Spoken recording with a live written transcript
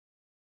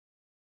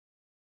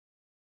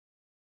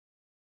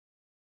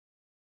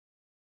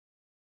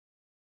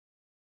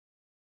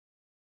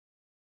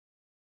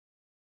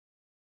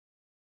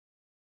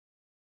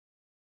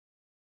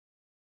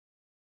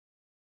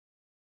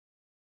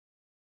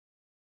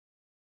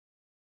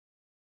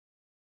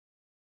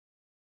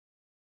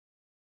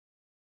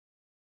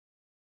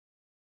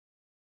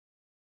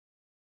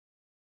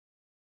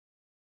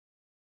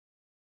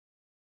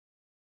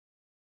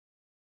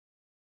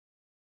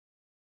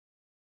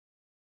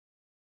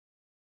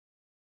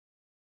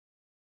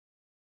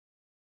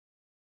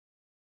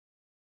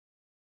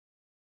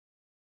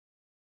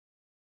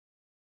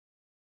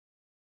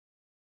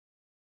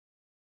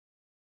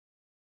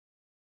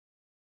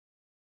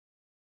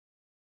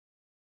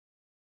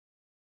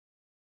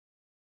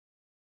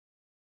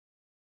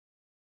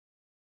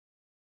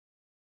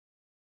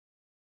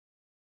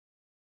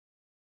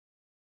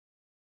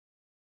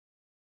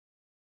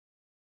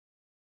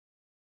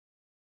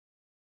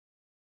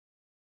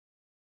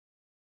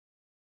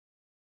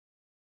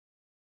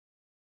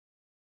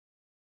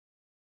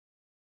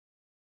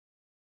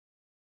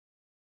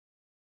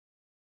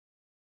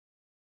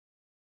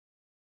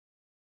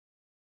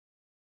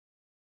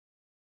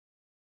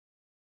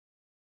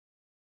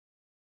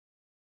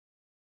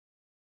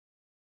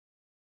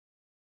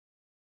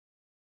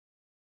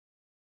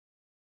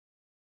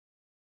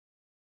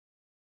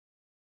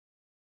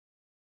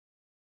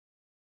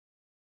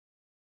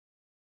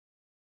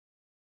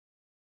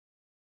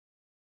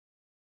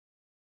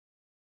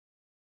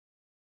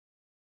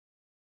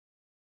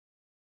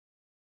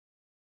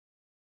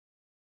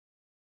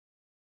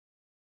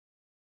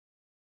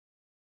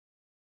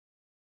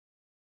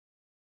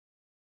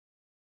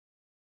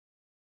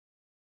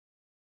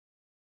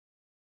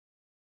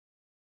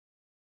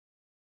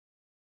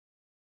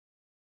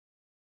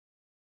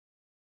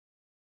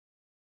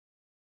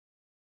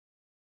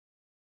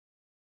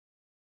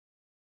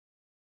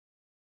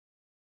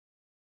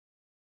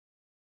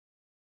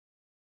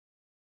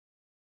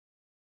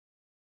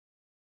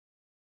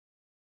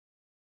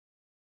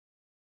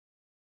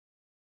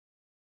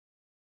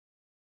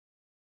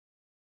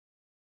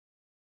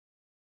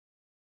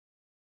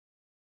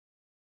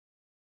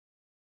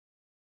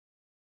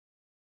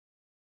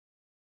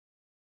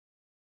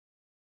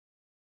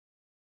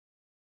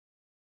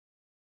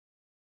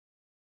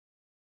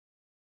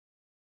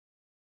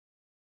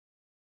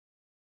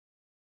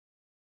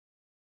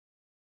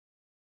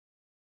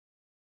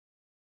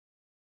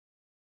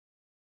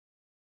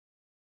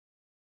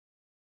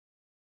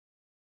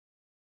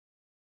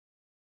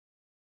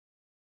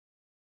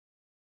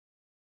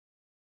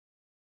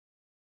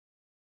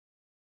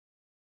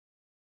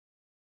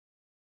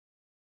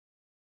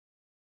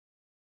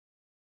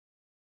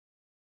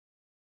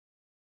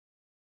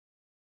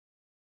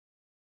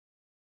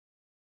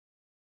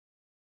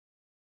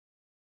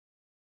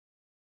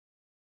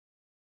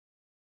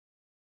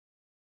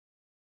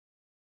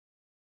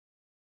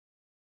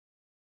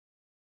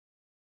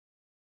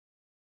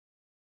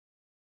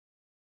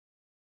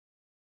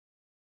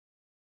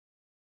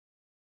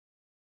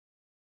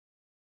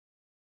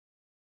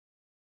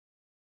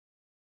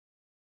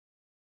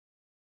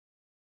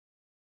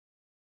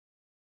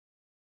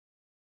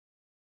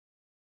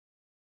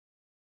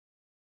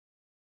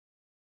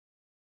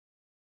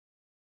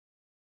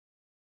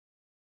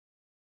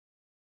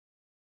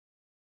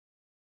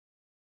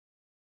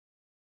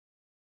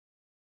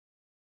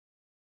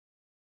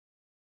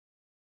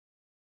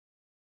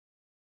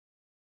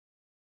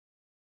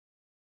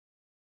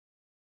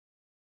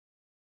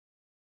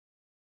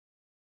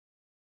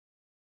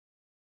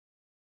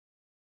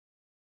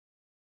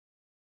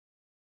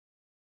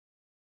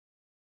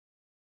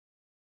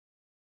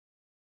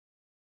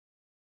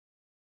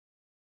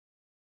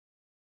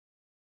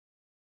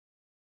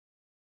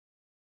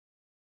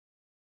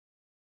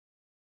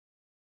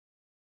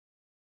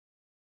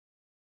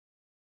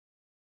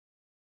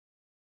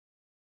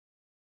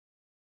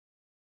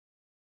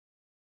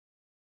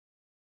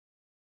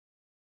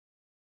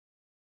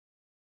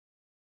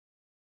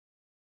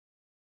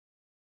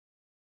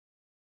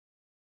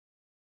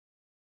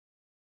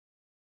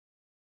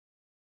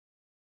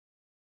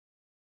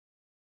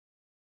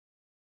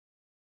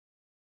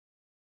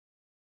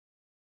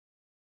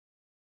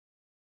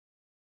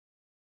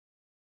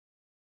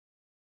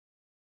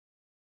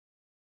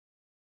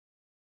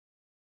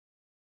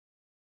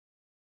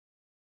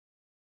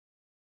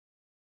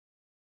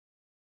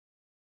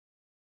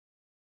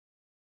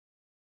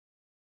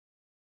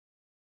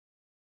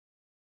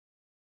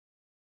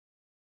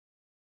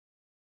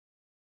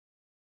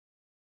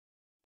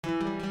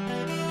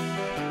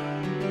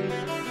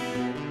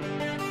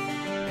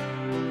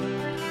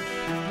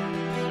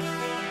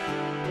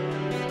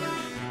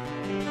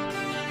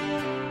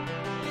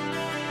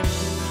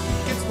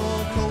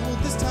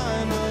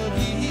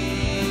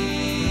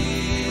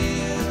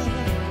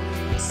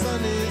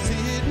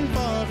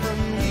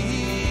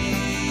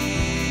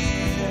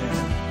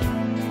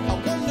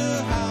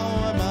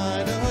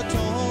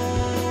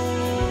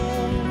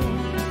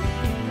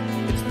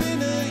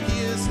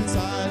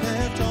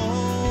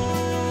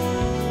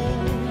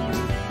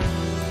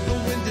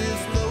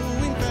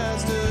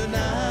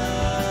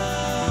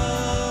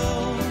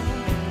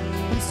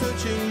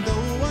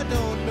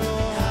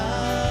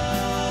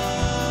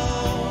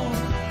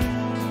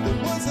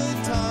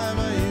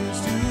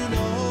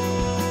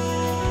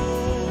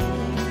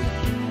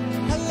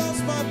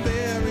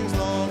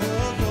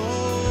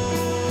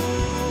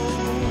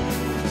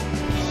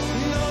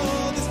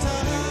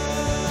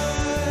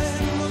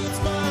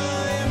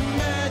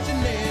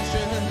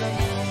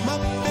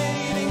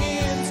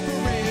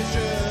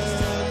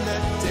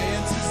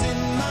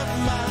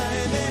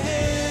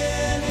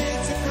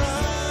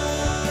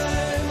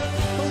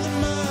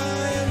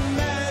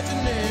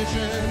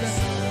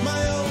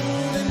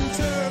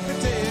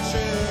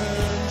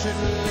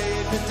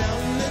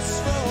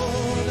this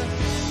road,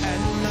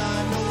 and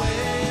I know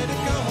where to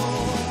go.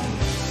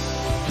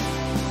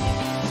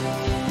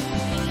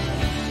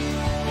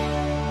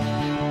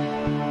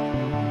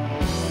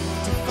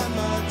 To find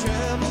my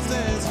travels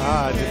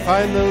as you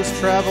define those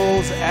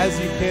travels as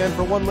you can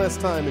for one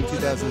last time in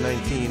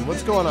 2019.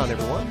 What's going on,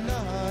 everyone?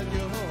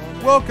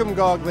 Welcome,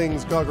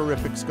 Goglings,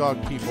 Gogorifics,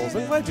 Gog Peoples.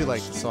 I'm glad you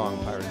liked the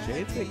song, Pirate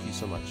Jade. Thank you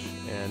so much.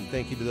 And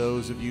thank you to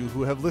those of you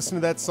who have listened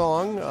to that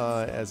song,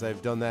 as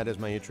I've done that as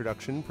my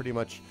introduction pretty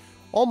much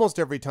almost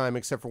every time,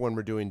 except for when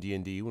we're doing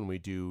D&D, when we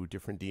do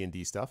different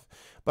D&D stuff.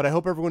 But I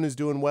hope everyone is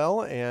doing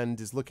well and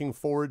is looking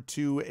forward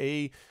to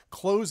a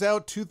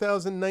closeout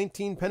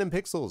 2019 Pen and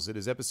Pixels. It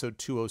is episode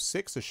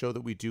 206, a show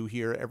that we do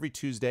here every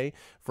Tuesday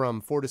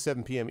from 4 to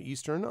 7 p.m.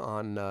 Eastern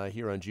on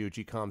here on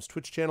GOG.com's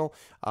Twitch channel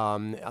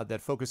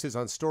that focuses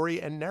on story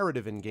and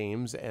narrative in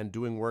games and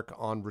doing work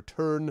on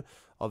Return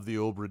of the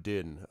Obra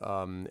Dinn.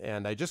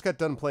 And I just got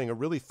done playing a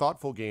really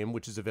thoughtful game,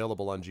 which is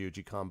available on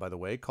GOG.com, by the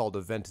way, called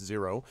Event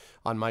Zero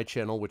on my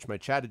channel, which my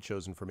chat had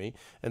chosen for me.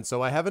 And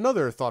so I have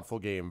another thoughtful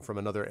game from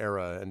another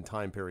era and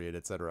time period,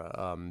 etc.,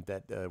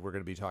 that we're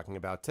going to be talking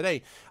about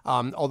today.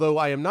 Although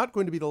I am not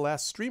going to be the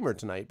last streamer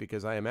tonight,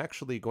 because I am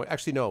actually going...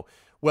 Actually, no.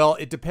 Well,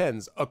 it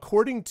depends.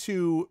 According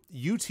to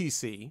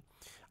UTC...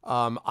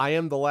 I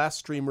am the last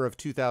streamer of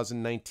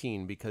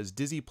 2019 because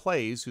Dizzy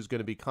Plays, who's going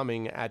to be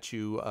coming at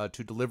you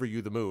to deliver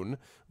you the moon,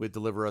 with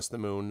Deliver Us the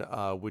Moon,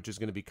 which is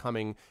going to be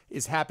coming,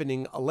 is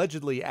happening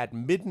allegedly at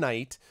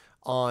midnight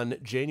on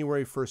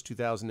January 1st,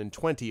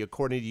 2020,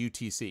 according to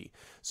UTC.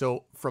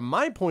 So from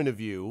my point of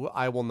view,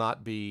 I will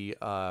not be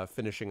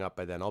finishing up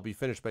by then. I'll be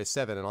finished by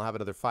 7, and I'll have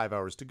another 5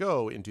 hours to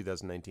go in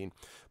 2019.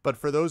 But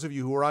for those of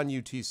you who are on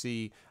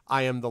UTC,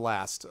 I am the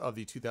last of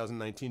the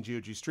 2019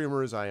 GOG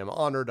streamers. I am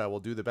honored. I will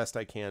do the best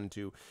I can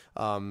to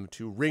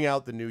ring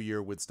out the new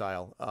year with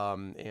style,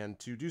 and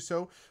to do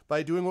so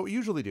by doing what we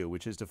usually do,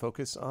 which is to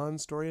focus on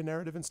story and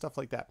narrative and stuff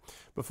like that.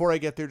 Before I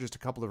get there, just a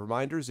couple of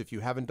reminders. If you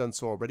haven't done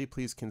so already,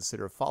 please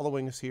consider following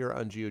us here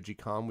on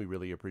GOG.com. We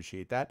really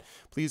appreciate that.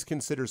 Please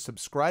consider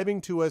subscribing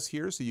to us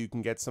here so you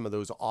can get some of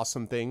those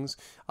awesome things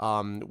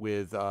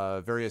with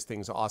various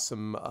things,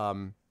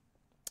 awesome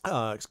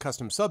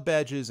custom sub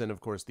badges, and of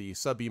course the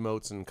sub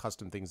emotes and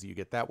custom things that you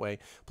get that way.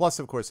 Plus,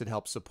 of course, it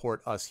helps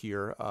support us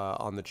here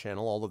on the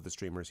channel, all of the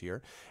streamers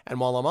here.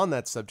 And while I'm on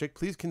that subject,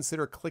 please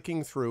consider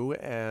clicking through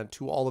and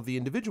to all of the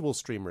individual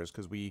streamers,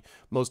 because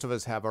most of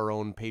us have our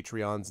own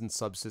Patreons and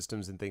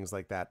subsystems and things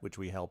like that, which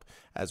we help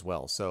as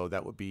well. So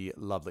that would be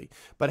lovely.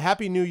 But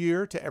happy New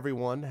Year to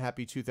everyone.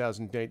 Happy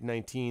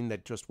 2019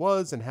 that just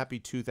was, and happy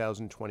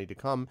 2020 to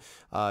come.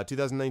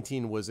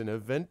 2019 was an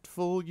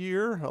eventful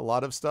year. A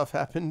lot of stuff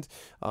happened.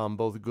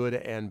 Both good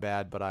and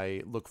bad, but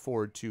I look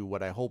forward to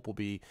what I hope will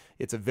be.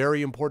 It's a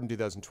very important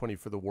 2020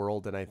 for the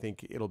world, and I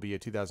think it'll be a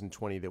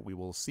 2020 that we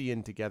will see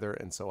in together,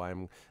 and so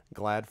I'm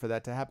glad for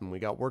that to happen. We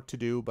got work to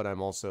do, but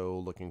I'm also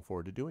looking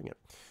forward to doing it.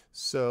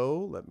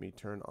 So let me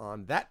turn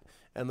on that,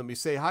 and let me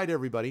say hi to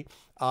everybody.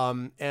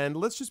 And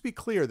let's just be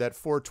clear that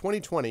for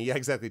 2020, yeah,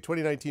 exactly,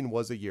 2019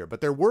 was a year, but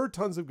there were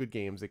tons of good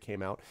games that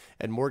came out,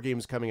 and more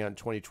games coming out in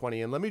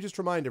 2020. And let me just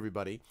remind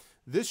everybody,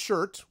 this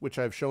shirt, which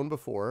I've shown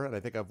before, and I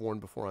think I've worn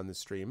before on this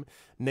stream,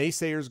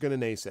 Naysayer's Gonna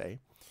Naysay,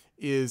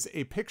 is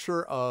a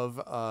picture of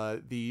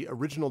the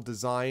original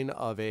design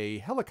of a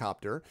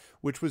helicopter,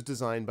 which was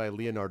designed by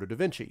Leonardo da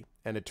Vinci.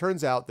 And it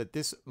turns out that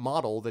this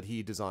model that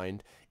he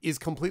designed is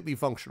completely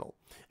functional.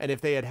 And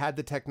if they had had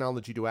the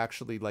technology to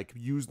actually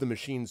use the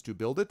machines to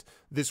build it,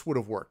 this would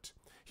have worked.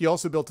 He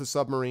also built a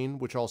submarine,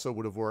 which also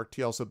would have worked.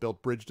 He also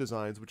built bridge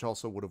designs, which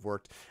also would have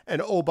worked.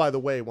 And oh, by the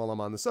way, while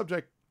I'm on the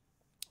subject,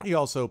 he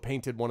also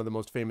painted one of the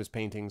most famous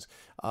paintings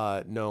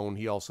known.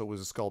 He also was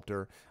a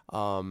sculptor.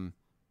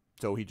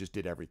 So he just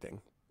did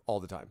everything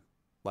all the time.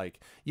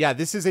 Yeah,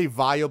 this design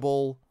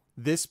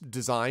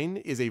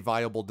is a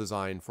viable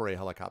design for a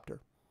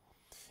helicopter.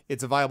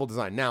 It's a viable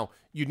design. Now,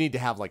 you need to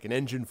have an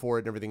engine for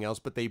it and everything else,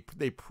 but they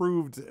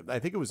proved, I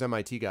think it was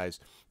MIT guys,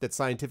 that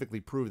scientifically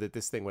proved that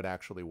this thing would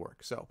actually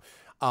work. So,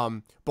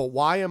 but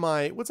why am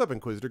what's up,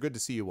 Inquisitor? Good to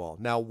see you all.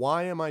 Now,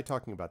 why am I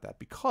talking about that?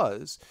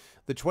 Because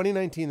the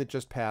 2019 that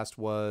just passed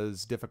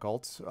was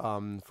difficult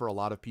for a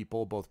lot of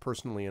people, both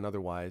personally and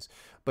otherwise.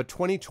 But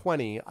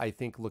 2020, I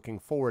think looking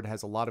forward,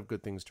 has a lot of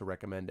good things to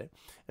recommend it.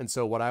 And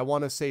so what I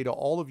want to say to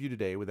all of you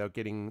today, without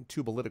getting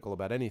too political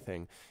about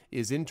anything,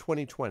 is in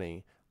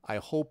 2020, I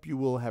hope you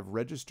will have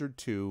registered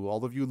to,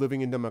 all of you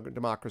living in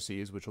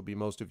democracies, which will be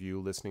most of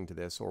you listening to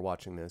this or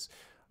watching this,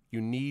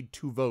 you need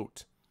to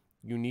vote.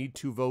 You need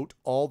to vote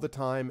all the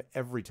time,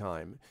 every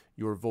time.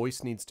 Your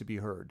voice needs to be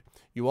heard.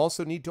 You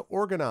also need to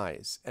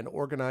organize and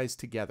organize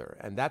together.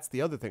 And that's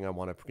the other thing I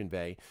want to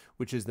convey,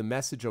 which is the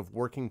message of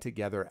working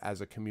together as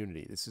a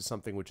community. This is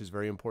something which is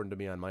very important to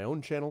me on my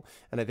own channel,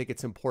 and I think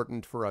it's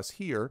important for us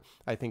here.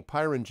 I think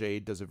Pyron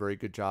Jade does a very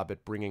good job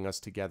at bringing us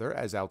together,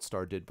 as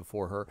Outstar did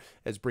before her,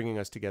 as bringing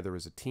us together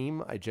as a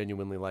team. I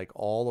genuinely like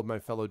all of my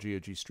fellow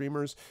GOG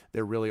streamers.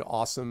 They're really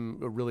awesome,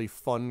 a really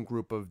fun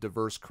group of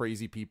diverse,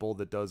 crazy people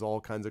that does all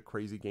kinds of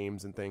crazy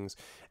games and things.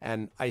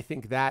 And I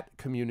think that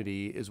community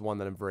community is one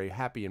that I'm very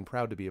happy and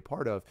proud to be a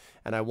part of,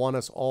 and I want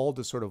us all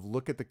to sort of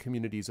look at the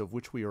communities of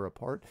which we are a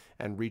part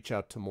and reach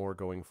out to more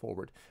going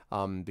forward,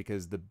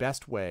 because the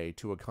best way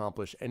to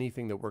accomplish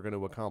anything that we're going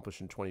to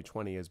accomplish in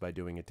 2020 is by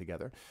doing it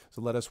together.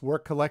 So let us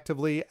work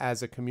collectively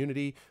as a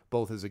community,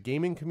 both as a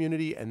gaming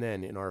community and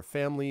then in our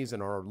families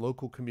and our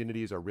local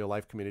communities, our real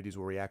life communities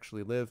where we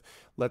actually live.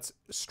 Let's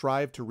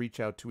strive to reach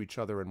out to each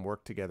other and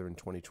work together in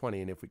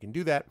 2020. And if we can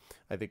do that,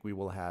 I think we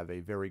will have a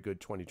very good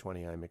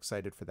 2020. I'm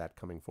excited for that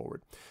coming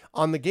forward.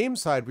 On the game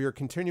side, we are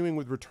continuing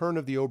with Return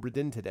of the Obra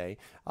Dinn today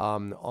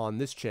on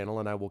this channel,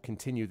 and I will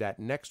continue that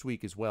next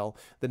week as well.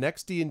 The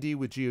next D&D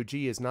with GOG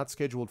is not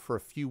scheduled for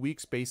a few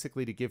weeks,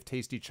 basically to give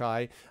Tasty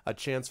Chai a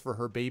chance for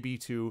her baby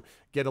to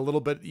get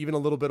even a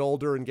little bit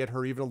older and get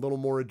her even a little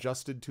more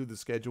adjusted to the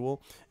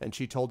schedule. And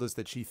she told us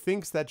that she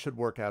thinks that should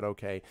work out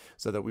okay,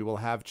 so that we will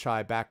have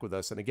Chai back with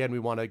us. And again, we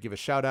want to give a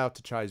shout out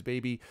to Chai's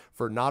baby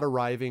for not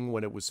arriving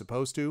when it was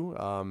supposed to.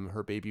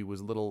 Her baby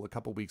was a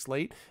couple weeks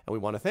late, and we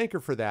want to thank her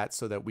for that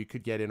so that we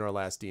could get in our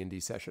last D&D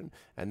session.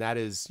 And that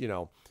is,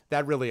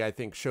 that really, I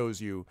think,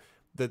 shows you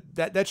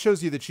that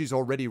shows you that she's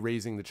already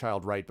raising the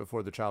child right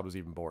before the child was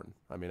even born.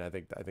 I mean, I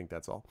think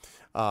that's all.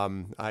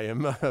 I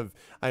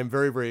am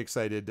very, very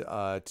excited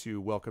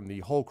to welcome the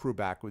whole crew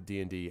back with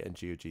D&D and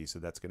GOG. So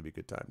that's going to be a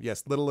good time.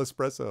 Yes, little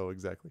espresso,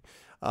 exactly.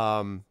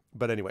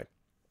 But anyway.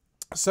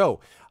 So,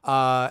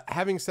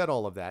 having said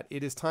all of that,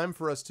 it is time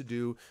for us to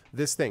do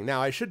this thing.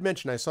 Now, I should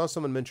mention, I saw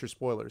someone mention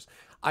spoilers.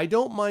 I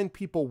don't mind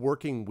people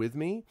working with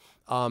me.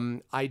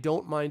 I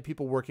don't mind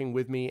people working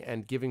with me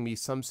and giving me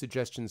some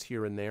suggestions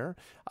here and there.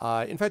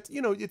 In fact,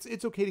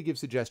 it's okay to give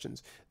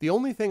suggestions. The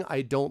only thing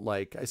I don't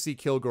like, I see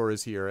Kilgore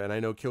is here, and I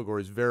know Kilgore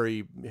is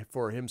very,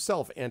 for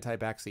himself,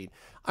 anti-backseat.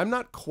 I'm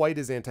not quite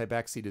as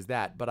anti-backseat as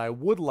that, but I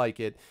would like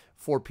it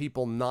for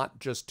people not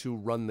just to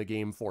run the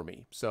game for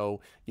me.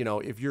 So,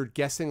 if you're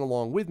guessing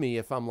along with me,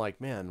 if I'm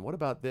like, man, what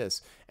about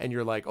this? And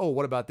you're like, oh,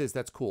 what about this?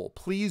 That's cool.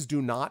 Please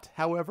do not,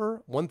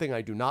 however, one thing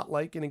I do not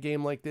like in a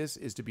game like this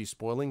is to be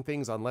spoiling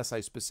things unless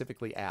I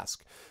specifically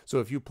ask. So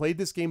if you played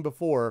this game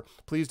before,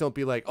 please don't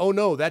be like, oh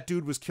no, that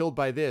dude was killed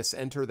by this,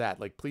 enter that.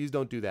 Like, please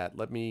don't do that.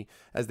 Let me,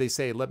 as they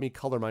say, let me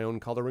color my own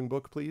coloring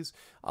book, please.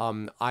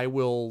 I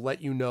will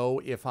let you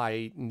know if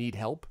I need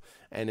help.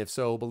 And if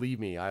so, believe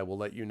me, I will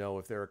let you know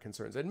if there are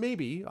concerns. And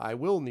maybe I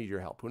will need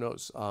your help. Who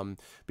knows?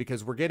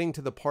 Because we're getting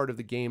to the part of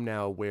the game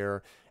now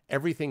where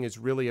everything is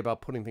really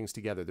about putting things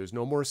together. There's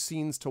no more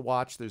scenes to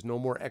watch. There's no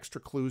more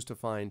extra clues to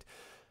find.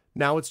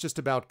 Now it's just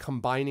about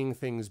combining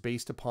things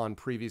based upon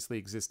previously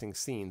existing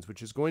scenes,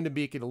 which is going to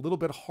make it a little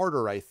bit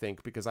harder, I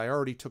think, because I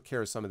already took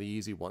care of some of the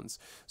easy ones.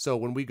 So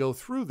when we go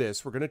through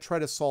this, we're going to try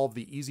to solve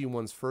the easy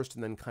ones first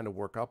and then kind of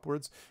work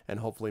upwards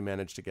and hopefully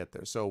manage to get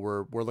there. So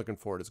we're looking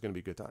forward. It's going to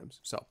be good times.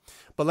 So,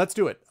 but let's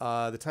do it.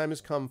 The time has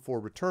come for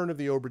Return of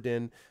the Obra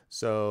Dinn.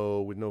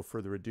 So with no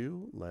further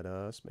ado, let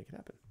us make it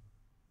happen.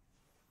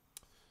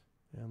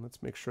 And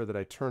let's make sure that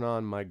I turn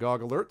on my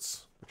GOG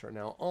alerts, which are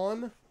now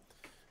on.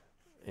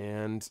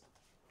 And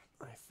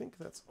I think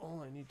that's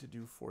all I need to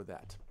do for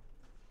that.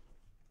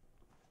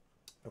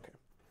 Okay.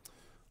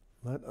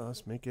 Let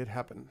us make it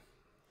happen.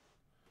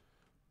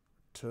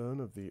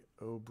 Return of the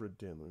Obra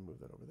Dinn. Let me move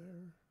that over there.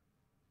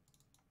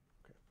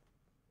 Okay.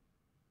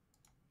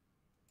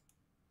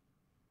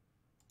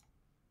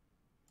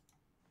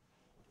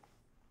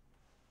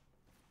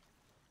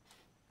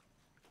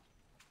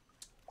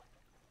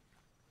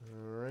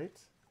 All right.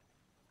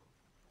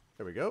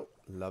 There we go.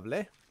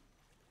 Lovely.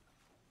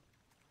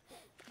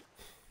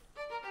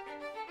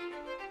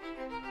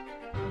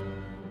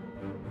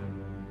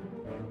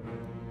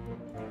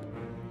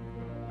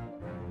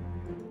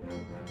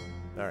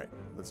 All right,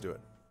 let's do it.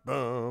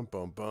 Bum,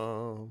 bum,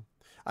 bum.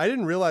 I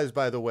didn't realize,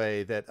 by the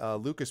way, that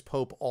Lucas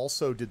Pope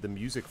also did the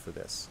music for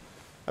this.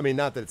 I mean,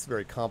 not that it's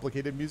very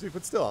complicated music,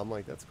 but still, I'm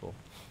like, that's cool.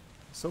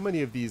 So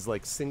many of these,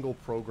 like, single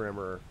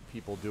programmer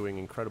people doing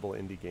incredible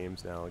indie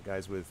games now.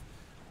 Guys with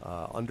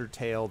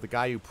Undertale, the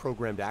guy who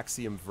programmed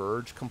Axiom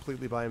Verge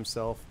completely by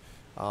himself.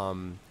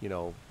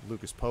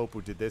 Lucas Pope,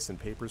 who did this in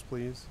Papers,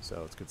 Please.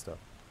 So it's good stuff.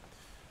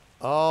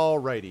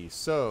 Alrighty,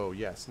 so,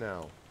 yes,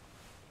 now,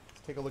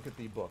 let's take a look at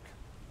the book.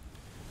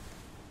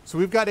 So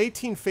we've got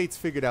 18 fates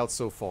figured out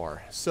so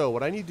far. So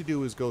what I need to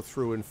do is go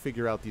through and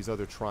figure out these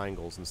other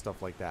triangles and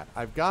stuff like that.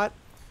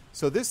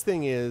 So this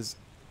thing is,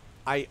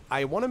 I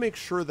want to make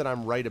sure that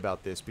I'm right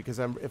about this, because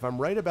if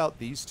I'm right about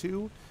these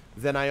two,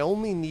 then I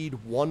only need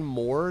one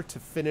more to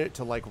finish,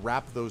 to like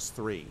wrap those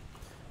three.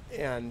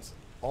 And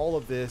all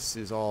of this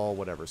is all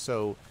whatever.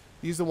 So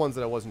these are the ones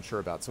that I wasn't sure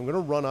about. So I'm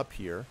going to run up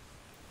here.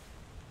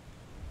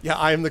 Yeah,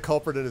 I am the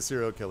culprit in a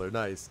serial killer.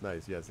 Nice,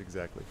 nice. Yes,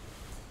 exactly.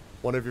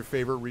 One of your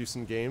favorite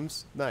recent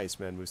games? Nice,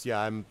 man, Moose. Yeah,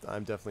 I'm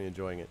definitely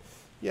enjoying it.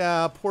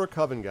 Yeah, poor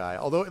Coven guy.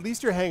 Although at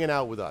least you're hanging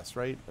out with us,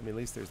 right? I mean, at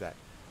least there's that.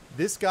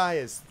 This guy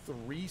is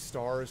 3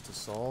 stars to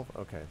solve.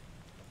 Okay.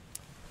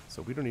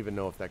 So we don't even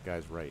know if that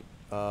guy's right.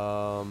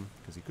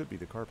 Because he could be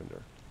the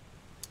carpenter.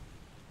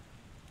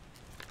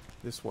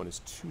 This one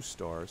is 2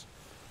 stars.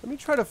 Let me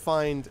try to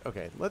find...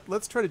 Okay,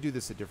 let's try to do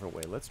this a different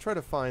way. Let's try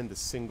to find the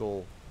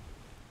single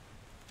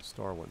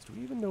star ones. Do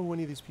we even know who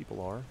any of these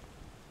people are?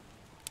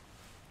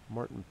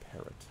 Martin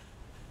Parrott.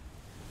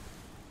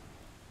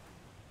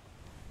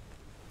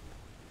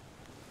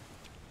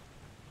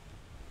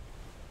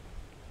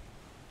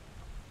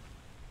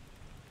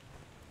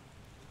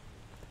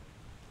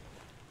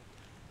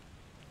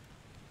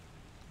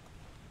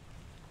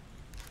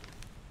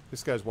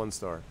 This guy's 1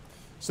 star.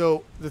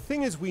 So the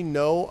thing is, we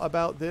know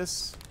about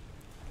this.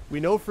 We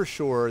know for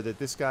sure that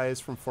this guy is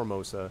from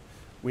Formosa.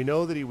 We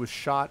know that he was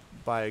shot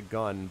by a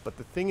gun, but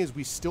the thing is,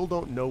 we still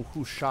don't know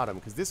who shot him,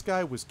 because this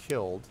guy was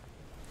killed.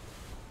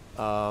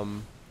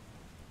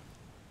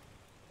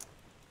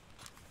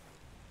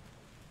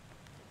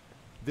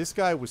 This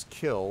guy was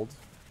killed,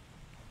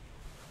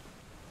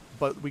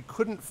 but we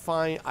couldn't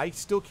find... I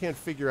still can't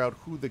figure out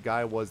who the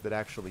guy was that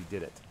actually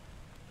did it.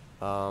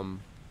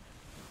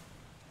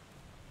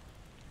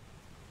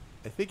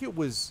 I think it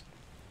was...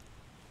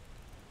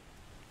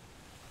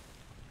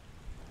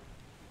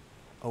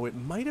 Oh, it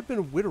might have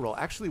been Witterell.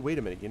 Actually, wait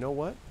a minute. You know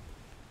what?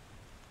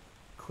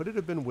 Could it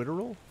have been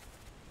Witterell?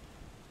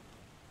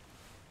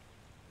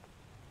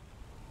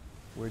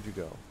 Where'd you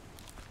go?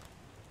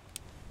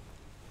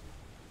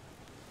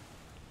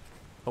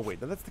 Oh, wait.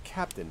 No, that's the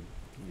captain.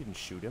 He didn't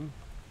shoot him.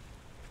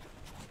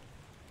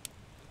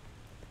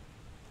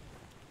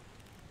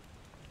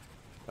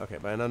 Okay,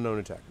 by an unknown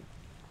attacker.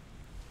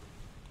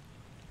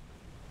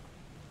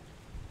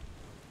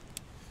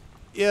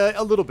 Yeah,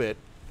 a little bit,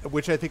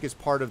 which I think is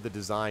part of the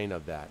design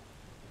of that.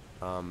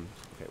 Okay,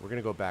 we're going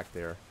to go back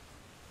there.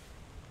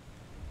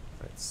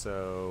 All right,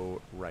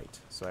 so, right.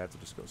 So I have to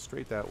just go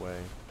straight that way.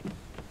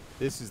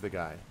 This is the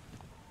guy.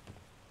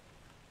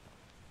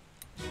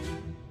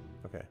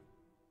 Okay.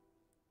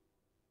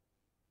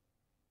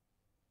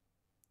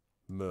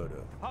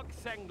 Murder.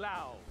 Hokseng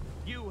Lao,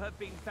 you have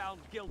been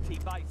found guilty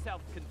by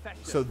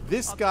self-confession. So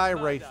this guy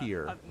right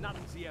here. Of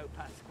Nunzio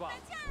Pasquale.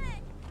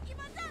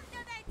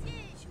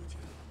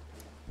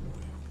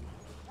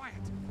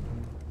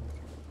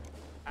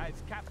 As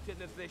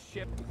captain of this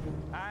ship,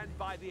 and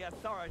by the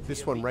authority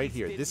This of one the right East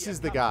here. India This is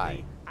the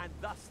Company, guy. and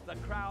thus the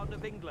Crown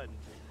of England,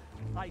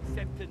 I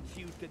sentence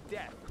you to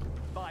death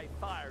by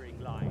firing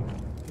line.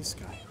 This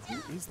guy.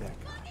 Who is that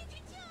guy?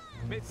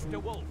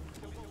 Mr. Wolf.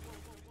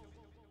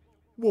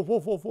 Whoa, whoa,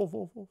 whoa, whoa,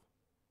 whoa, whoa.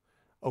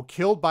 Oh,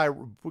 killed by...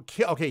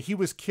 Okay, he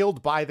was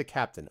killed by the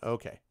captain.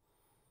 Okay.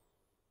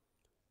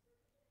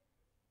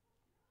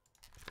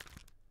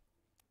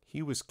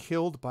 He was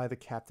killed by the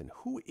captain.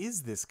 Who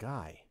is this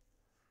guy?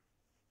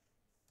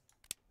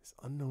 This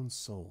unknown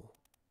soul.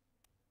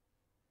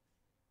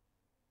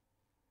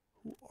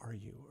 Who are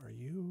you? Are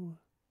you...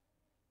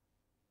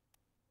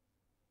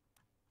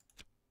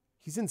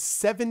 He's in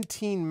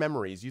 17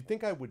 memories. You'd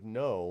think I would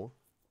know.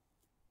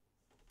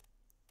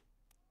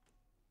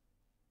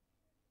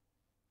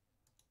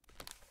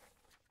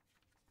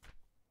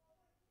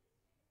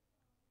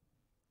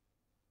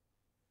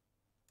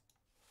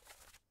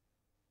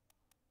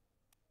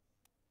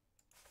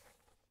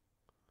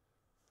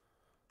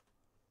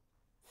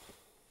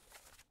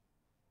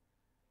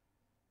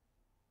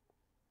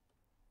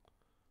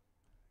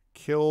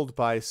 Killed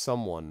by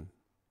someone.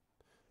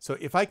 So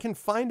if I can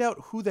find out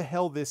who the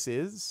hell this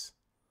is,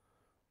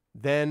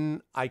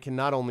 then I can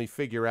not only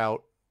figure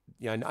out,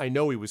 yeah, I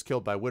know he was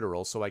killed by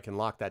Witterell, so I can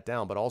lock that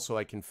down, but also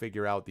I can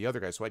figure out the other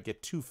guy, so I'd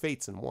get 2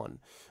 fates in one.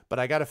 But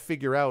I got to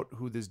figure out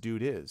who this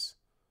dude is.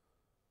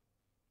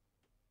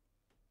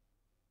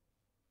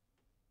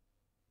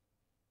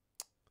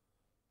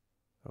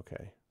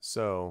 Okay,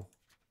 so...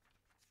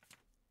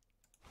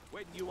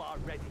 When you are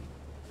ready.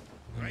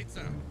 Right,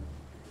 sir.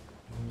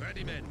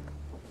 Ready, men.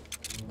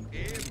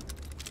 Aim.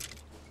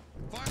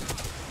 Fire!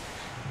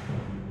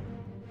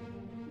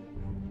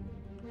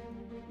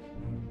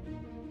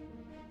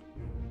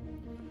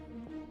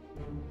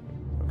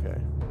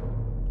 Okay.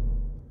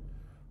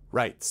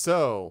 Right,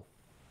 so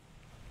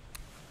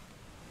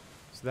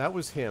that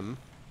was him.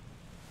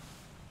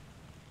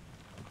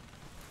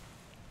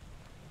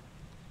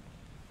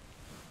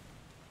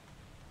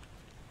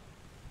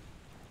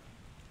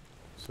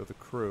 So the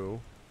crew.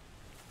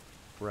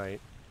 Right.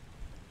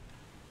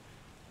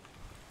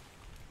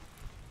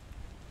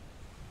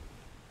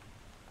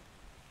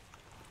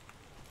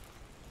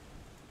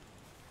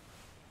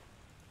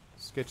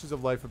 Sketches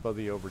of life above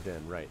the Obra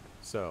Dinn. Right.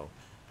 So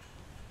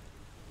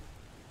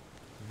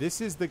this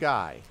is the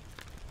guy.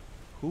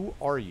 Who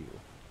are you?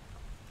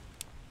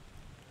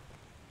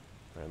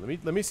 All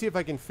right, let me see if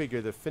I can figure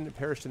the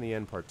perished in the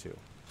end part 2. All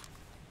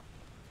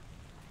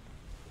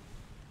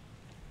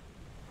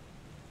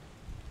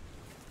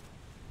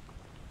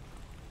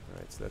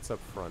right, so that's up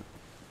front.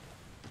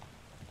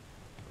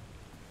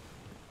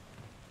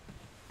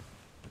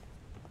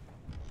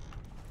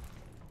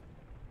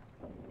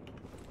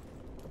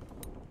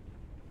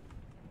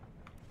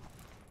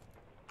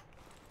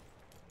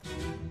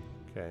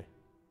 Okay.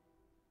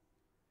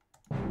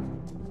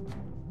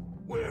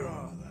 Where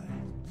are they?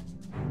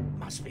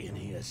 Must be in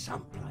here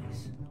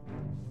someplace.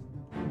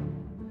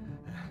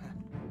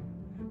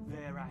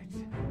 They're at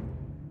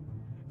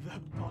the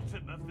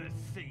bottom of the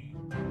sea.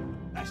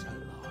 That's a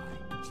lie.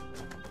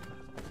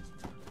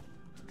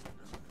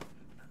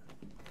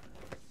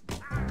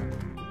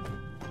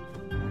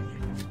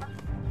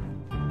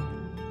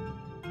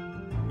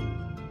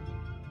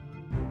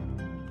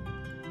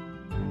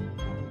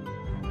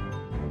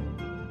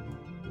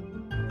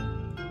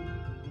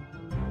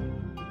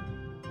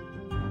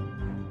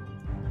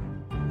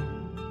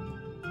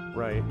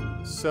 Right.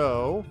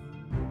 So...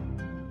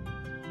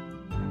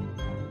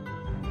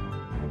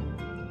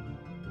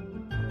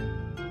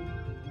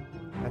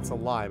 That's a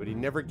lie, but he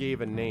never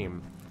gave a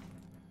name.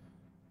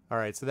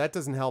 Alright, so that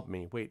doesn't help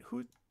me. Wait,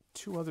 who...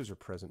 Two others are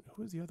present.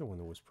 Who is the other one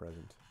that was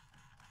present?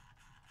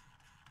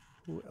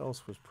 Who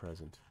else was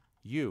present?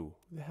 You.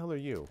 Who the hell are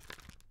you?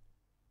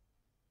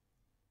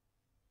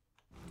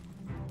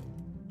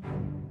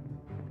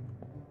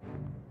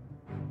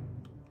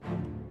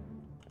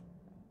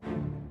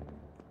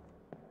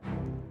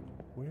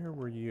 Where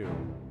were you?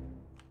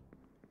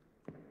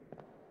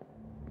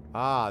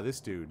 Ah, this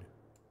dude.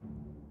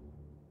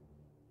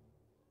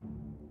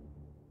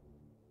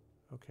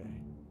 Okay.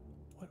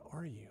 What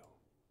are you?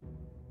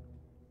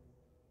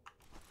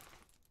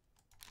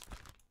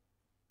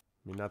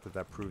 I mean, not that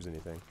that proves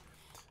anything.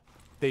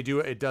 They do,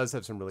 it does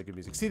have some really good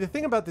music. See, the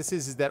thing about this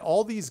is that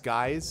all these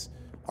guys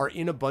are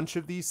in a bunch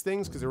of these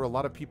things because there are a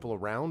lot of people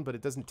around, but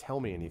it doesn't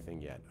tell me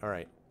anything yet. All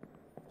right.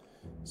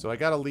 So I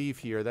gotta leave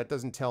here. That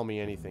doesn't tell me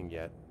anything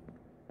yet.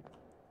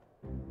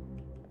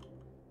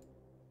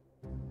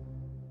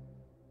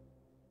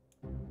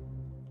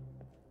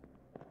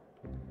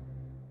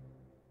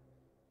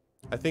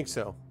 I think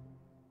so.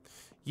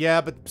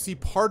 Yeah, but see,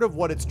 part of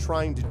what it's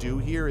trying to do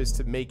here is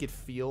to make it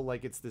feel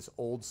like it's this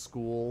old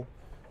school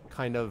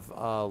kind of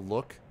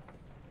look,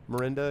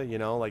 Mirinda, you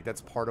know? Like,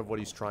 that's part of what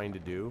he's trying to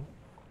do.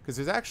 Because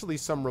there's actually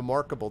some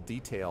remarkable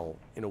detail,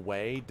 in a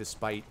way,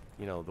 despite,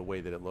 you know, the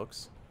way that it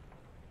looks.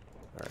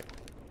 Alright.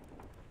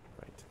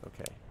 Right,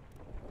 okay.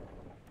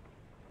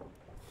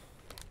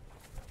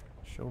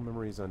 Show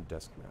memories on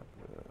desk map.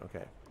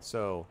 Okay,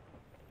 so...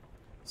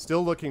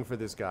 Still looking for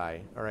this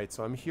guy. Alright,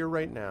 so I'm here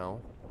right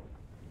now.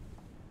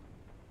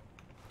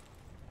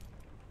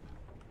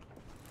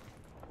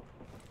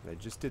 I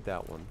just did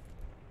that one.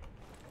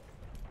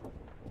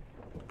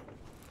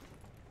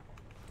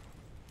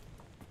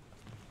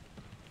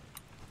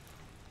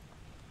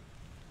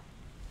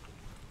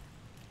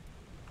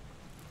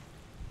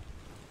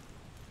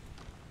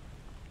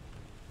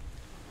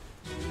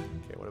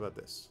 Okay, what about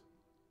this?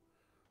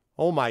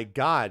 Oh my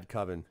god,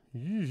 Coven.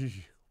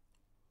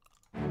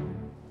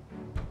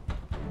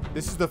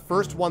 This is the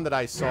first one that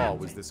I saw,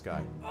 was this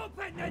guy.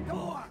 Open the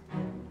door!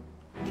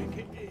 Kick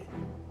it in.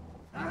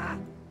 Ah!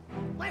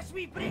 Lest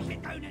we break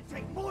it down and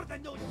take more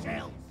than those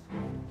shells!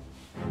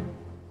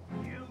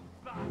 You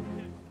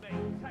bastards may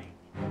take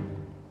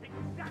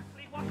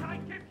exactly what I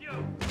give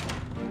you!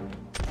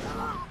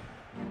 Ah!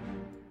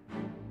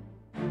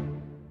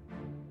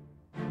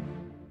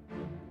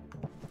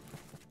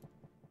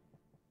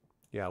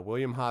 Yeah,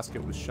 William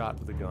Hoskett was shot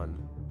with a gun.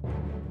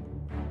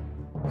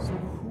 So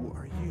who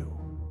are you?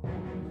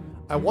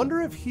 I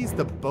wonder if he's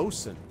the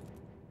bosun.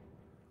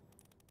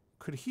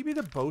 Could he be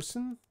the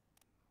bosun?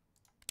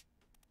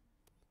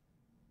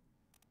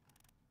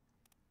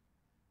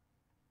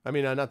 I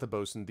mean, not the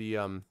bosun,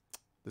 the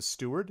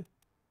steward?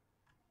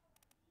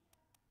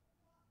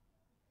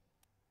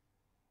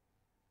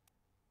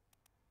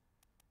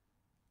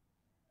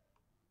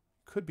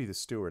 Could be the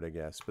steward, I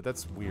guess, but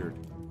that's weird.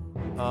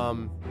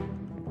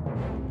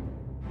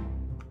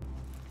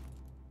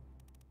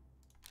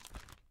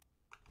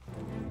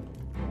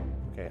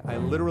 Okay, I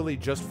literally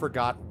just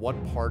forgot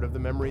what part of the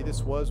memory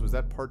this was. Was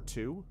that part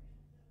 2?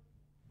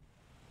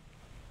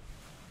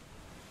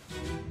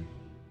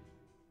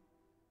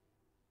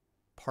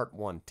 Part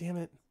 1. Damn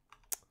it.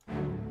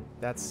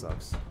 That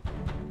sucks.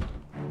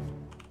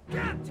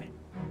 Captain!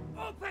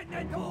 Open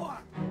the door!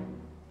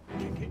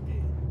 Kick it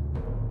in.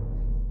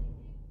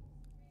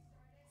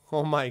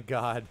 Oh my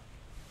god.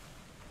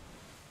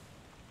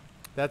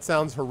 That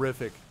sounds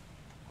horrific.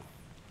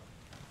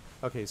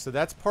 Okay, so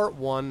that's part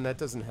 1. That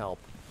doesn't help.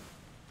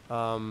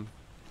 What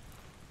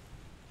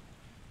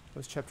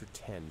was chapter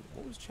 10?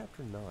 What was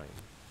chapter 9?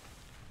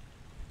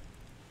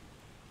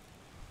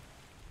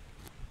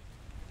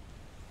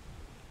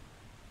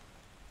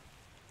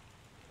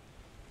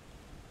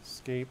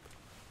 Escape.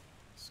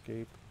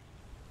 Escape.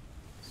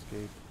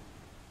 Escape.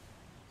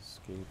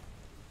 Escape.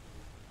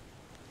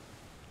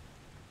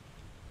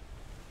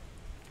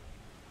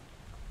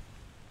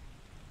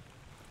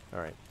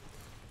 Alright.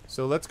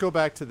 So let's go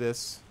back to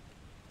this.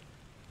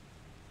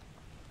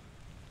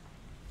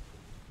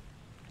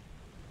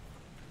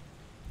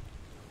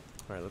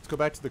 Alright, let's go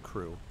back to the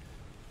crew.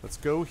 Let's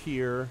go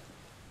here.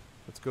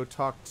 Let's go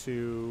talk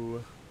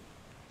to...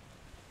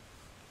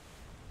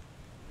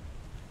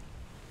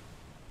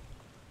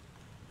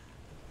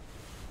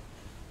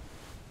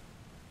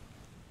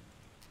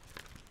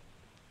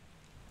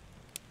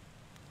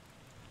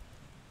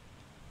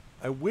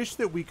 I wish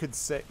that we could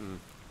say...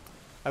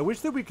 I wish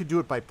that we could do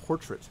it by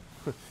portrait.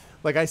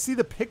 Like, I see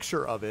the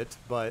picture of it,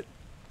 but...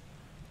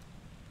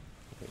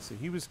 Okay, so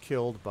he was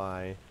killed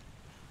by...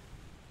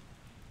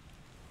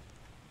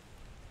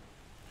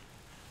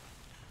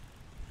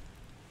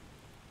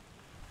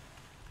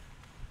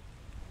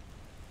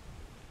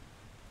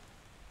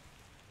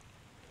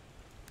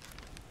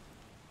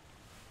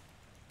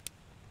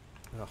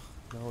 Ugh,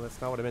 no, that's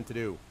not what I meant to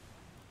do.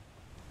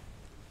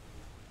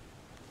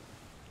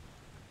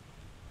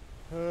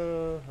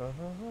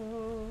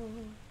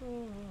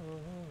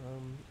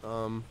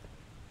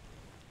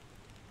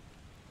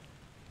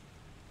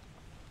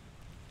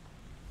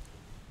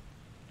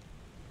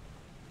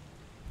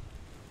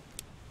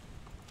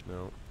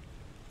 No.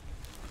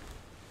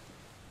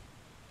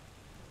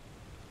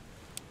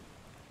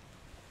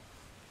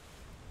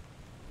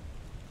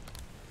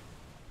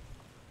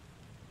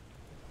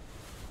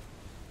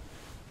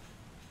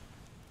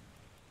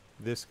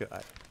 This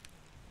guy.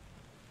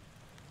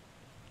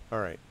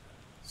 Alright.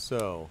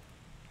 So.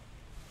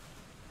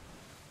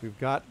 We've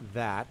got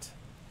that.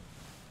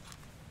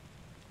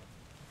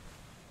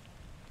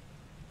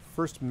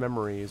 First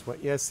memory is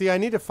what... Yeah, see, I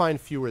need to find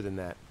fewer than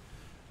that.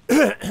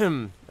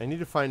 I need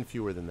to find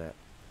fewer than that.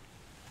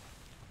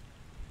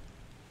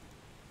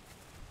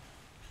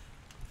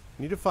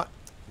 I need to find...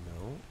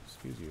 No,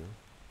 excuse you.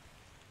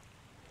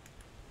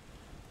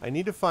 I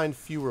need to find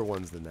fewer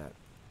ones than that.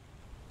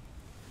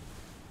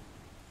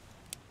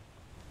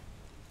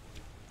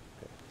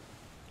 Okay.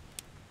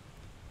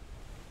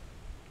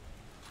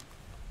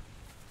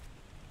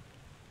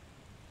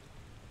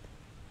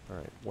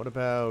 Alright, what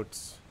about...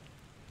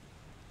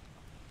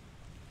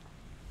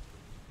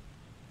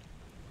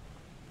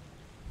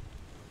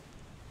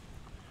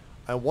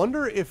 I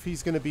wonder if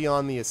he's going to be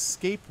on the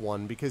escape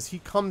one, because he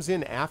comes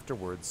in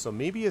afterwards, so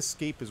maybe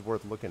escape is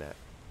worth looking at.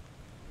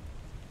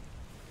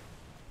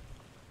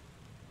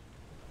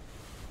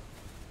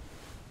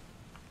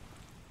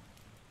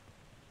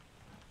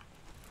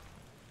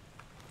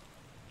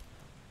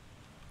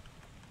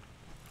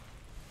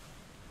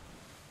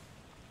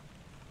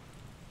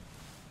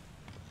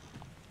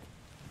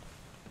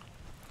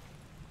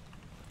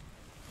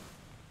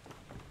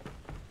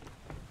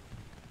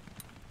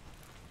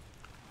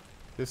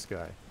 This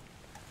guy.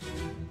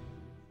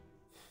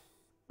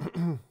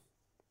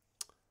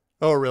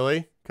 Oh,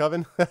 really?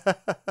 Coven? Let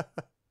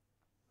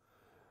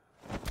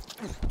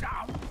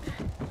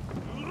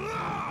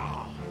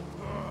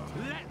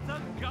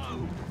them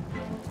go.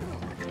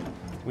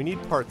 We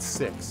need part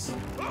 6.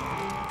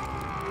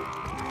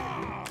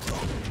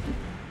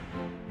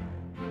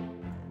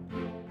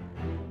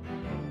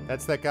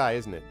 That's that guy,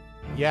 isn't it?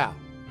 Yeah.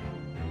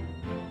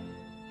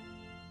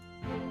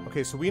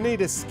 Okay, so we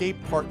need escape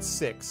part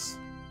 6.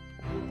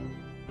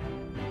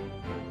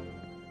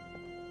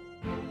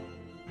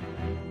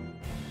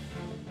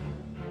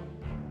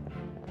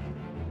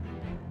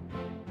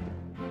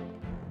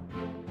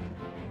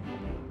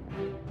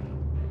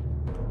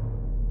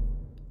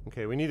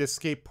 Okay, we need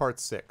escape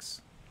part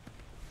 6.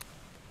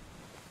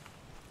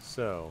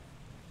 So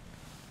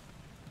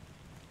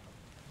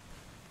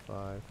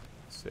 5,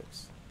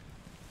 6.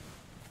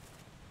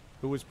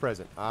 Who was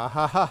present? Ah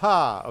ha ha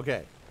ha.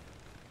 Okay.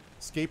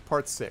 Escape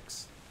part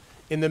 6.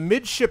 In the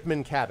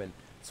midshipman cabin.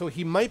 So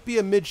he might be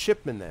a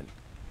midshipman then.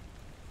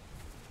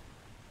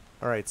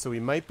 Alright, so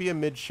he might be a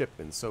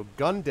midshipman. So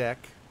gun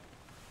deck.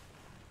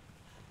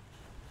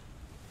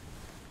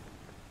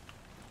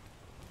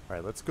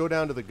 Alright, let's go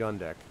down to the gun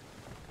deck.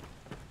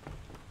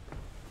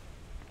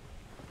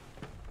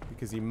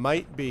 Because he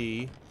might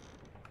be...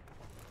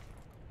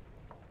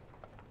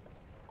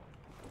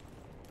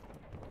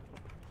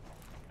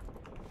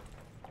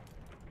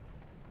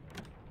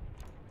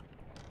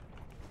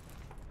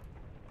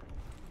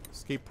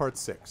 Escape part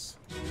 6.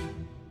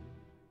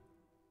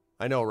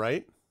 I know,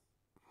 right?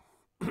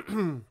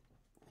 Oh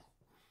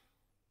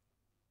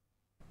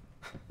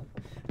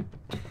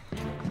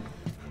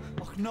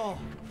no,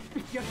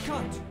 you're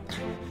cut.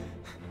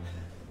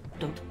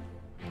 Don't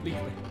leave me.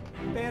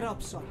 Bear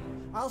up, son.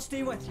 I'll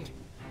stay with you.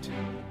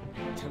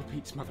 Tell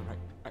Pete's mother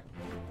I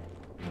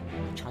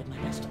tried my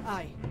best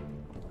Aye,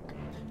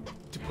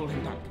 to pull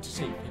him back to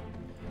save him.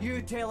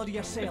 you tell her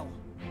yourself.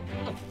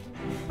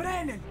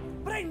 Brennan!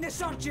 Bring the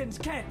surgeons,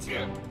 kid!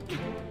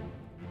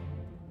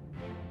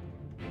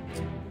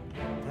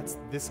 That's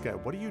this guy.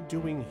 What are you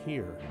doing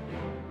here?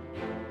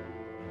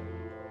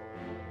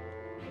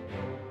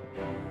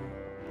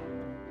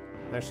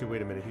 Actually,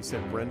 wait a minute. He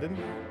said Brendan?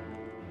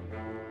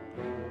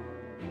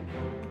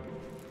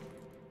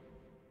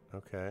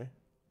 Okay.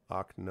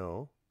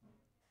 No.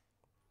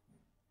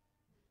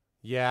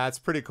 Yeah, it's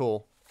pretty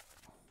cool.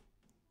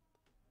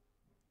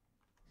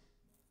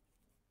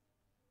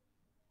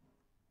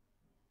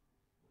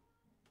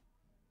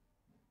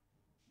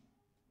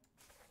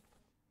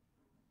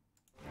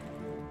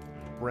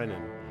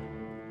 Brennan.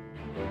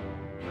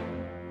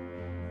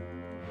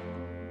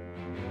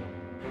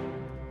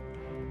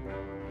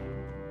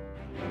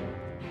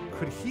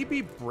 Could he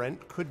be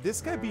Brent? Could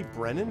this guy be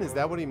Brennan? Is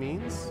that what he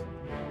means?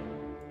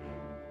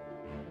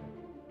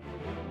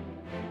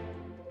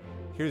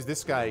 Here's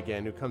this guy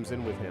again who comes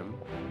in with him.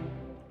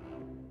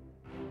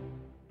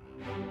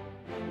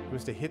 He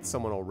was to hit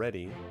someone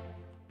already.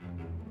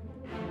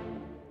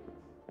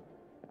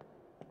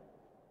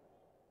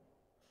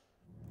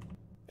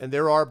 And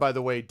there are, by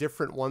the way,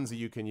 different ones that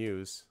you can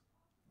use.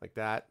 Like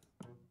that.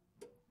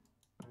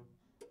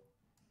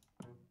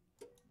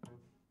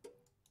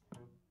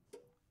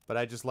 But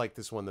I just like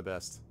this one the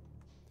best.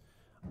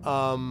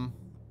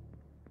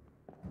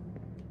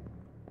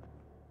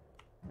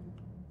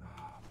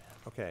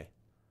 Okay.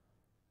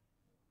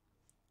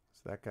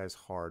 So that guy's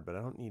hard, but I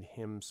don't need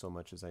him so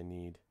much as I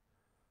need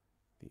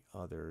the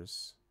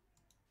others.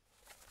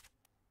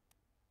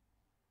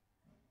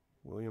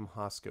 William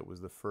Hoskett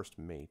was the first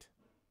mate.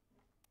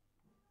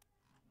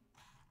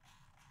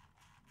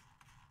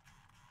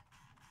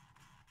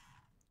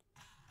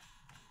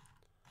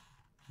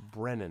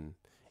 Brennan.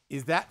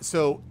 Is that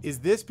so? Is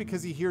this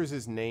because he hears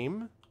his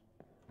name?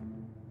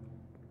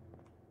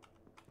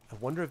 I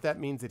wonder if that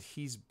means that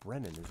he's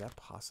Brennan. Is that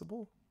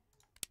possible?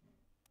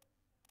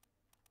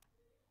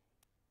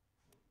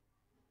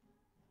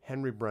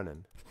 Henry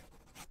Brennan.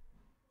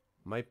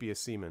 Might be a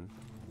seaman.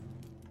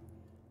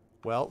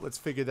 Well, let's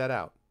figure that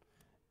out.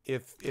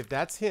 If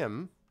that's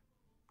him...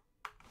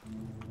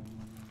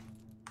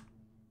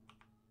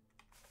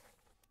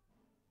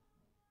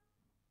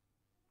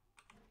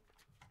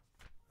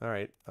 All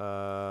right.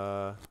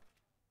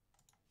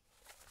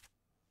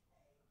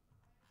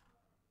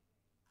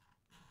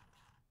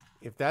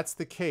 If that's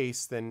the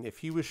case, then if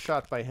he was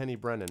shot by Henry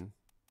Brennan,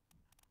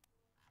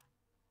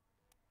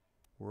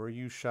 were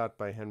you shot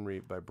by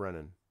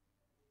Brennan?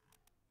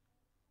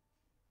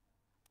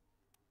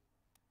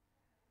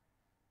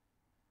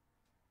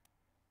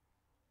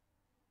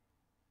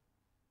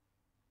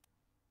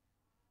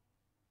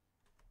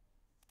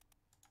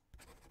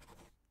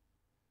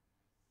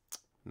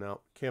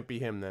 No, can't be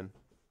him then.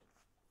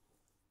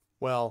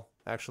 Well,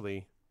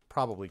 actually,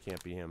 probably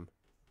can't be him.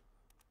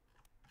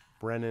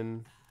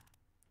 Brennan.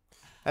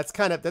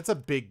 That's a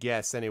big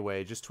guess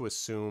anyway, just to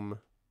assume.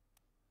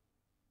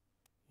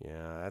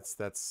 Yeah,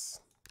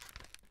 that's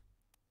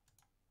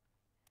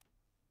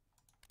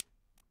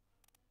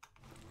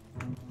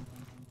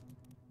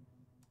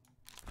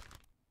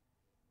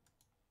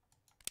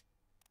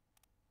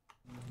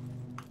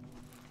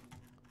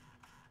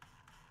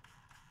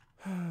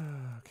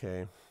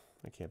okay.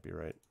 That can't be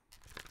right.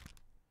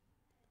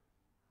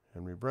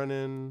 Henry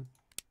Brennan.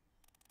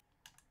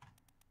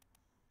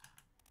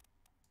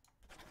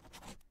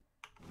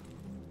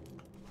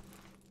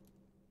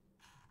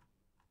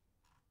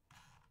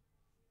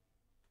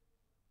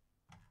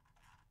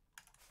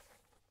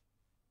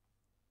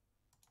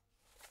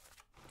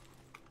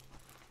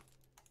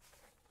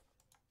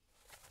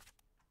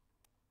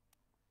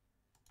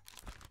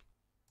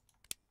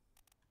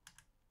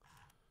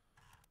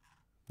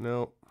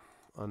 Nope.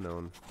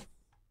 Unknown.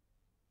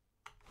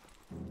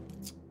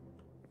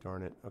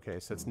 Darn it. Okay,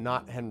 so it's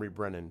not Henry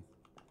Brennan.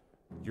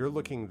 You're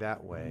looking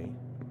that way.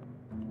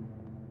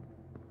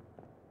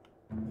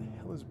 What the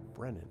hell is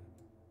Brennan?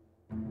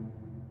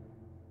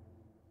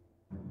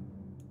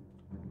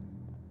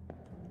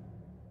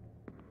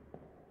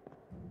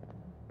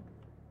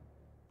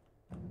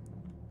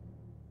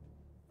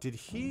 Did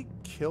he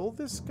kill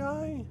this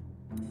guy?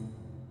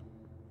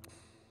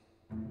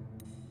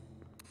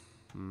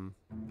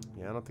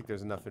 Yeah, I don't think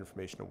there's enough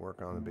information to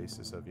work on the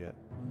basis of yet.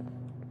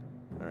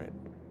 Alright.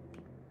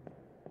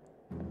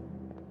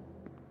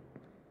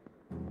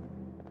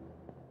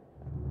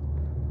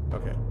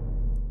 Okay.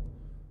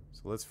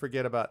 So let's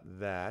forget about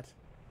that.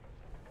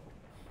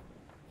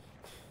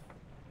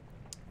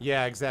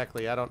 Yeah,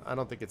 exactly. I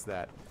don't think it's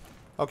that.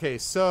 Okay,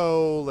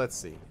 so let's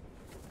see.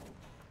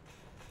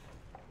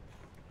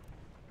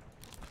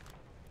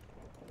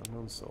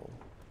 Unknown soul.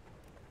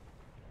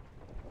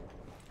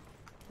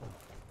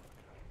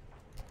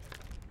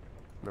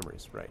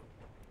 Memories, right.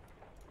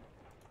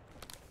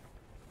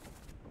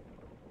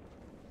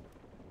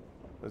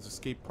 There's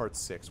Escape Part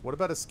 6. What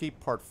about Escape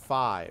Part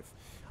 5?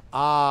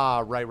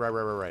 Ah, right.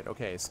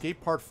 Okay,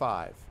 Escape Part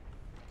 5.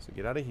 So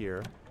get out of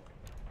here.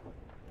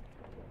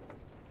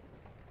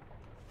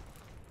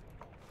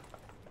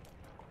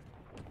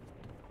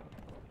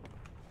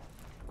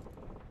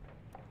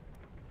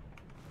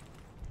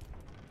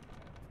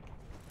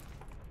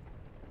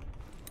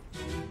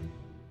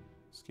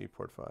 Escape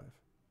Part 5.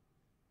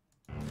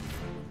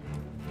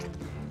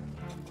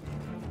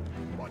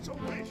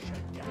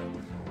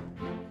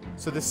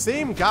 So the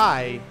same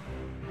guy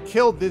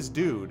killed this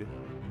dude.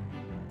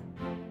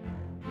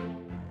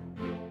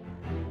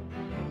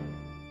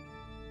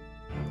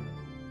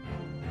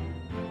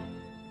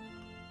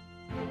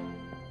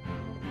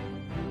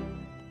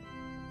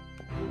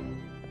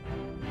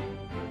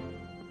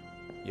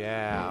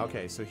 Yeah,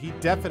 okay, so he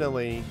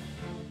definitely...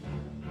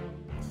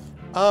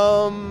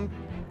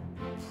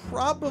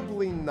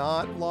 Probably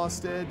not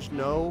Lost Edge,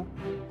 no.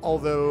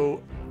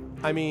 Although,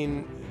 I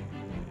mean...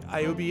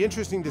 it would be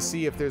interesting to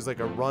see if there's like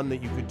a run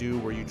that you could do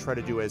where you try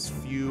to do as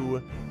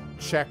few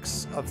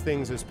checks of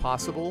things as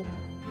possible.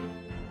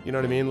 You know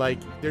what I mean? Like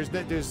there's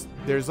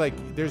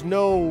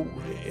no,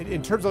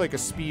 in terms of like a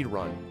speed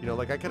run, you know,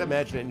 like I could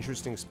imagine an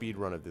interesting speed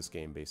run of this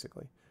game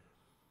basically.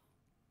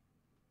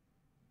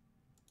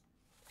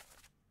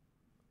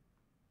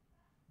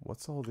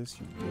 What's all this,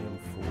 you damn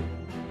fool?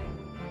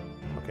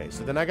 Okay,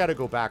 so then I got to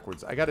go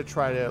backwards. I got to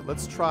try to,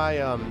 let's try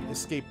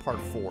Escape Part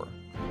 4.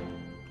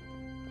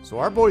 So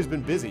our boy's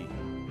been busy.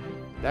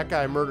 That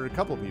guy murdered a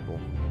couple people.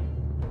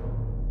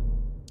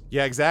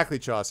 Yeah, exactly,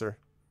 Chaucer.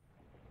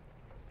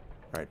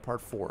 Alright, Part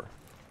 4.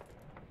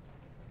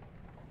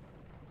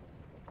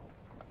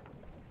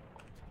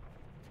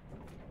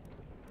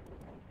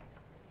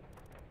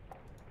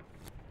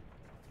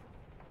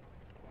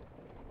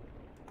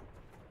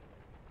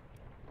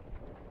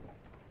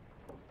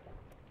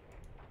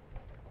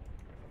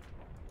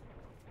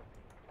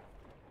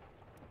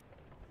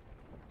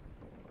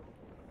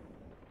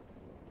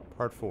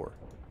 Part 4.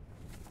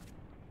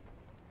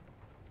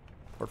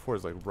 Part 4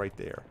 is like right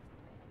there.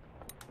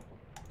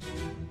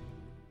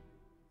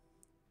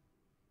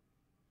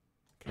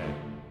 Okay.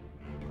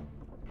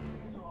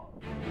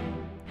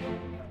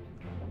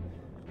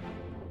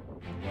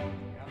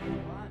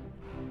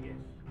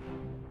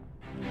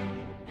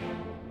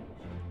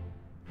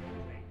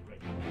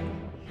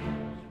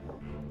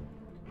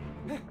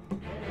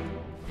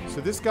 So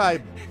this guy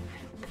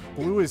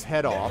blew his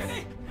head off.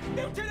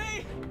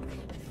 Mutiny!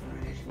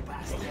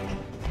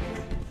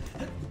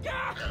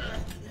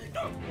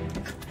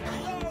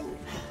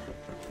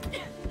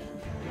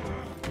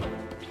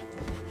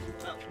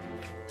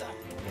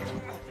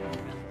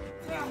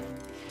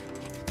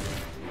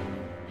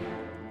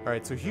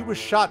 Alright, so he was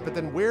shot, but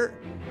then where...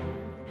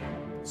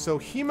 So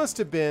he must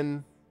have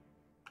been...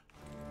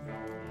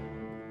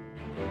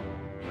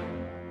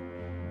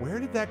 Where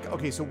did that...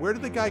 Okay, so where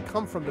did the guy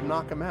come from to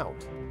knock him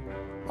out?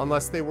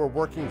 Unless they were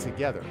working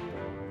together.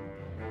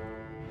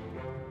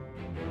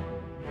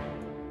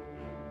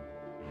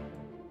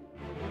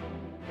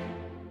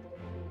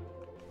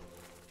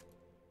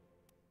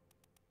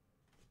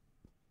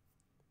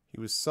 He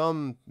was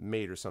some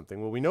mate or something.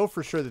 Well, we know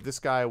for sure that this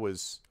guy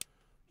was...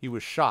 He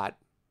was shot.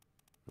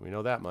 We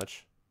know that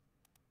much.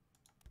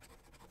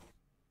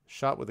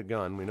 Shot with a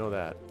gun. We know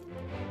that.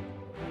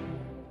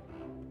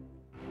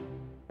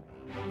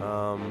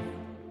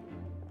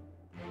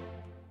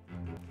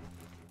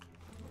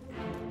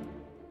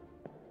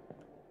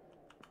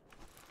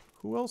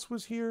 Who else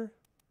was here?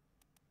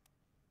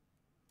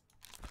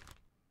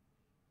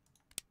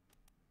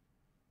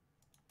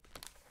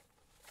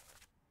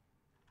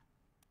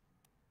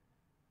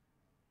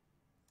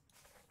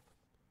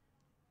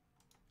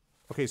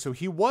 Okay, so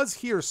he was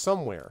here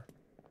somewhere.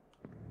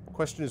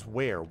 Question is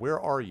where? Where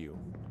are you?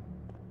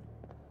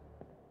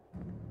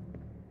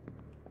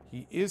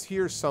 He is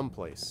here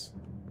someplace.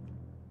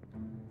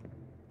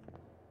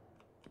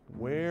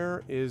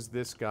 Where is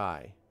this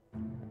guy?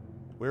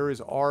 Where is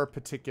our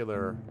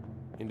particular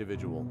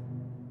individual?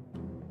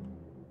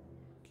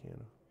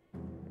 Canada.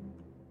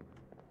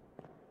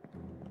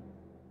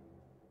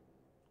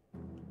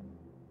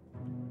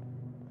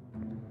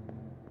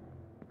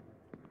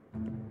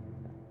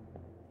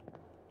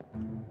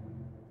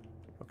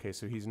 Okay,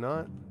 so he's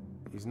not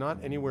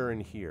anywhere in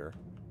here.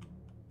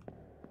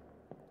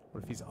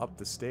 What if he's up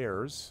the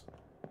stairs?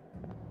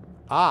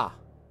 Ah!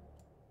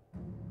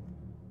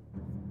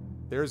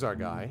 There's our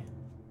guy.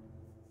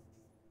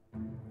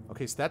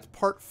 Okay, so that's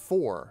part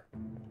 4.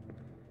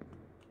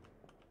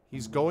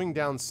 He's going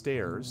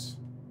downstairs.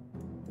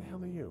 What the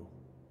hell are you?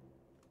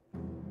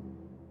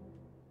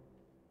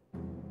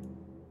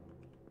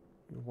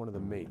 You're one of the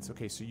mates.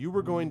 Okay, so you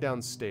were going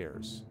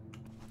downstairs.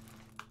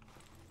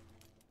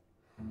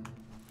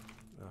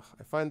 Ugh,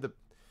 I find the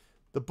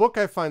book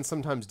I find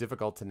sometimes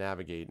difficult to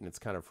navigate, and it's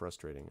kind of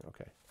frustrating.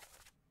 Okay.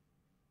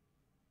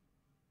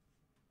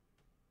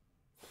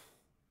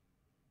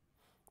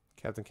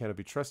 Captain cannot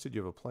be trusted.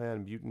 You have a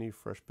plan. Mutiny.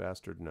 Fresh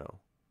bastard.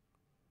 No.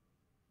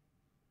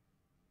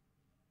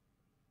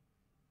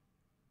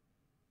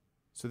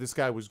 So this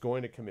guy was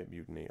going to commit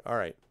mutiny. All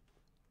right.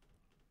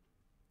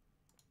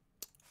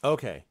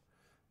 Okay.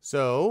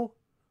 So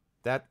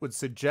that would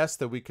suggest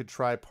that we could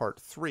try part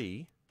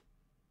 3.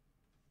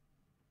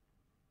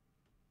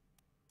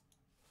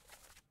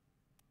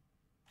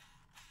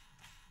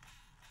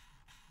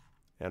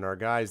 And our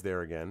guy's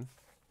there again.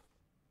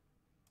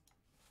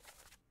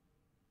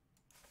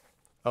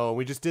 Oh,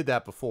 we just did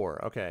that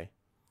before. Okay.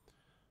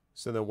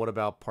 So then what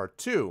about part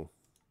 2?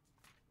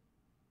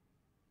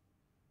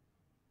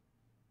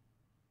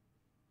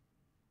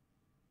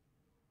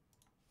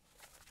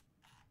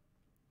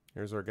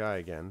 Here's our guy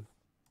again.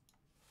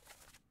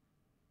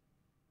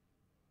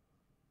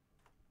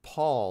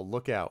 Paul,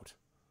 look out.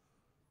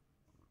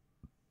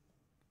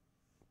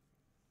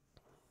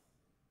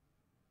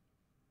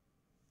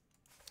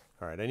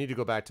 Alright, I need to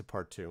go back to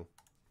part 2.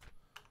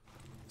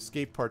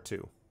 Escape part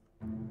 2.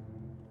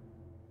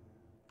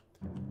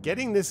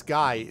 Getting this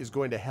guy is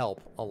going to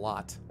help a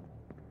lot.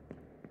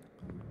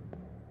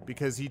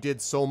 Because he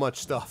did so much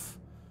stuff.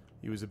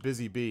 He was a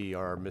busy bee,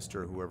 our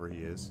Mr. whoever he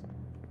is.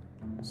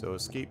 So,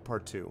 escape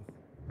part 2.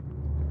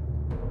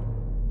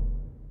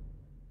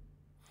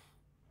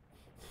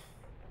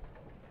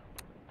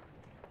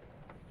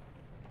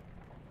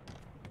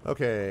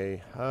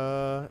 Okay,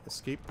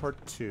 escape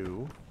part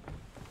 2.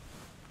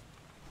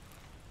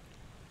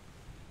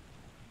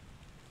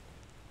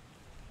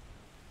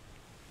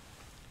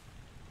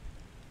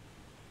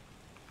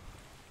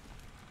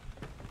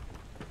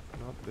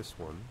 Not this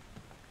one.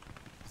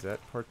 Is that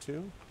part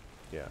 2?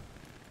 Yeah.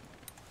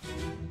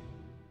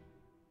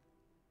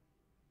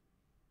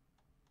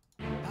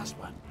 Last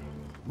one.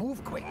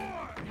 Move quick.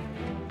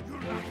 You'll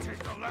not take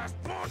the last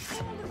punch!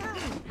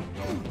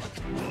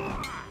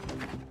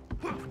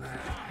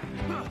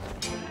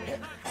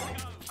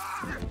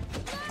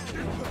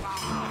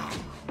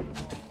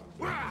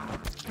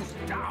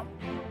 Down.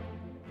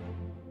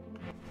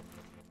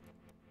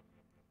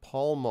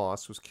 Paul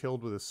Moss was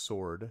killed with a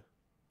sword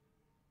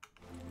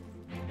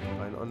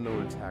by an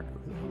unknown attacker.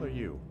 Who the hell are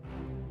you?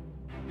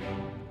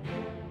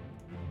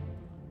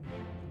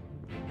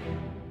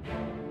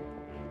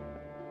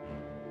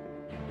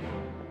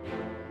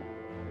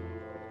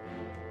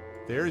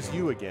 There's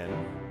you again.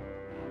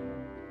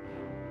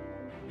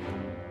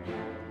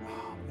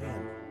 Oh,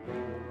 man.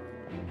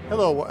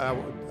 Hello,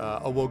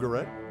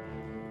 Awogaret.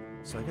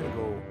 So I gotta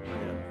go...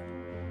 Man.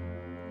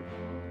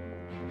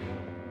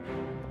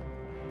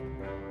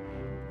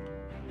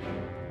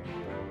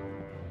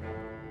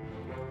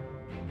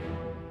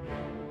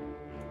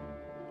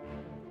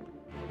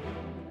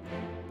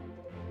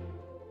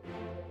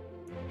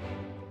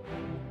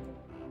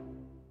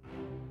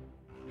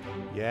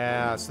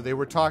 Yeah, so they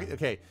were talking...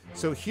 Okay,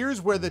 so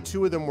here's where the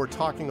two of them were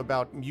talking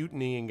about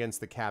mutinying against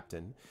the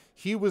captain.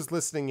 He was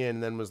listening in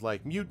and then was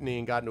like, mutiny,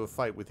 and got into a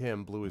fight with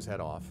him, blew his head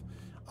off.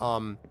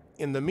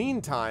 In the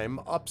meantime,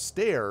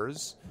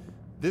 upstairs,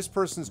 this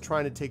person's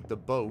trying to take the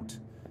boat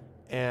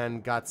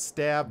and got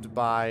stabbed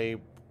by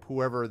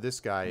whoever this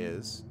guy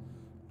is.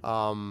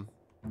 Who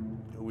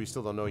we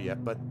still don't know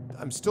yet, but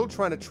I'm still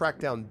trying to track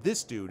down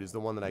this dude is the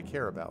one that I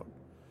care about.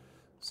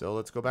 So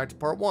let's go back to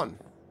part 1.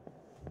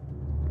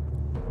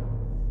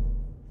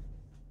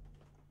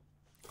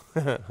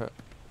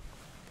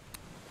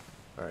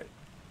 Alright.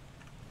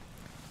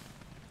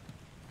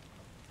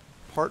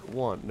 Part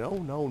 1. No.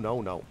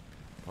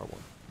 Part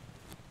 1.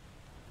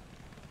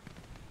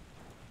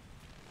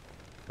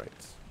 Right.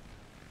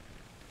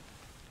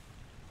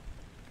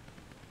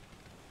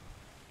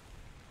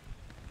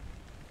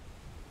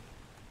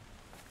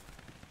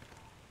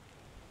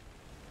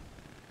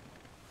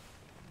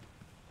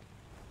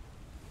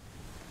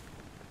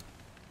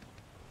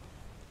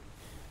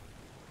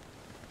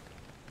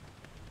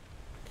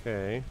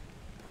 Okay.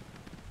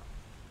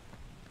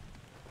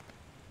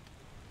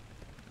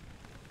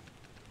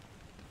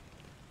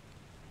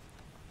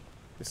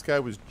 This guy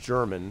was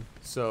German,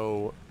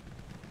 so...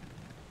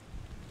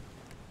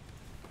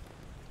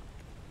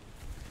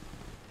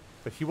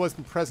 But he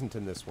wasn't present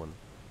in this one.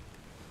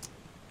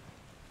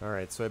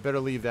 Alright, so I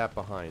better leave that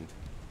behind.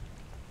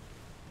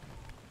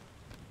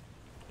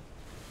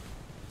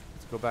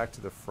 Let's go back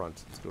to the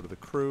front. Let's go to the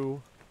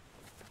crew.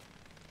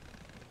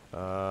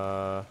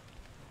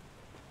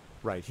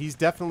 Right, he's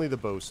definitely the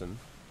bosun.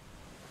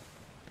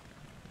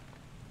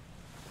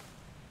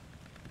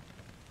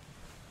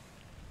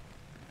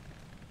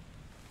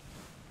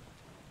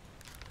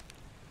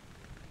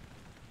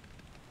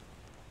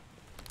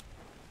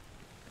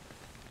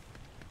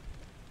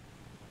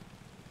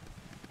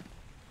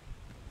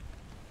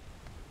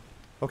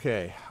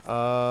 Okay,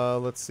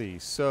 let's see.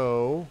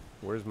 So,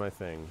 where's my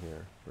thing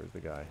here? Where's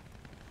the guy?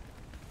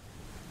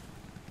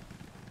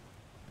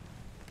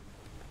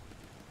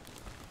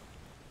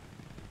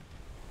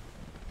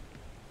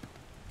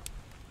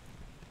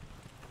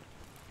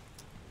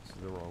 This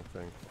is the wrong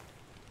thing.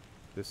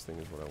 This thing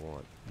is what I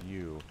want.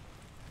 You.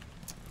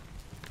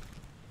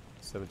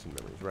 17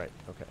 memories. Right,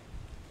 okay.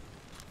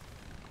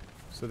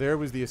 So there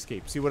was the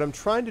escape. See, what I'm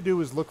trying to do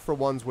is look for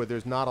ones where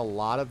there's not a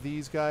lot of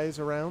these guys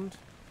around.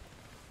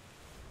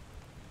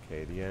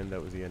 Okay, the end, that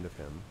was the end of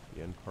him.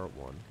 The end, part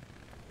 1.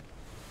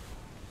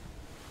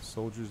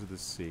 Soldiers of the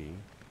Sea.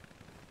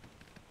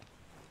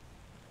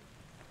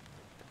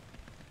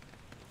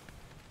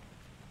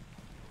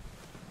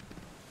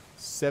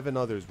 Seven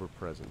others were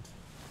present.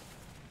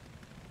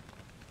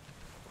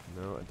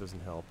 No, it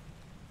doesn't help.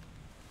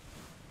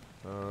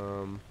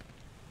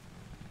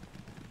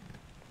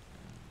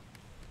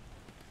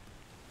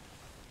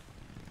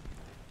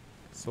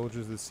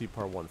 Soldiers of the Sea,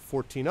 part 1.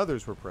 14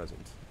 others were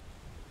present.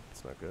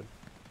 That's not good.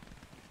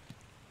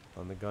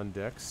 On the gun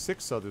deck,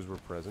 6 others were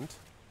present.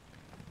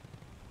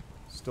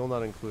 Still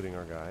not including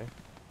our guy.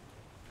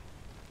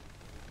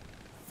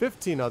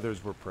 15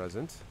 others were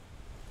present.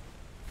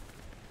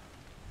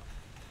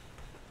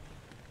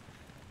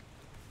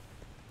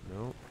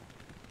 No.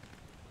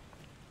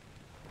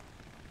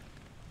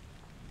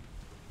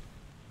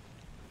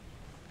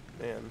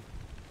 Man.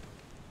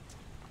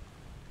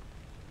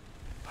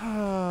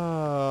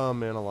 Ah,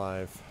 man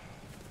alive.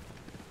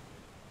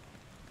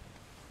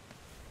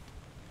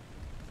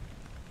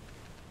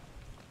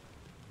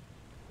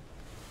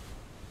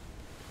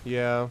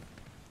 Yeah.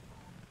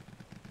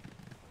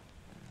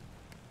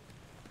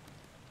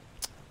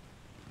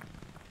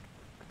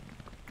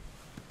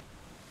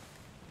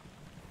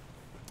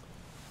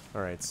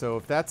 Alright, so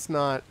if that's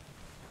not...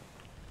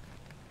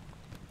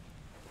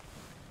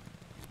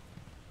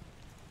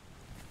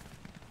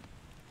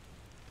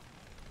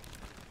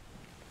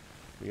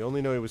 We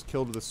only know he was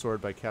killed with a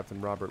sword by Captain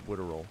Robert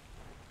Witterell.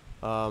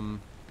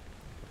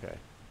 Okay.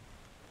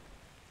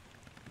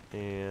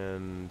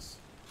 And...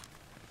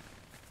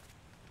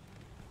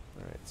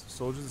 Alright, so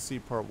Soldiers of the Sea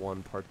Part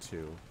 1, Part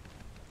 2.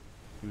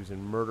 He was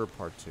in Murder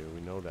Part 2, we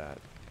know that.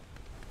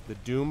 The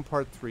Doom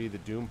Part 3, the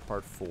Doom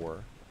Part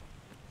 4.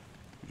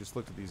 We just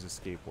looked at these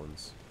escape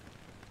ones.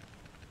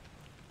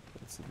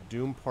 It's the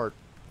Doom Part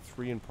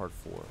 3 and Part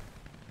 4.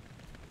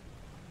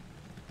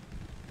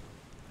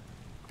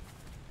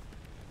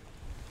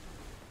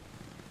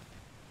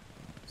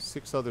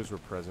 Six others were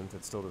present,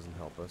 that still doesn't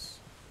help us.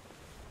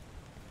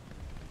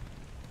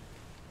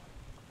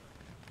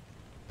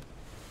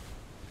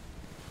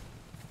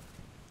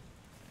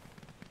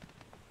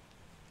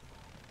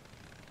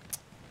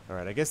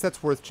 Alright, I guess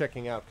that's worth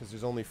checking out because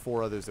there's only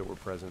 4 others that were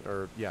present.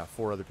 Or, yeah,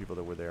 4 other people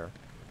that were there.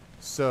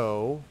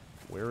 So,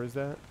 where is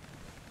that?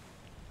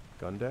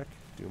 Gun deck?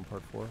 Doom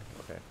Part 4?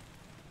 Okay.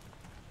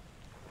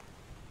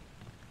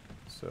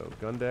 So,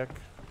 gun deck.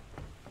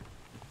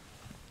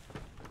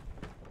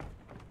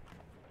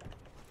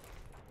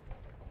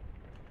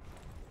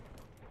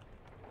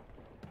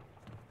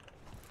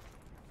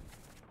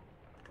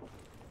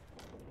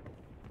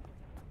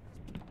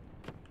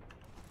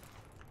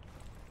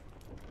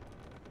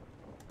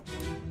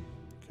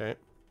 Okay.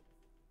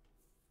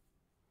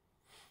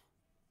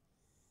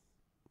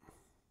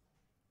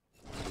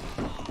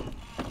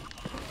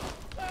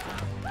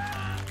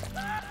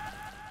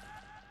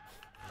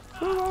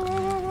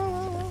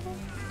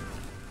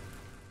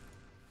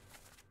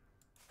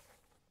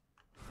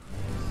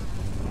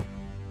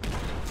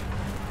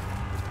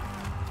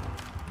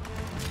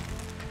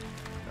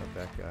 Not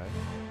that guy.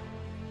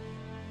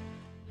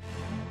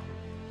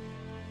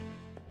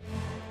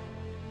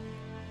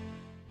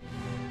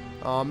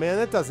 Oh man,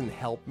 that doesn't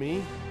help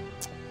me.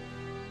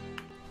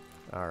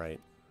 Alright.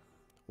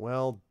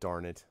 Well,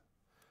 darn it.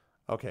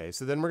 Okay,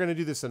 so then we're going to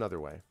do this another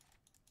way.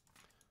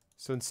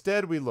 So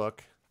instead we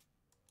look...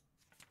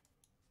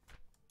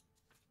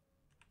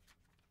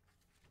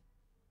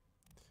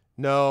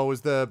 No, it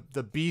was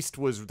the beast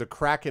was... The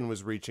Kraken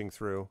was reaching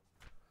through.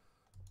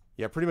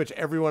 Yeah, pretty much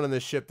everyone on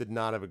this ship did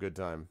not have a good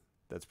time.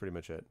 That's pretty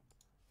much it.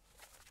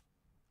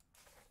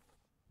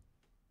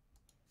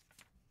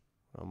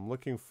 What I'm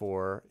looking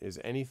for is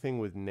anything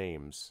with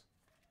names.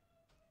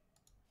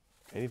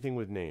 Anything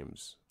with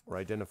names or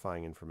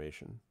identifying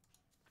information.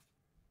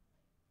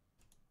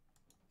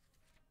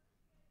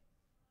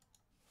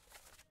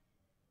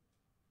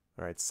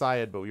 Alright,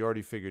 Syed, but we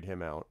already figured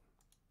him out.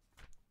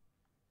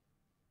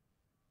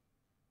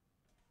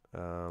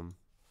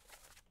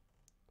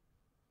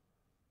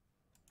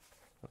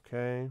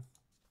 Okay.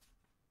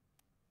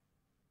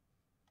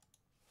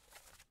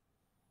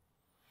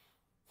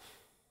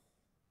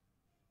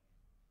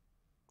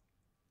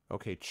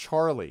 Okay,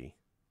 Charlie.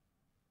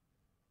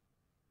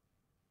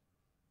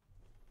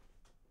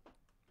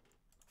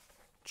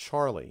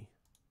 Charlie.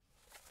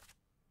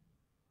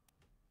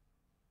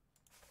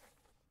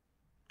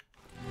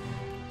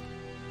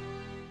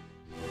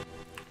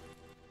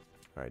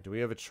 All right, do we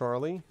have a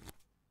Charlie?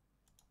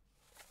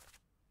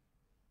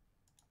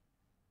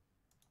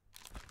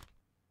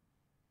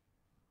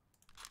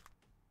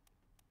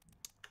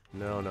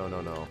 No, no,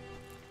 no, no.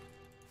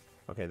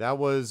 Okay, that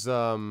was,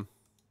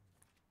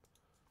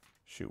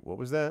 shoot, what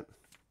was that?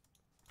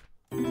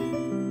 I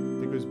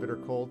think it was Bitter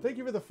Cold. Thank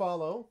you for the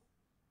follow.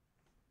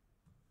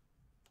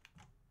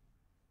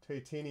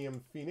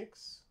 Titanium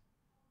Phoenix.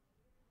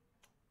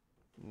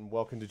 And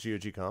welcome to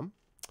GOG.com.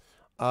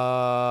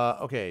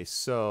 Okay,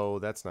 so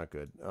that's not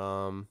good.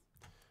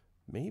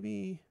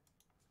 Maybe...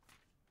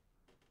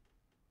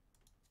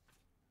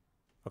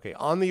 Okay,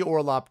 on the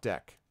Orlop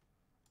deck.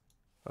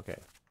 Okay.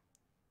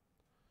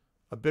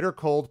 A Bitter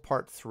Cold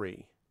Part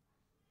 3.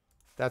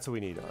 That's what we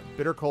need.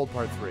 Bitter Cold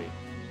Part 3.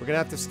 We're going to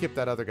have to skip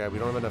that other guy. We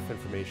don't have enough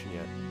information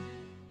yet.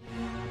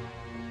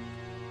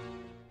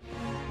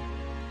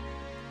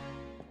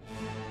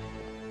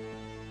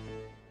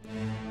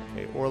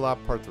 Okay, Orlop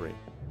Part 3.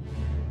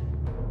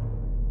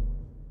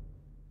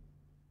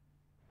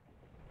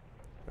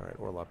 Alright,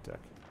 Orlop deck.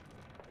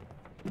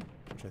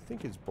 Which I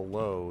think is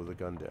below the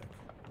gun deck.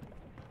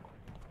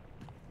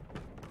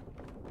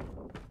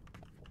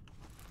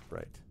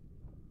 Right.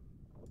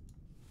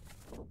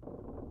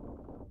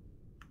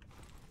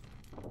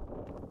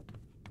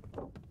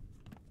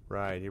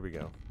 Right, here we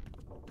go.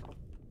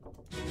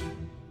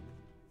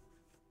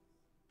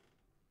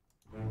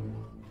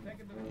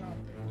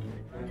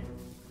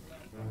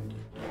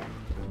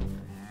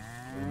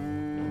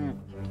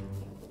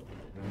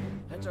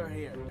 Heads are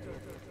here.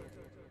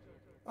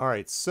 All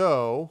right,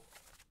 so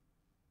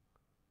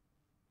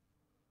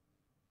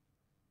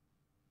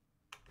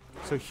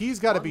he's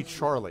got to be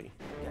Charlie.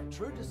 Get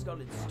through the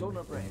skull in stone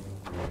or brain.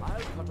 I'll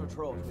cut her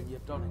throat when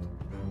you've done it.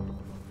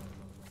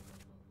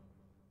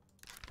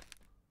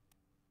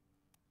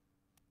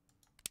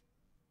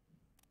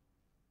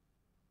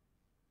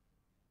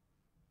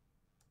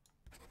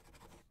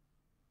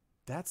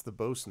 That's the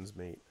bosun's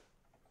mate.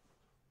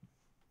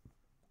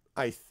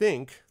 I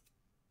think.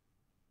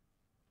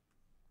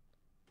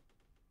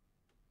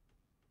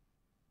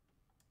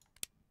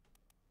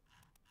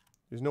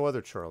 There's no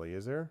other Charlie,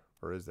 is there?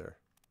 Or is there?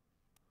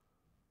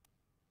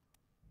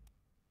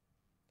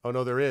 Oh,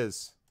 no, there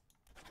is.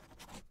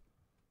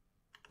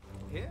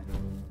 Here?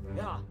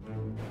 Yeah.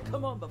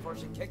 Come on before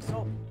she kicks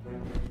up.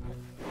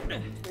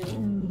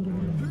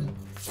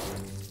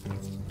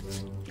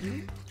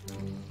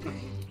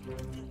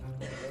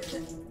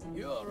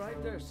 You all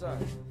right there, sir?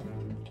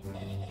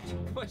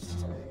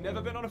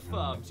 Never been on a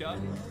farm, Chuck?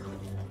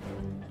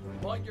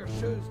 Mind your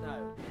shoes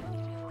now.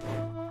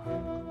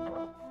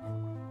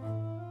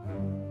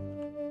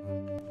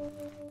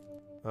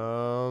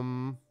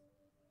 Um.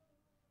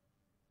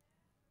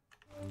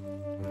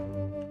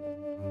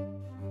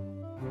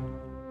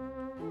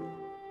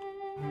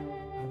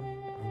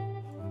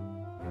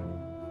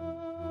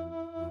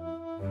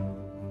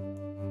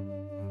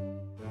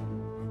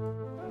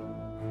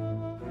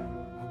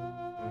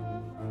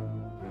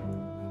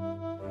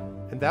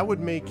 that would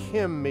make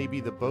him maybe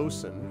the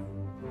bosun.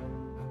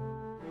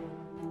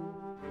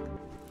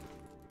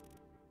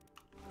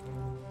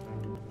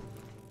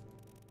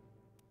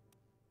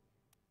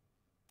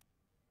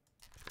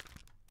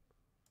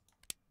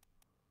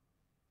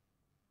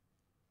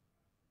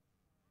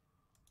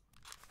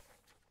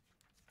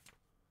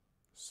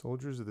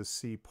 Soldiers of the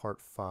Sea,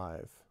 Part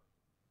 5.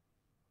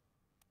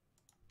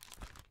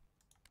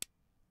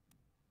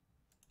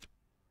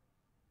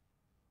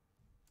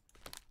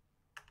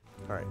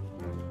 Alright.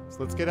 So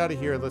let's get out of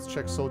here. Let's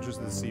check Soldiers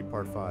of the Sea,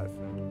 Part 5.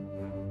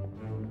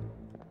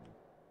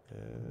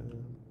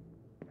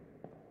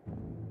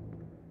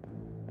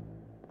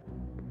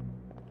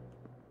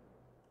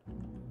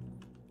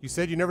 You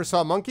said you never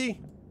saw a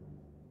monkey?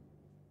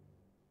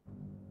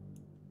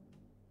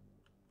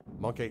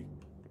 Monkey.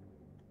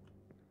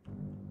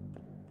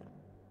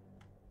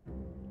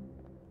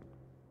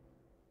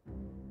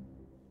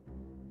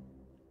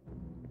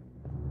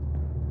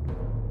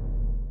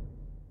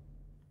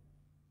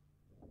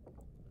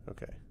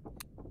 Okay.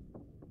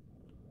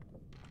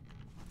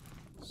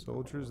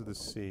 Soldiers of the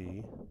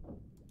Sea,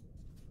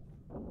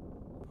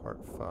 Part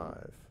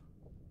 5.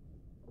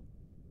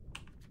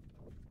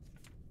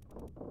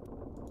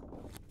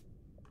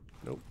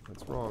 Nope,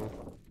 that's wrong.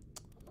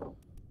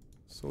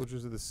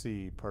 Soldiers of the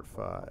Sea, Part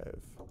 5.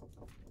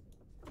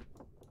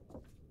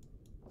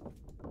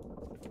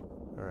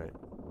 Alright.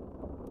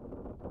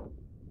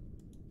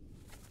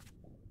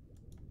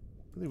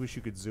 Really wish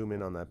you could zoom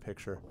in on that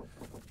picture.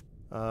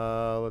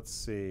 Let's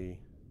see.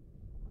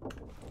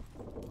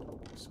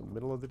 So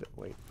middle of the deck.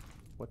 Wait,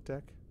 what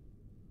deck?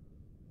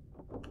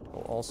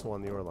 Oh, also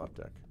on the Orlop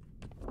deck.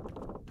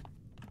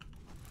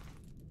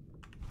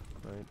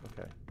 Right,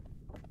 okay.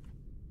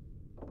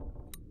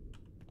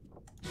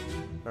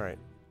 Alright.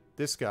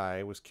 This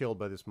guy was killed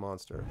by this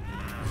monster.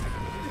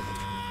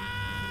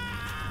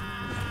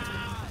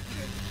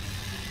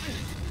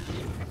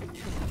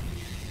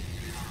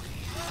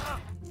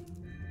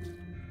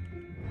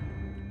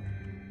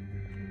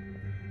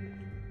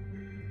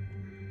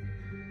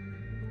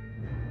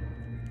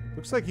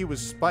 Looks like he was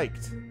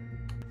spiked.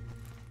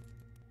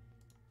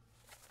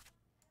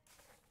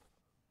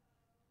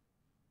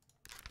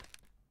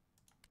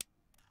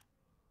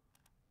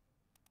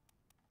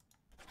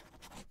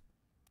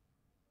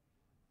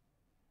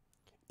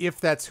 If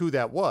that's who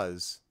that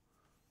was.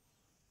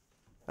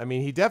 I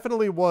mean, he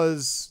definitely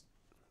was,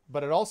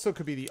 but it also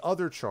could be the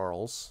other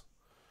Charles.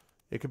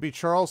 It could be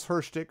Charles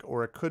Herstick,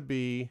 or it could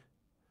be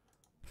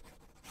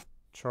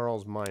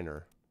Charles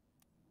Minor.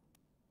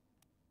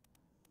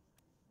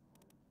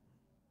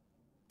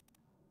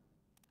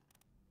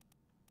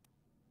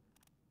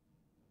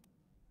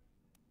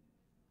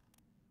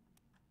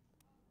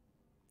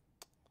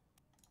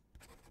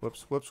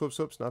 Whoops, whoops, whoops,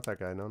 whoops. Not that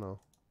guy. No, no.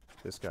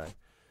 This guy.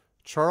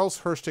 Charles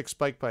Herstick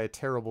spiked by a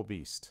terrible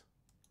beast.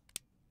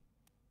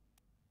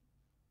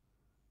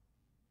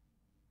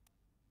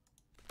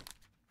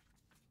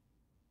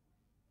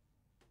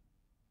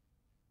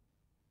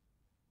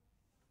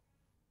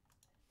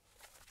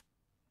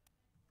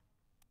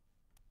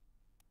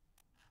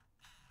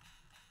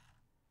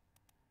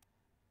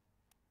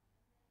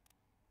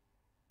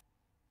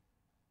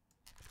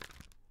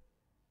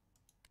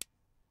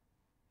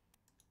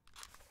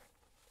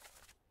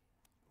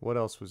 What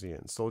else was he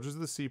in? Soldiers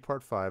of the Sea,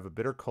 Part 5, A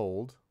Bitter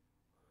Cold.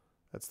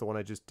 That's the one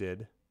I just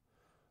did.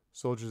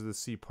 Soldiers of the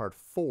Sea, Part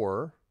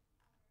 4.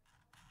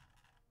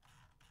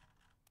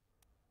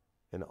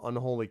 And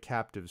Unholy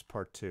Captives,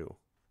 Part 2.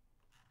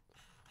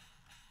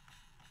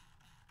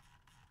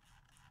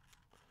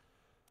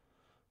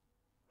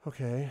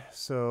 Okay,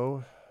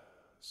 so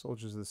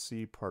Soldiers of the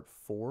Sea, Part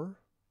 4.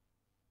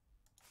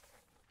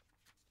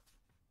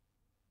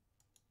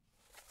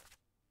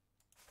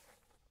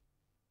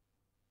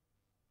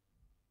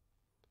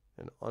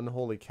 And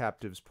Unholy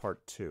Captives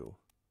Part 2.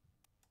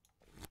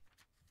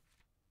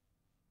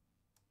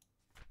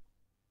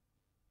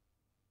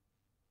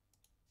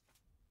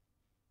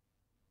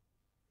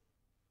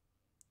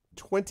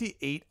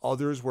 "28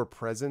 others were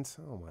present."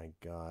 Oh my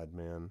god,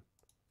 man.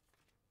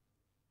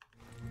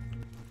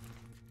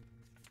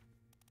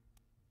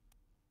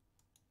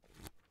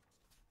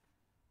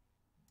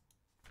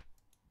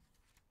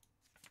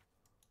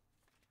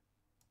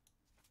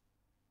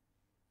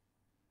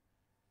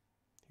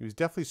 He was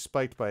definitely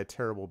spiked by a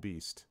terrible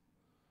beast.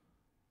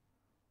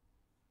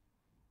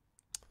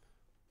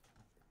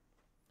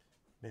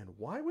 Man,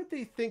 why would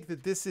they think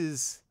that this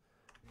is...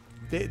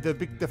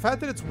 The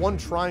fact that it's one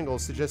triangle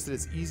suggests that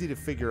it's easy to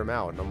figure him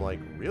out. And I'm like,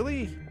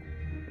 really?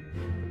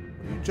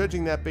 What are you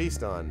judging that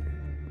based on,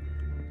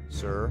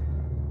 sir?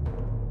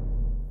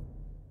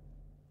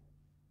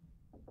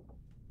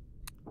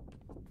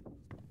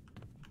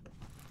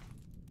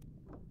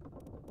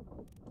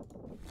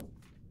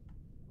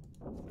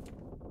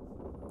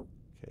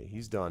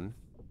 He's done.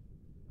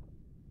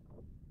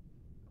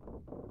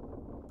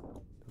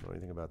 Don't know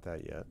anything about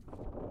that yet.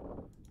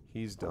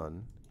 He's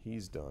done.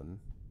 He's done.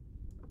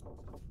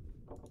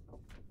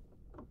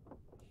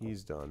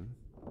 He's done.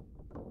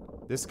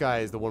 This guy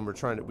is the one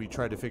we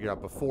tried to figure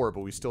out before, but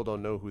we still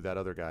don't know who that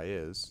other guy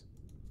is.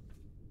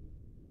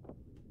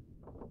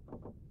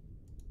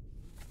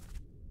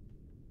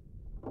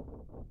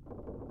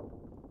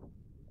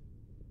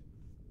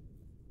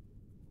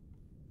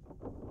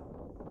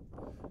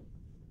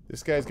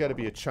 This guy's got to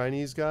be a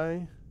Chinese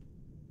guy.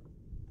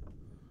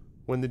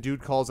 When the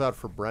dude calls out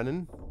for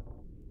Brennan.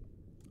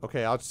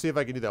 Okay, I'll see if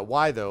I can do that.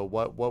 Why though?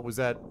 What was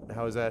that?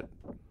 How is that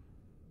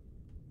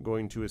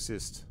going to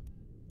assist?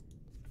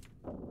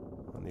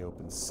 On the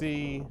open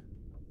sea.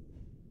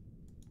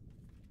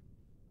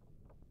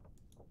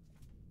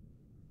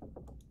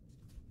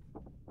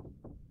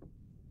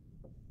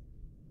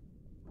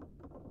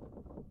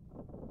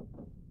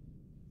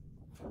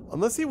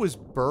 Unless he was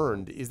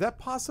burned. Is that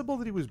possible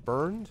that he was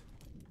burned?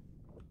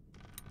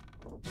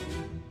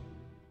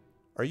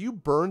 Are you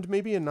burned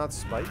maybe and not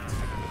spiked?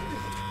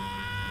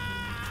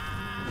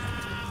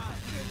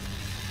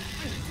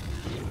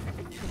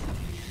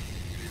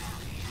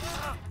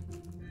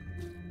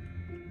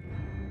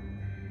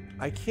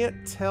 I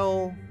can't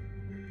tell.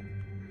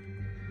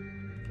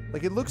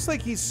 Like, it looks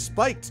like he's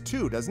spiked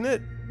too, doesn't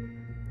it?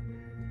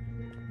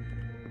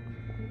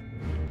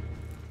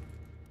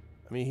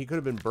 I mean, he could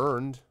have been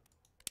burned.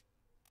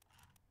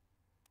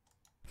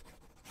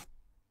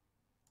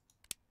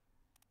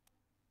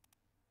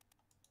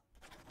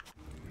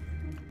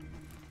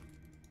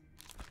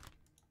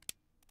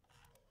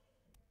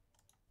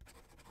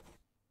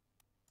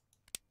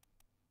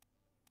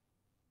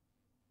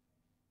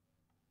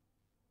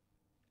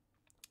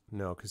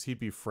 No, because he'd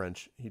be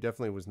French. He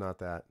definitely was not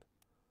that.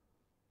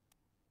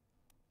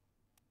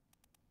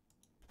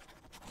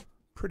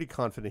 Pretty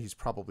confident he's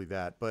probably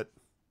that, but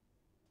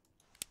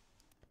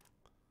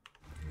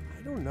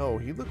I don't know.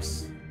 He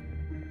looks...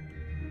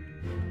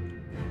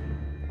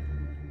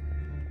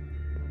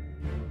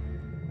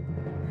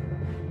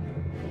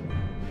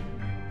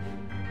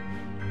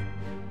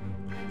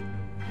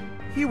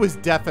 He was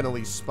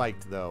definitely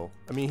spiked, though.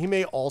 I mean, he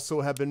may also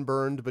have been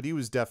burned, but he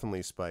was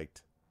definitely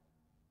spiked.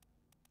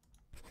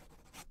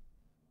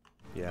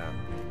 Yeah.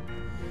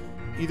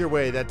 Either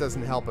way, that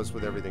doesn't help us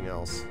with everything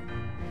else.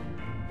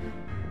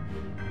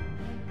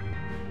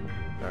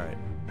 Alright.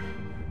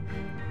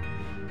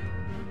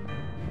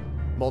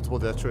 Multiple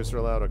death choices are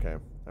allowed? Okay.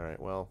 Alright,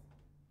 well.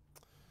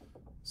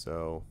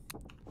 So.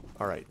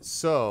 Alright,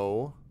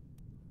 so.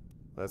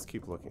 Let's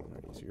keep looking.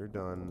 Alright, so you're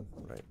done.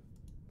 Right.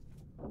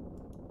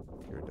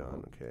 You're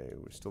done. Okay,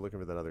 we're still looking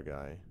for that other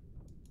guy.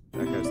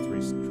 That guy's 3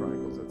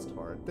 triangles. That's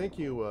hard. Thank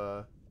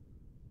you,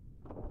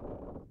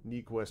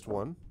 Neek West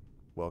 1.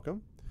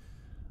 Welcome.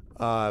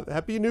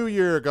 Happy New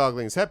Year,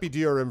 Goglings. Happy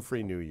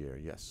DRM-free New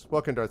Year. Yes.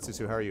 Welcome, Darth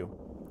Sisu. How are you?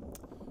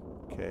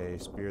 Okay,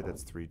 spear,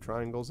 that's 3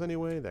 triangles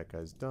anyway. That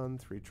guy's done.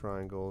 3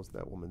 triangles.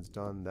 That woman's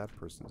done. That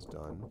person's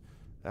done.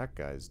 That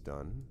guy's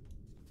done.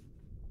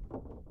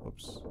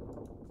 Whoops.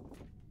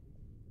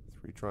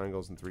 3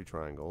 triangles and 3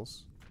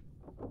 triangles.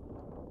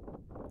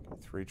 Okay,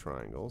 3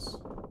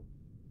 triangles.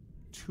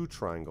 2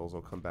 triangles.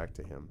 I'll come back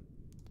to him.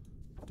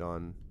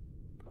 Done.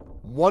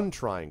 1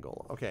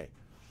 triangle. Okay.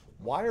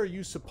 Why are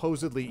you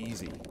supposedly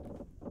easy?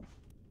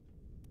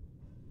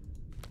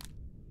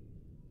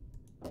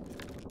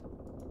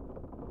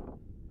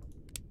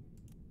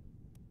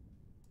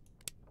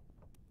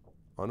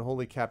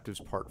 Unholy Captives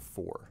Part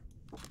 4.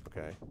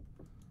 Okay.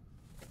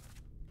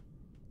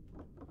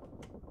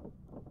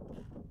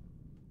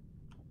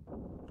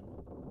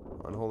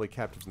 Unholy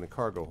Captives in the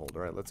cargo hold.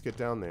 Alright, let's get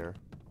down there.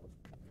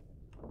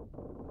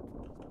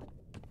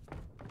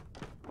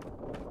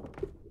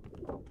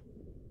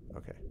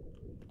 Okay.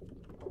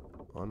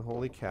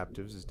 Unholy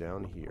Captives is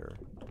down here.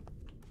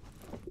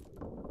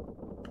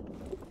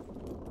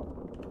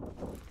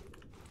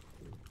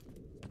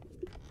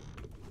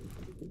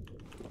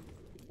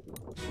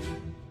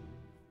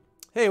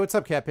 Hey, what's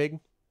up, Cat Pig?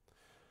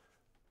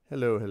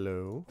 Hello,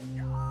 hello.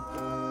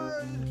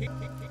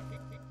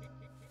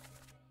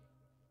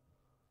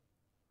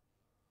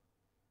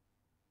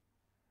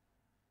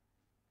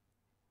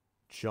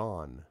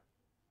 John.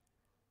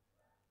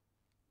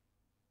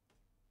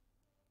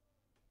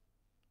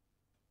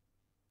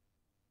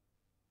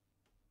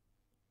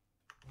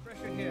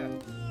 Pressure here.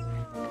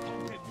 Knock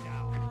him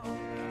down.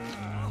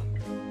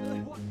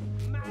 What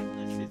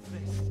madness is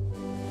this?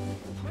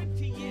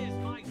 20 years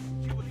my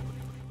steward.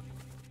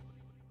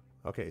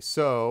 Okay,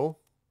 so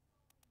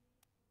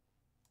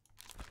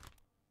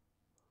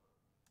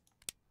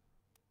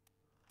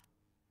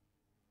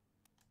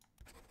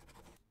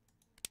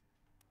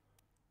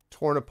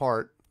torn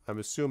apart. I'm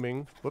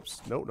assuming.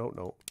 Whoops. No, no,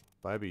 no.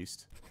 By a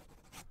beast.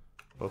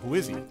 But who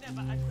is he?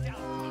 Never a doubt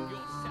on your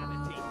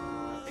sanity.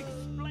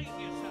 Explain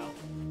yourself.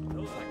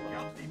 Those are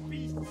guilty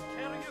beasts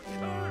carrying a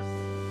curse.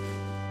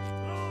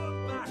 Throw them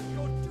back.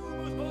 Your doom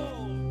was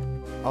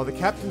whole. Oh, the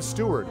Captain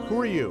Steward.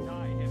 Who are you?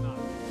 Tie him up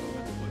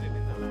and put him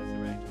in the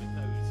lazaret with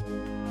those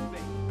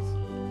things.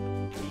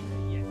 He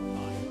may yet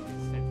find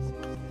his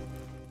senses.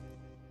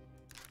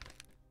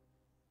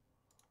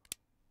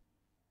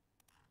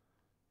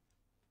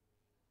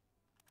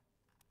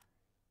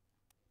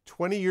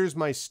 20 years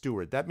my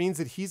steward. That means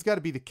that he's got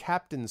to be the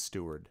captain's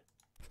steward.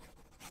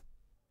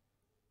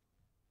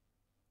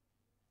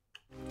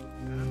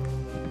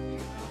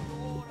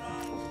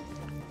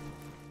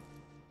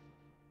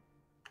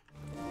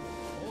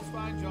 All's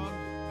fine, John.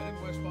 Been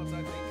in worse spots,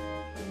 I think.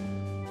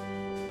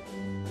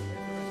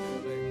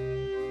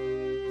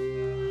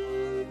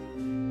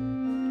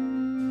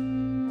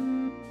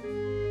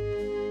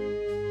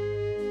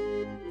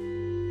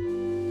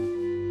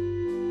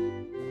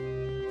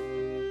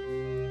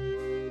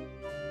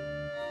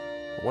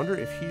 I wonder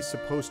if he's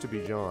supposed to be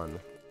John.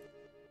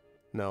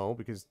 No,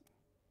 because...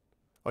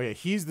 Oh yeah,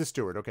 he's the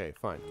steward. Okay,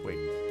 fine. Wait.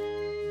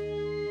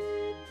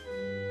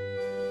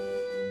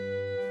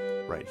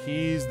 Right,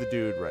 he's the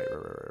dude. Right.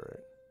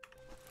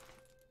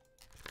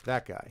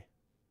 That guy.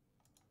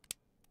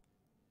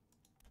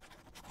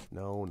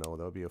 No, that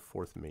would be a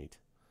fourth mate.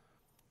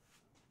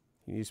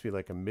 He needs to be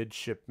like a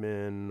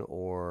midshipman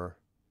or...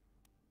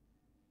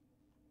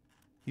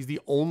 He's the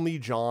only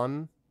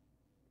John?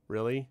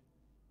 Really?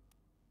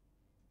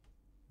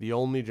 The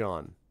only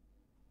John.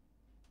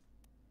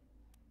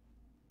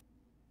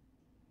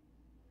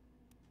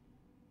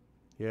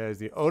 Yeah, is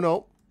the... Oh,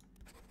 no.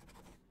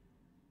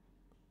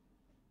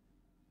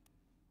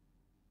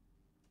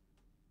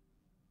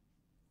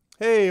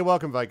 Hey,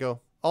 welcome,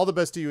 Vico. All the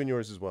best to you and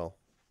yours as well.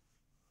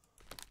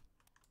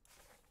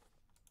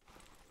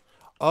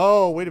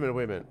 Oh, wait a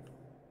minute.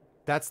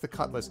 That's the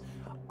cutlass.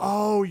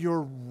 Oh, you're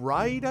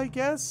right, I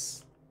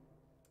guess?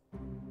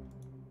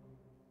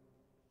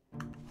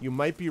 You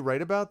might be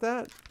right about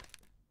that.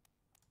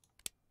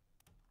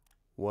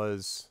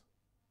 Was...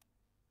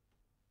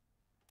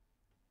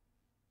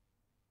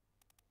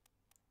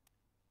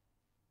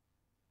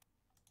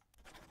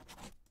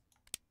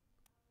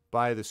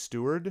 by the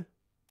steward,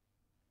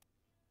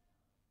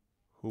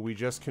 who we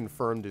just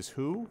confirmed is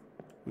who?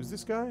 Who's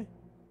this guy?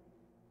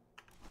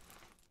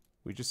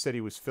 We just said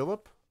he was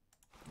Philip.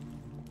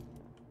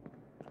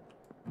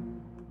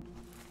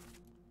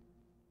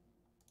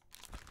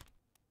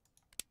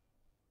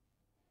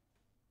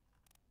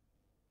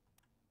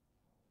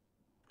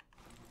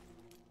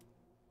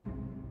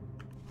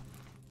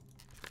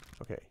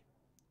 Okay.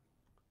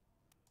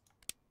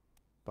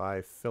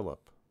 By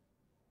Philip.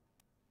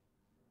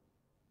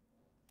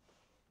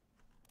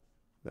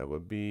 That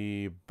would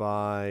be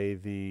by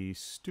the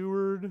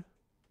steward.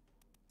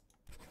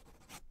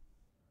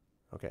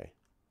 Okay.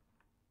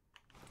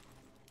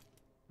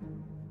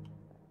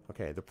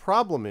 Okay, the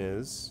problem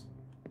is...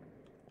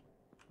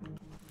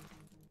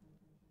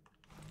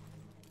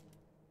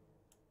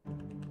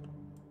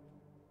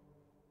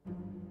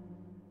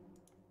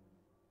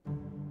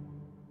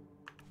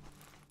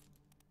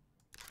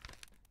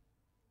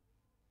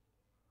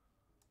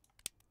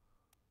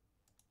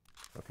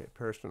 Okay,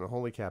 perished in the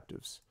holy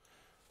captives.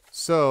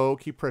 So,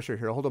 keep pressure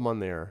here. Hold them on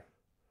there.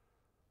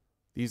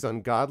 These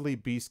ungodly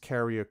beasts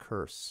carry a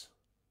curse.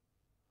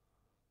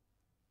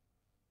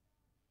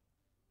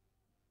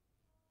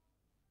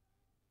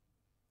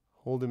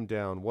 Hold him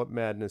down. What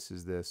madness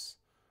is this?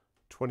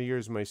 20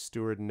 years, my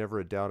steward, never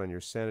a doubt on your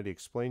sanity.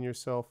 Explain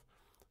yourself.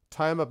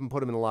 Tie him up and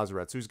put him in a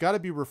lazaret. So he's got to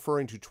be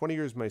referring to 20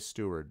 years, my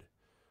steward.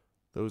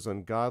 Those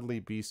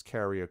ungodly beasts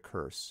carry a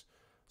curse.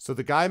 So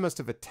the guy must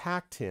have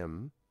attacked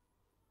him.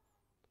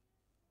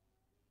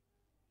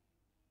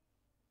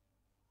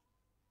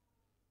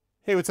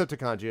 Hey, what's up,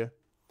 Takanjia?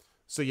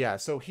 So yeah,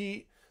 so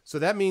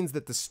that means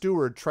that the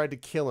steward tried to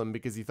kill him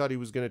because he thought he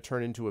was going to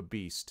turn into a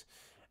beast.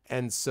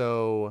 And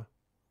so...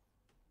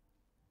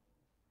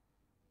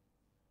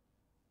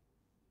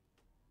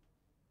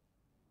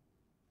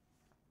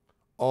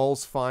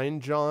 All's fine,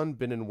 John.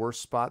 Been in worse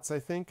spots, I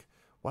think.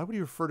 Why would he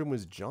refer to him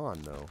as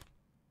John, though?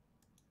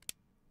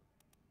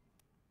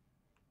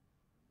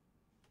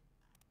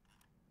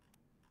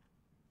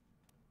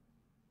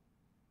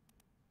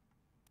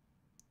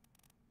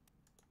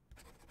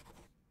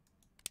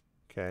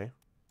 Okay.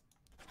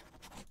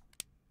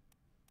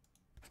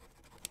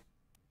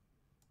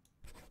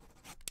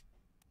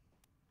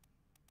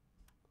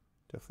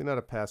 Definitely not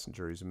a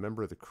passenger. He's a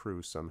member of the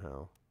crew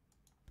somehow.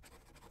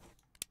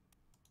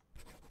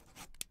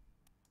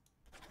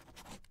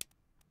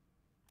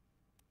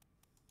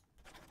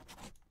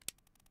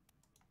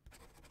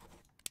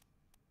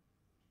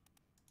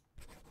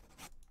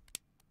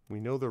 We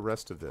know the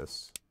rest of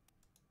this.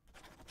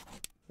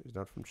 He's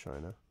not from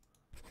China.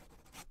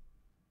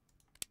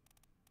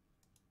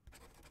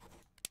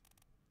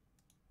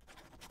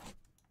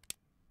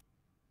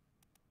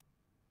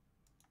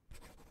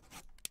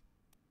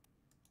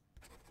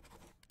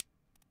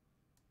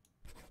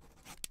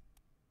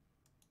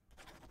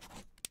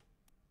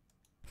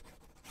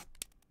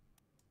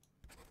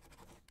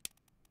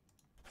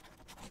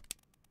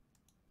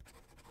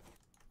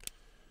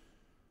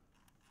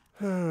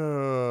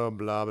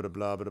 Blah, blah,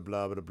 blah, blah,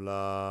 blah, blah,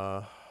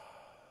 blah.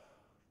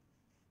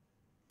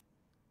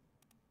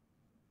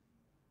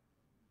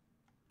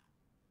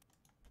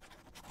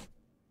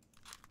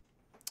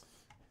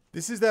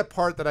 This is that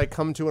part that I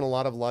come to in a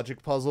lot of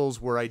logic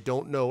puzzles where I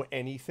don't know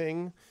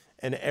anything,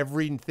 and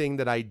everything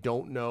that I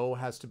don't know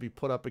has to be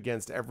put up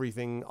against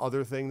everything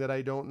other thing that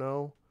I don't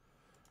know.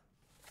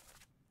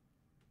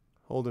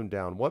 Hold him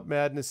down. What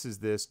madness is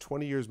this?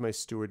 20 years, my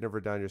steward, never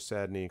down your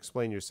sadney.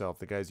 Explain yourself.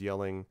 The guy's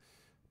yelling.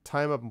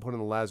 Tie him up and put him in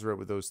the lazarette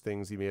with those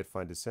things. He may have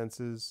find his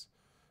senses.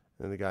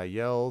 And then the guy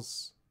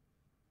yells.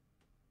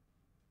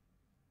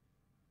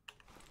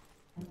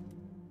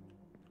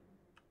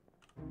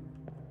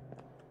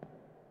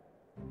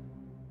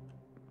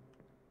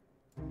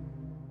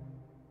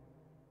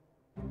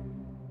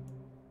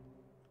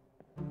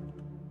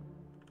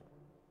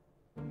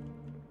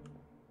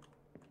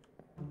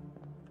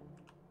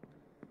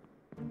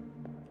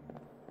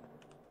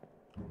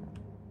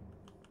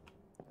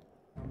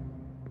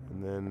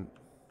 And then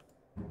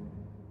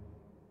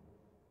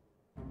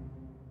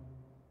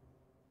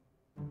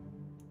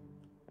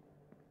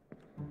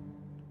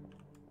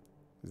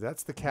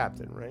that's the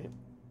captain, right?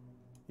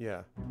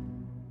 Yeah.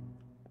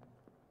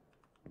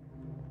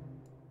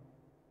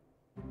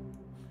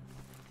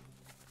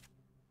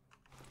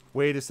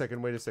 Wait a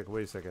second, wait a second,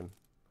 wait a second.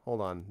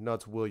 Hold on. No,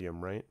 it's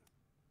William, right?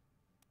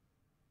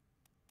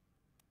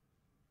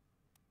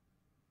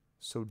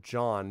 So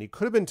John, he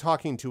could have been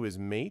talking to his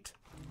mate.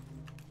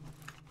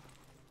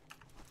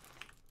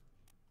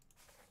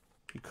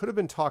 He could have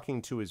been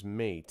talking to his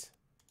mate.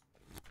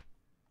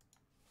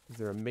 Is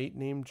there a mate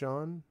named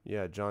John?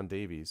 Yeah, John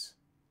Davies.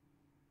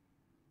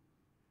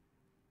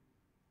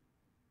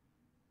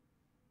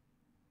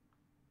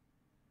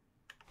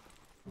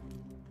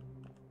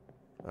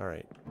 All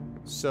right.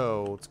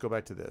 So, let's go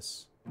back to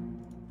this.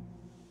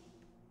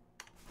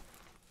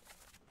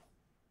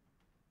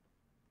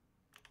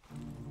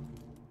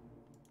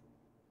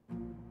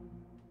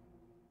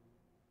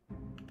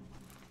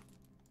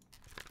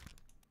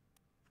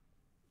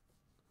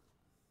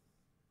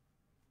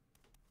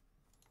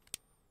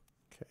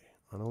 Okay.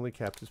 Unholy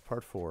Captives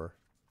Part 4.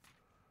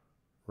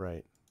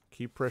 Right.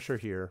 Keep pressure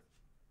here.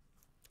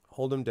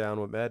 Hold him down.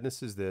 What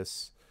madness is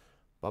this?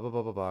 Blah, blah,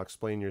 blah, blah, blah.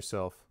 Explain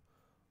yourself.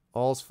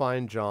 All's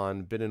fine,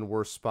 John. Been in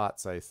worse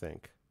spots, I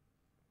think.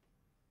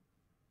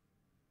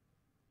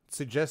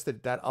 Suggest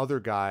that that other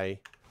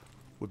guy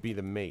would be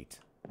the mate.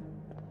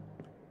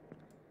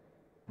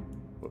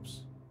 Whoops.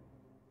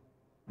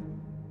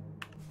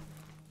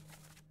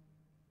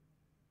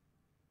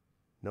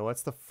 No,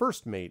 that's the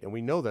first mate, and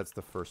we know that's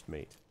the first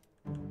mate.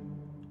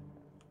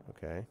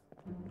 Okay.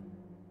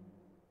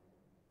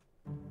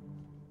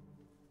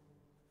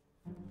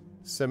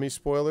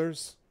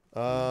 Semi-spoilers?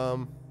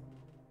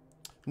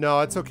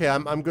 No, it's okay.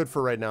 I'm good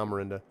for right now,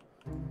 Miranda.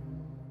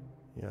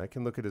 Yeah, I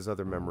can look at his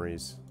other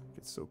memories.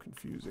 It's so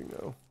confusing,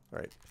 though. All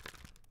right.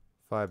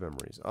 5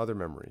 memories. Other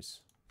memories.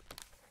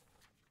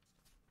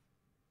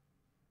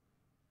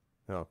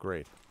 Oh,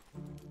 great.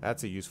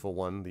 That's a useful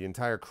one. The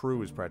entire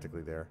crew is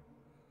practically there.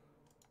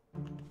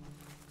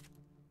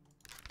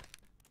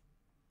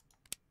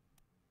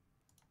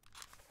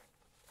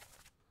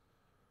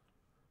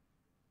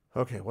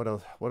 Okay, what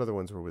else? What other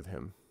ones were with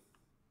him?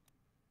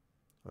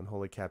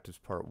 Unholy Captives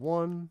Part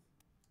 1.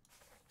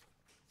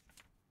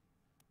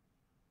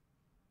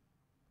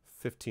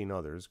 15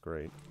 others,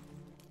 great.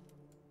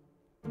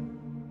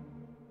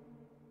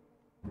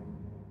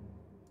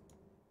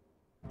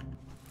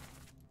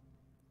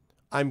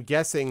 I'm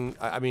guessing,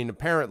 I mean,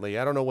 apparently,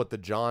 I don't know what the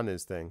John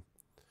is thing.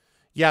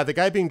 Yeah, the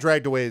guy being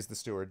dragged away is the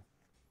steward.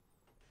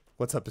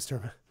 What's up,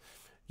 Mr.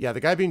 Yeah, the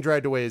guy being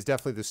dragged away is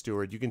definitely the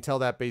steward. You can tell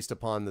that based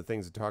upon the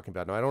things they're talking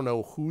about. Now, I don't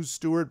know who's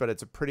steward, but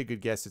it's a pretty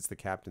good guess it's the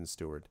captain's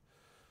steward.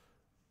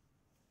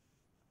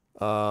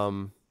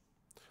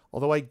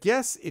 Although I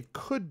guess it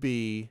could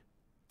be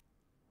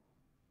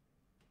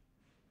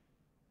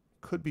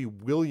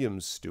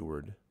William's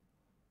steward.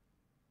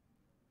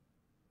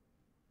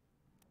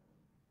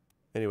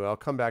 Anyway, I'll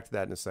come back to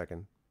that in a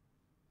second.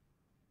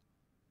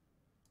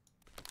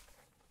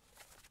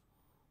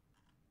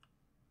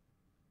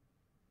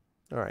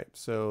 All right,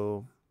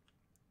 so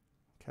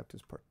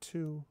Captives Part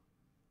 2,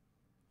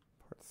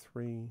 Part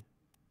 3,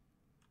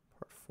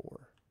 Part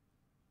 4.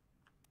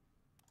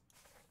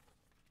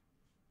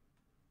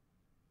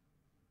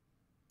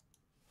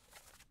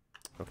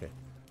 Okay.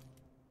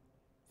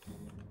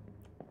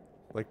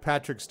 Like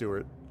Patrick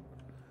Stewart.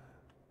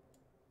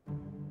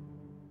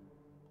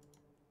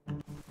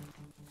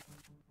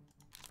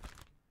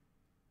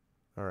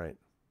 All right.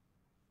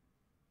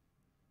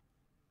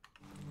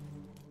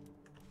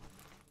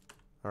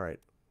 All right.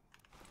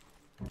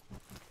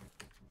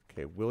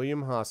 Okay,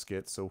 William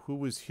Hoskett. So who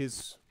was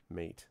his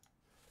mate?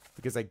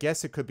 Because I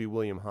guess it could be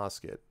William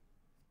Hoskett.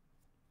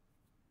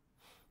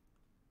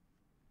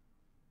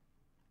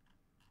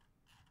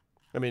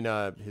 I mean,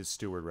 his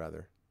steward,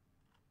 rather.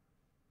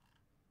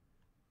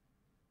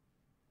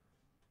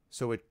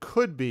 So it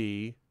could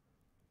be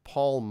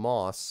Paul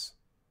Moss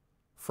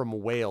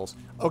from Wales.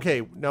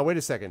 Okay, now wait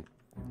a second.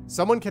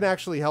 Someone can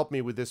actually help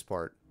me with this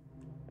part.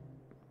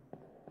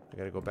 I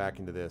gotta go back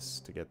into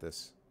this to get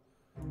this.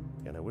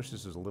 And I wish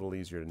this was a little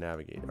easier to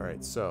navigate.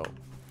 Alright, so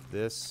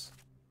this.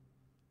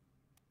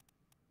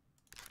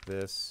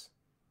 This.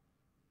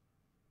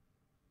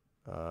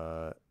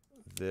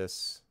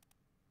 This.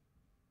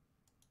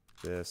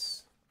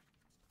 This.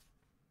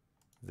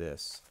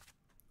 This.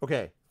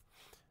 Okay.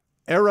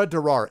 Era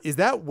Durar. Is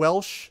that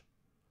Welsh?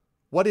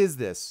 What is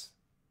this?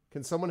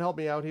 Can someone help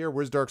me out here?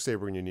 Where's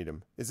Darksaber when you need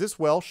him? Is this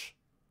Welsh?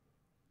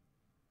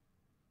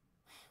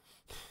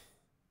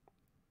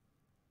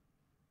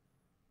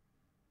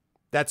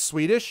 That's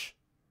Swedish?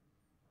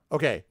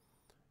 Okay.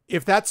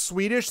 If that's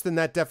Swedish, then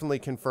that definitely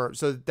confirms.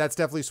 So that's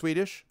definitely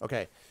Swedish?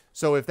 Okay.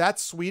 So if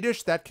that's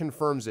Swedish, that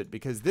confirms it.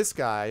 Because this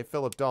guy,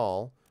 Philip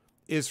Dahl,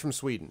 is from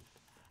Sweden.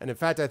 And in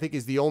fact, I think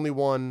he's the only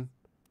one...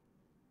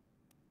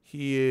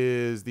 He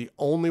is the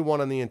only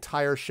one on the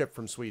entire ship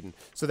from Sweden.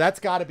 So that's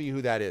got to be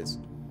who that is.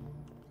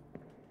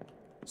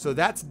 So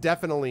that's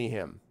definitely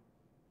him.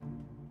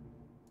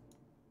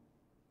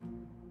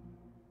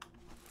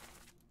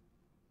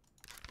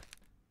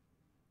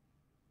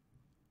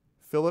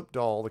 Philip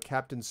Dahl, the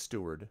captain's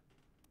steward.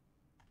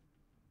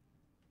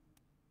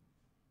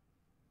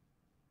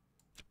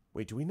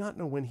 Wait, do we not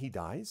know when he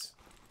dies?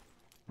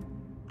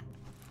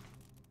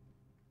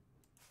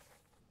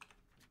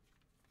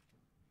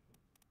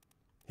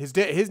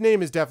 His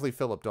name is definitely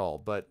Philip Dahl,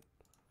 but...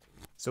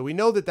 So we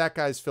know that that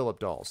guy's Philip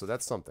Dahl, so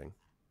that's something.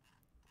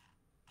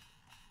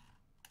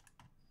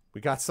 We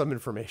got some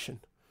information.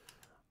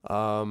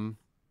 No,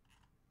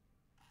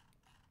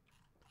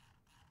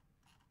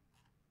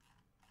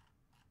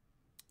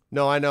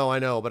 I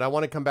know, but I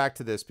want to come back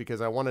to this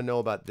because I want to know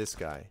about this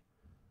guy.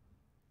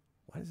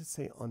 Why does it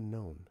say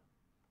unknown?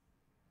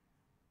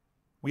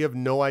 We have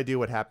no idea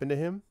what happened to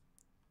him?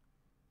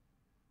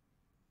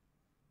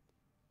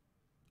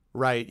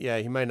 Right, yeah,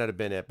 he might not have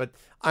been it. But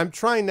I'm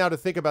trying now to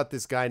think about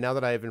this guy now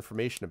that I have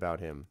information about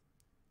him.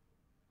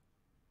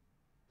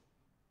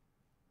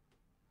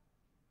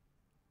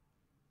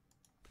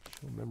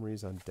 Show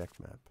memories on deck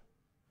map.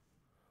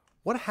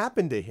 What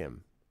happened to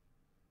him?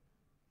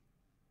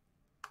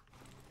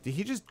 Did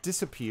he just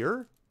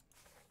disappear?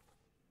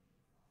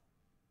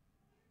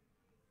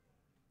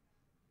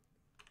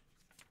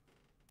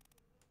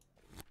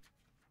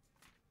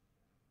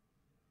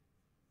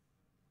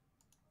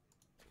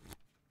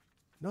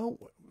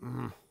 No.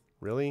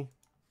 Really?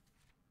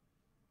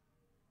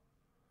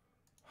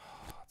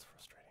 Oh, that's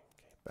frustrating.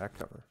 Okay, back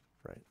cover.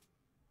 Right.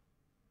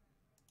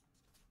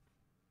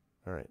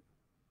 All right.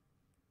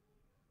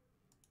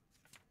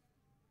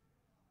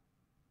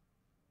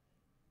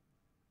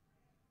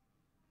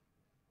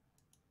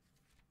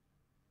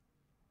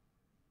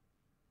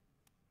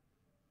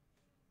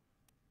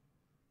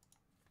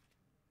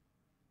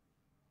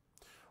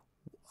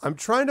 I'm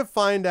trying to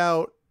find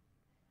out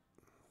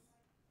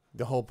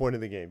the whole point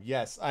of the game.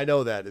 Yes, I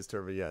know that is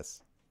Turva,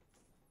 yes.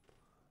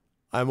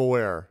 I'm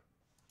aware.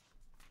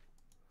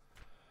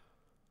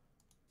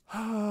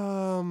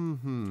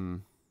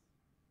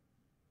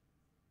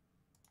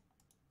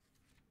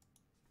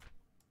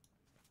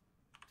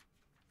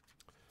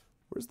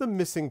 Where's the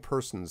missing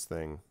persons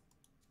thing?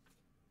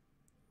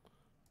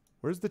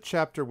 Where's the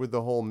chapter with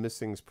the whole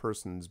missing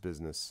persons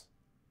business?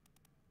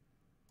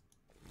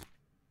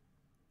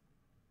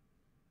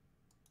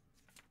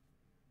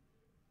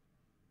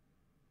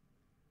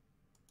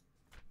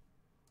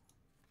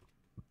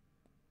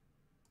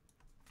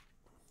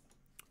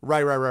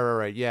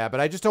 Right. Yeah, but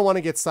I just don't want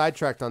to get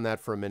sidetracked on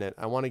that for a minute.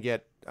 I want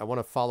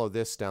to follow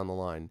this down the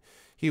line.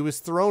 He was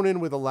thrown in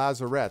with the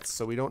lazarettes,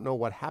 so we don't know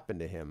what happened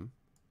to him.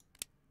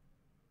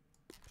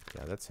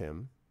 Yeah, that's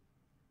him.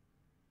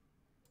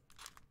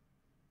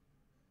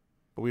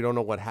 But we don't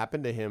know what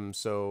happened to him,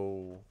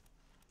 so...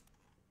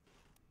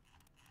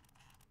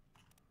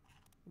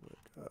 Oh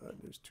my God,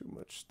 there's too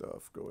much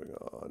stuff going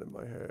on in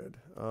my head.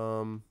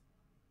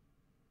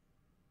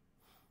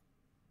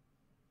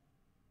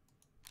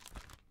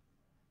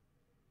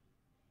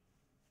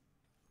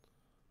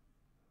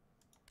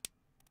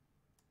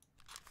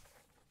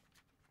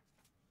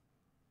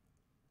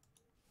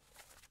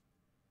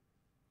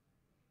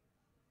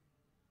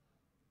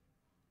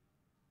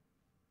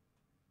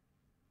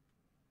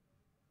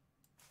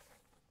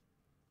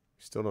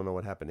 Still don't know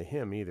what happened to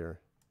him either.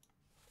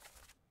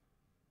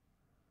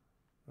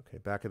 Okay,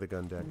 back of the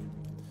gun deck.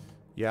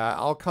 Yeah,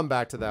 I'll come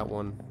back to that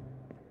one.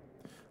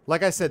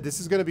 Like I said, this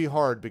is going to be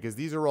hard because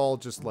these are all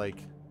just like...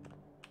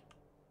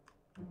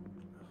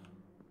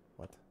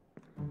 What?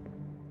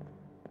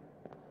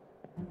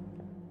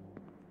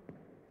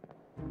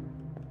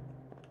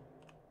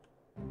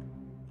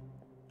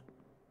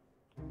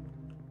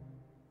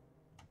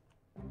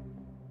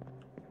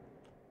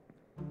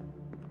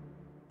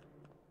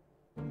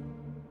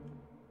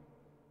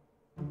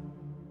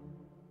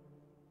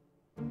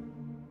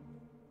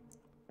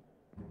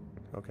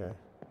 Okay.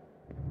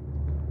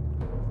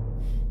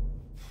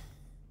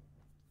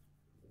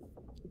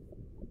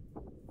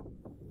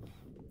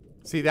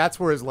 See, that's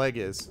where his leg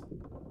is.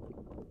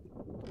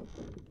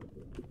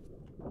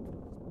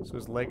 So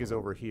his leg is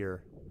over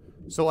here.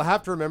 So I'll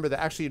have to remember that.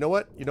 Actually, you know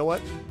what? You know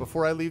what?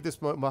 Before I leave this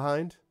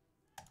behind.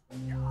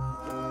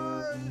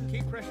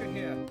 Keep pressure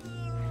here.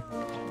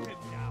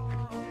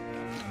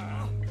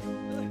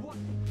 What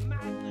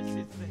madness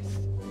is this?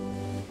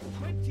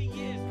 20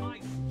 years my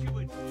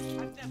steward,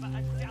 and never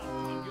a doubt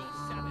on your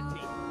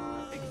sanity.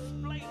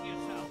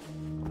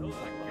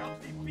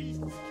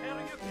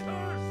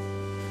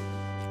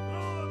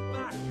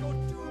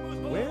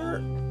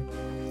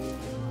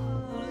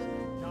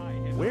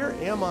 Where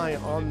am I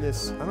on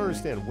this? I don't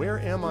understand. Where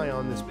am I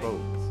on this boat?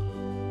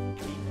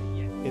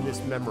 In this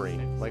memory.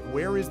 Like,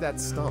 where is that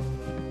stump?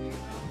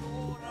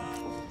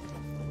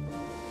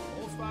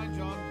 All's fine,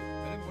 John.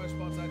 Been in worse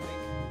spots, I think.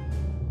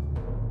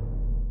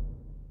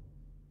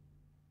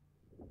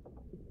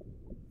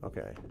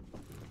 Okay.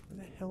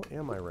 Where the hell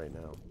am I right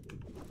now?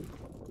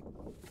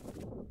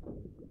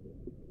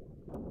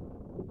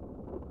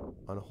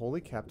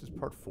 Unholy Captives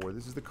Part 4.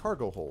 This is the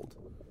cargo hold.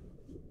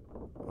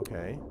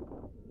 Okay.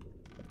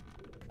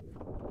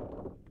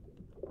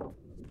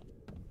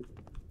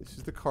 This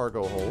is the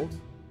cargo hold.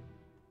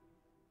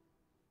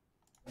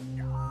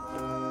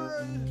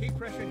 Keep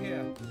pressure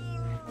here.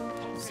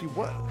 See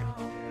what?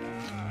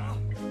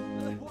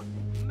 What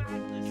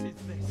madness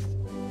is this?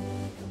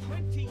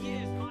 20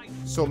 years I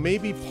So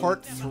maybe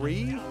part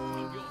 3?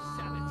 on your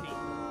sanity.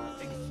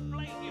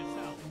 Explain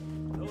yourself.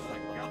 Those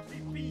are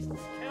ghastly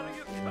beasts carry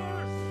a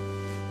curse.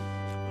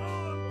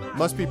 Lord, back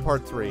Must be go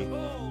part to 3. the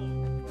hole.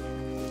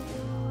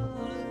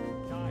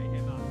 Tie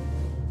him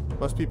up.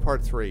 Must be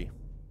part 3.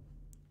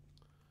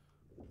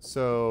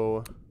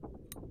 So...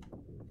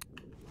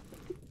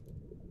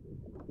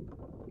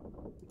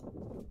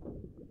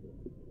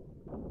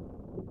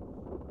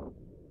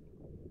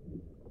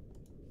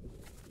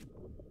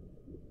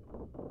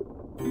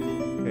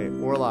 Okay,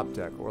 Orlop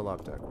deck,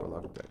 Orlop deck,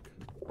 Orlop deck.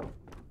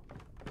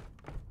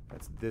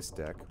 That's this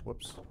deck.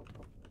 Whoops.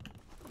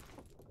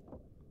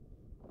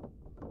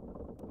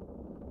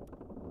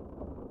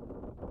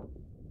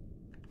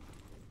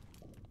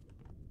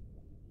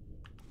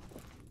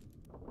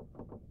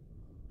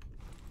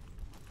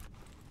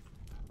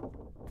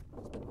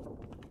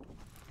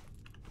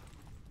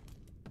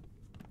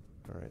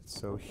 Alright,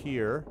 so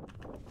here...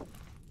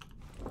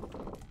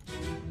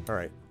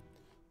 Alright.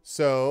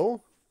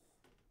 So...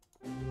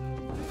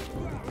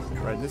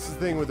 Right, this is the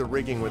thing with the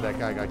rigging where that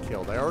guy got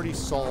killed. I already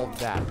solved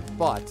that,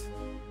 but...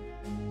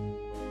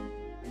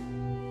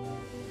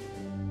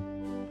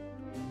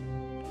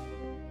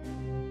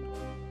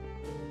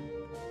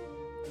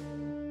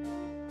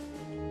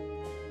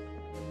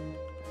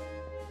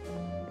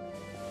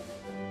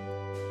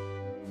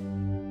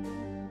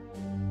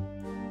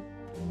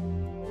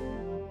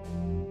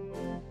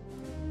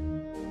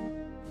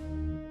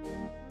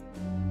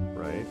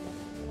 Right.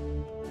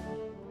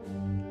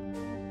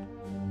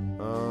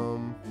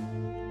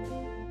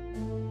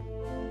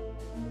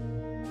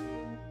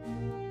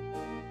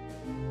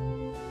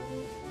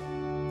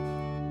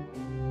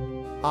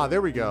 Ah,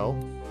 there we go.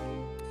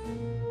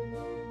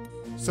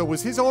 So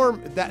was his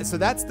arm that? So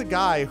that's the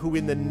guy who,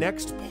 in the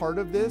next part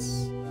of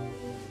this,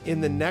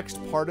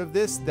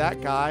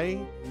 that guy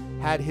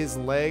had his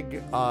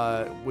leg.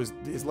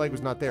 His leg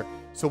was not there.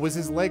 So was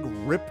his leg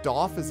ripped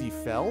off as he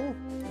fell?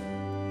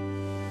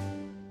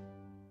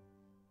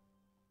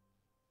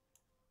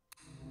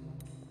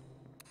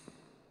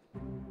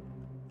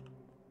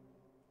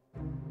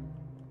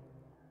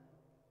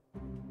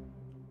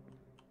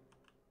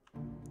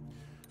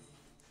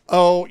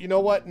 Oh, you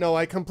know what? No,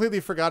 I completely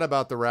forgot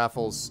about the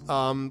raffles.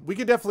 We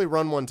could definitely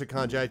run one to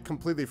Kanji. I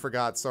completely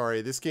forgot.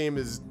 Sorry. This game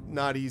is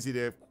not easy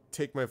to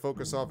take my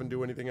focus off and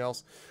do anything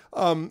else.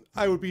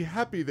 I would be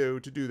happy, though,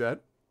 to do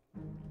that.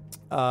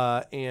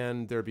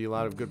 And there'd be a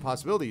lot of good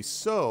possibilities.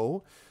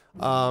 So,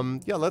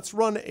 yeah, let's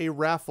run a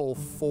raffle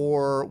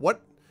for...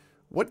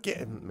 What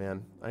game?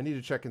 Man, I need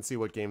to check and see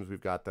what games we've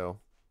got, though.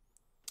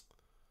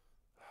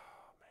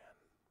 Oh, man.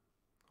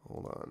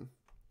 Hold on.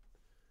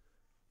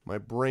 My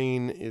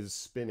brain is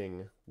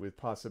spinning with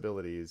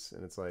possibilities,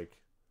 and it's like...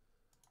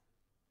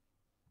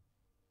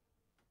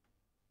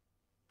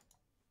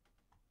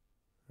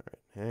 Alright,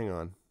 hang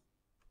on.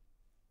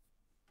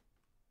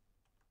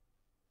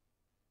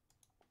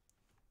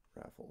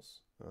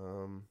 Raffles.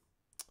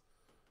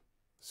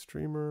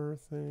 Streamer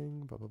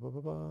thing. Ba ba ba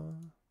ba ba.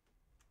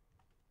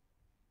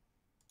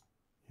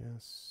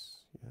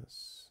 Yes,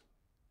 yes.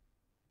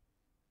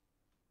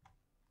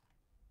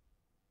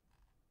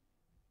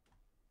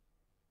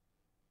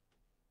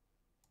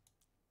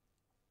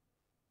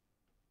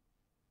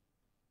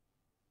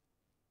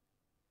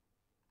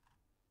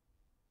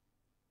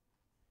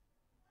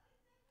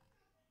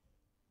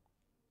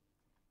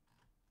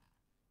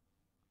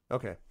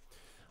 Okay.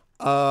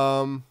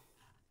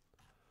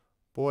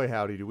 Boy,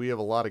 howdy, do we have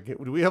a lot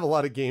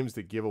of games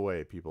to give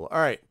away, people. All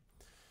right.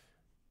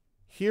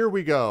 Here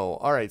we go.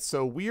 All right,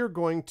 so we are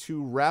going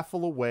to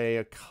raffle away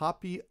a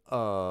copy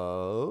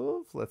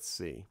of, let's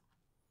see.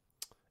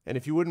 And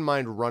if you wouldn't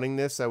mind running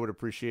this, I would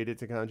appreciate it,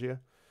 Takanjia.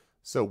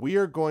 So we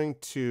are going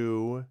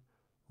to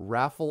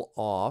raffle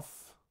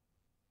off,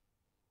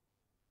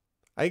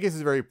 I guess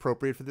it's very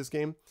appropriate for this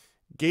game,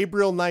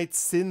 Gabriel Knight's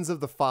Sins of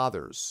the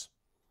Fathers.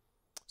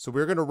 So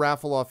we're going to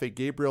raffle off a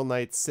Gabriel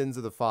Knight Sins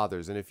of the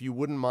Fathers. And if you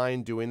wouldn't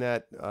mind doing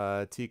that,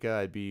 Tika,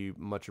 I'd be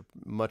much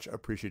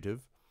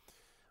appreciative.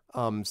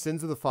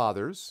 Sins of the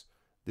Fathers.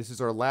 This is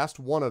our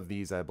last one of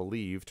these, I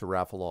believe, to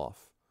raffle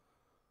off.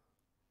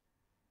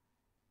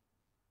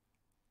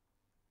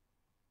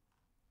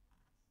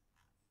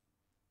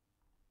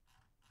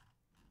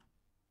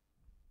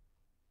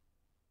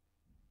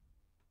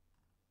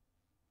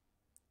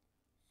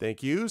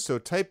 Thank you. So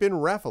type in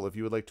raffle if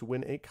you would like to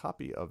win a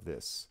copy of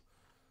this.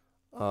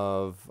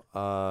 Of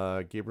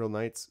Gabriel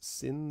Knight's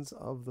Sins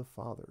of the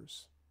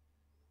Fathers.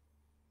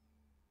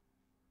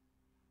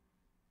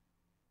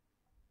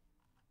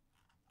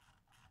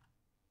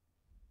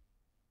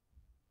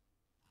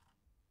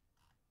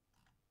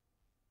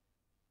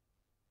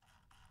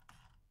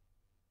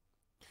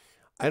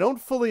 I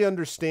don't fully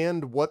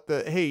understand what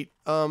the... Hey,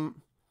 can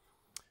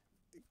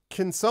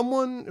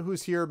someone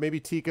who's here, maybe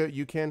Tika,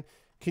 you can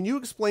you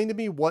explain to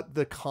me what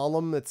the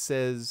column that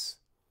says...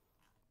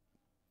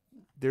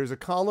 There's a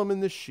column in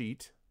the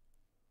sheet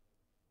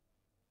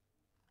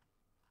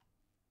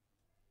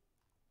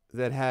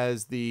that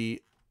has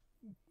the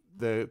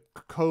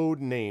code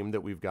name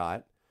that we've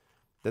got.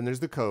 Then there's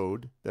the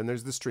code. Then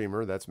there's the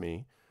streamer. That's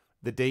me.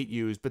 The date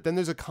used. But then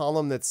there's a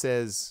column that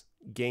says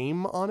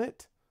game on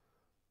it.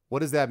 What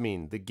does that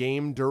mean? The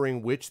game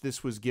during which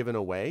this was given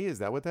away? Is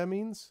that what that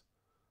means?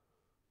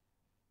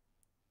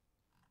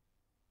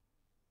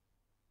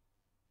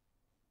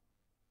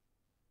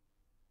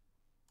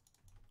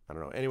 I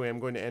don't know. Anyway, I'm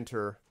going to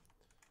enter...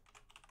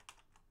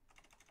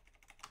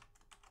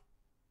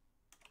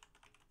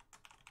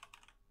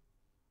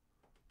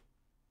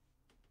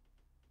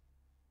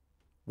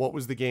 What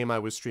was the game I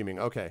was streaming?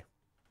 Okay.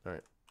 All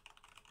right.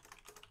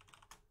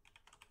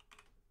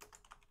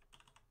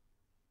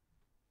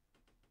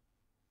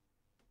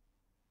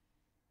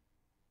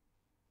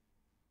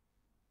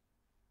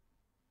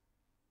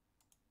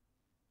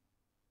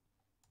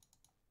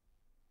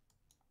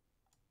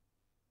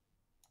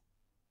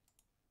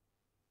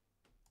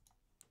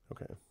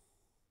 Okay.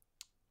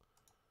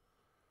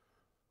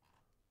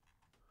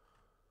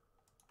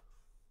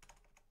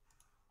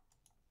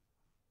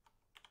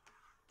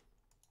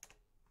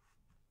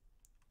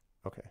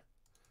 Okay.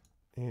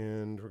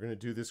 And we're going to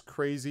do this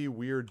crazy,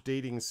 weird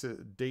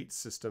date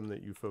system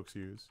that you folks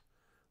use,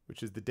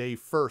 which is the day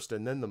first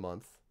and then the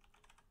month.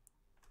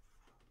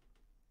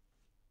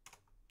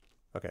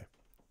 Okay.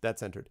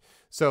 That's entered.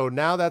 So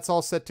now that's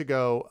all set to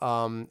go.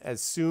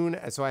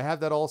 So I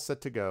have that all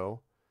set to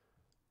go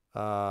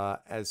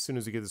as soon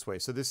as we get this way.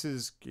 So this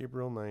is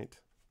Gabriel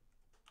Knight.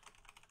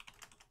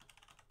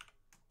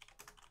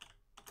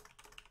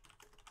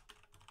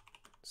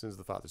 Sins of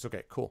the Fathers.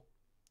 Okay, cool.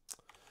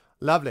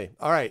 Lovely.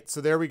 All right, so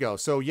there we go.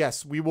 So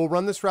yes, we will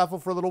run this raffle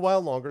for a little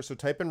while longer. So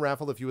type in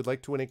raffle if you would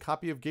like to win a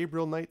copy of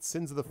Gabriel Knight,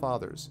 Sins of the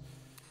Fathers.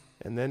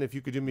 And then if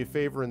you could do me a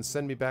favor and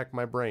send me back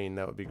my brain,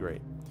 that would be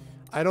great.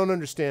 I don't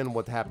understand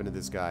what happened to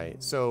this guy.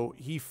 So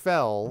he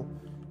fell.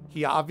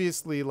 He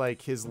obviously,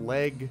 like, his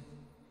leg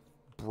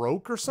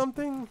broke or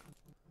something?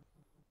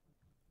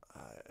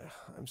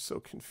 I'm so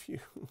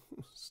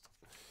confused.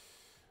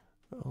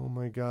 Oh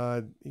my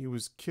god. He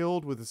was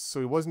killed with a...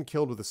 So he wasn't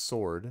killed with a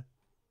sword.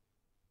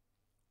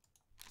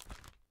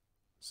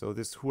 So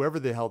this, whoever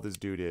the hell this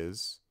dude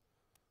is,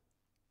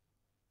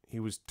 he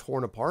was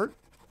torn apart?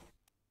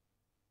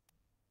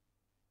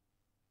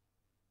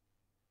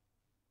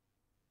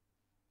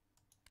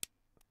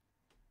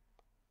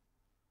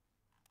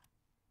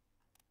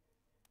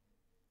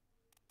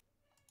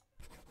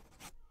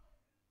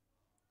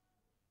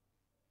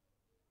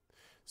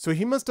 So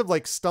he must have,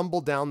 like,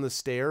 stumbled down the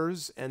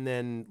stairs and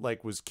then,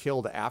 like, was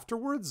killed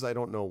afterwards? I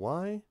don't know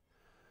why.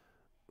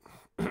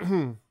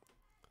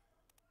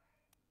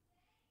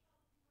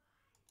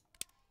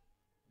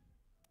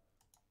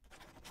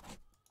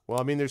 Well,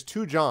 I mean, there's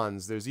two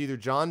Johns. There's either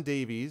John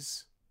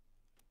Davies.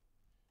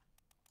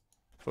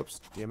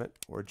 Whoops, damn it.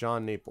 Or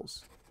John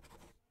Naples.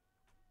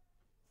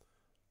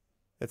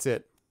 That's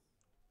it.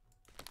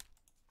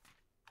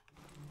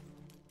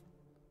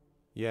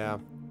 Yeah.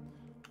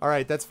 All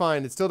right, that's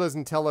fine. It still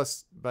doesn't tell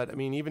us, but, I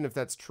mean, even if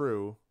that's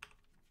true...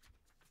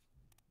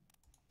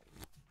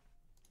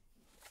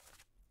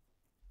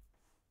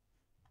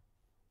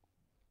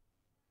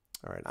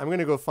 All right, I'm going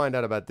to go find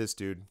out about this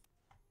dude.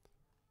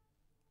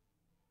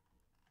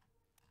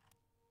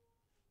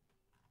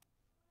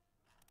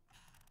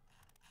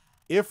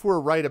 If we're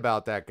right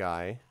about that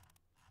guy,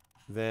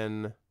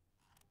 then...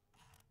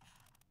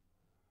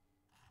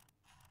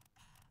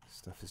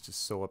 Stuff is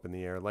just so up in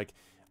the air. Like,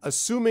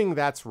 assuming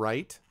that's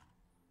right,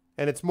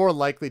 and it's more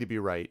likely to be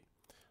right,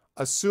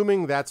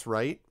 assuming that's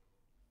right,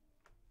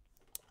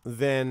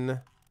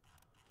 then...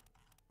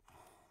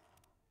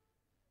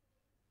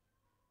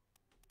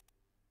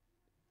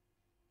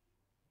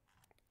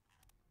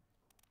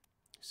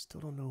 Still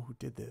don't know who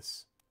did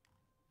this.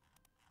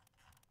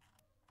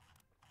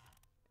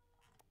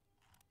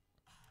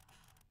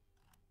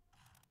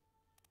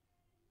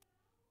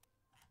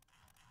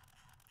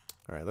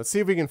 All right, let's see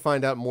if we can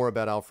find out more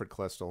about Alfred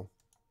Klestel.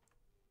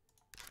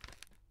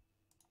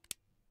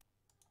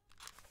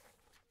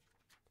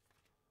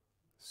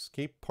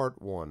 Escape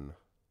Part 1.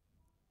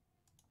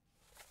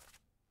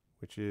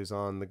 Which is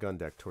on the gun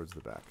deck towards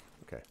the back.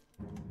 Okay.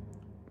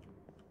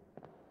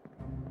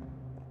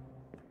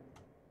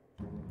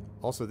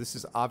 Also, this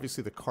is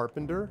obviously the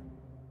carpenter.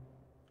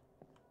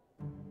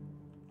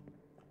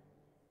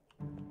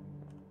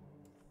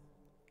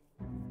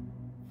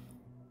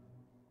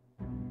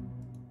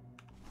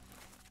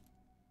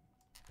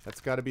 That's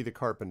got to be the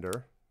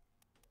carpenter.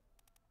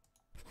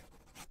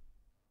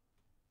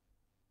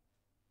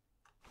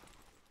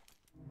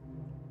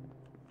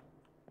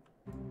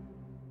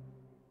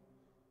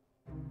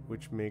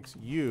 Which makes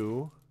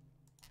you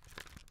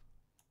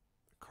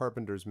the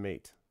carpenter's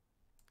mate.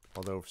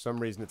 Although for some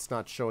reason it's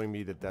not showing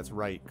me that that's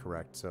right,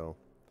 correct, so...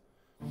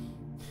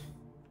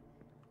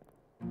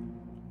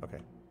 Okay.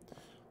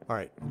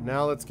 Alright,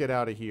 now let's get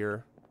out of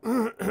here.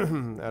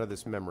 Out of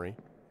this memory.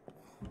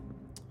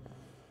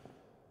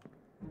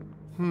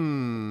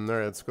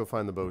 Alright, let's go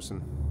find the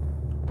bosun.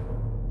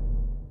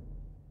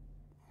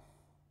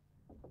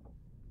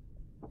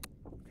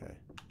 Okay.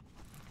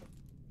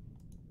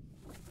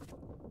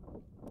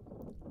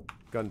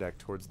 Gun deck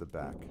towards the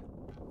back.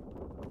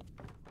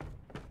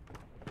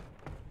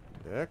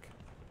 Deck.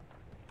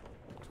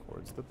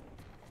 Towards the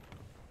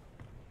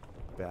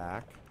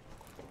back.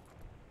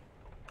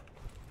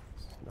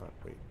 This is not,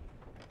 wait.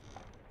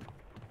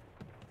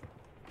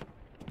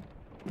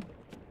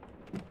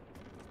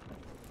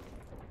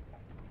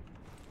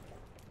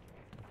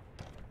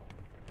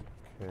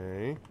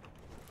 Okay.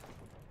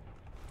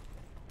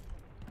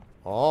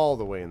 All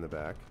the way in the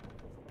back.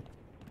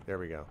 There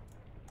we go.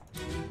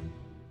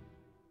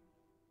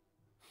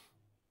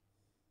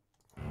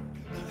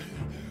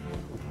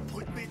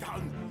 Put me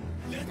down.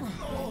 Let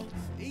go.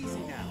 Easy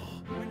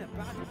now. We're in a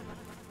bad...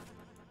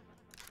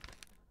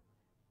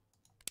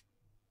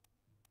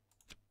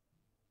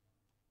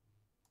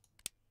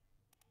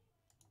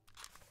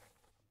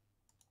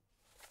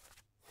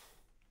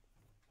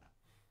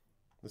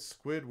 The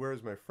squid,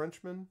 where's my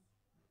Frenchman?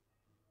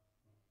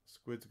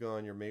 Squid's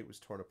gone, your mate was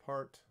torn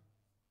apart.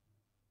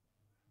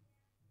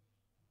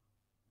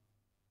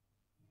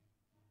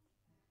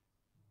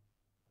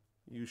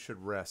 You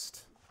should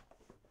rest.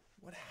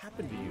 What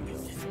happened to you?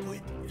 Is this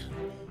squid?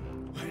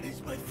 Where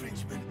is my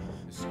Frenchman?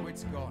 The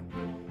squid's gone.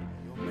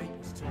 Your mate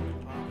was torn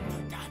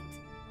apart. That.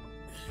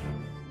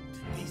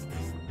 The beast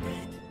is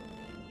dead.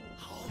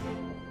 How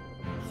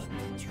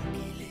did you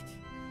kill it?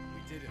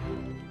 We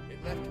didn't. It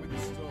left with the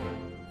storm.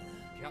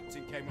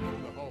 Captain came up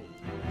from the hold.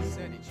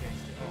 Said he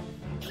chased it off.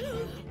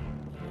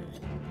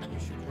 You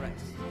should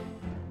rest.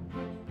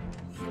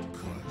 Of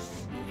course.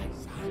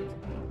 That.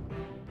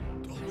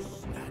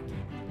 Those that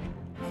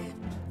live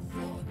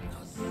for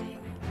nothing.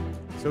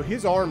 So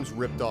his arm's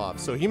ripped off.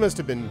 So he must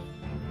have been...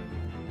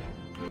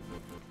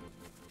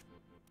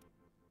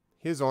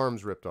 His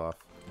arm's ripped off.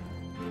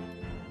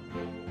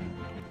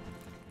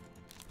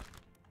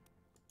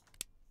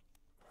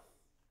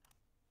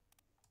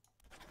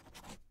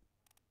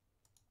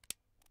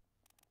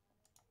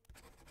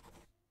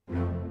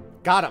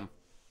 Got him.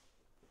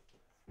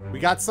 We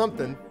got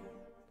something.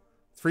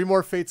 3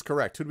 more fates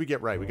correct. Who'd we get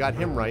right? We got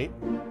him right.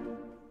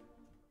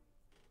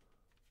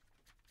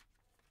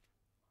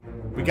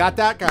 We got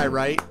that guy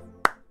right.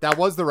 That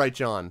was the right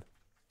John.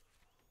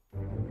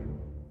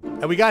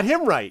 And we got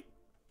him right.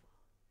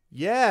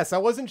 Yes, I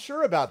wasn't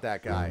sure about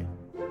that guy.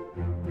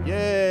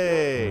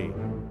 Yay.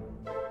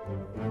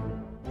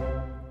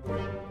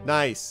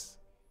 Nice.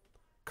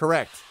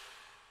 Correct.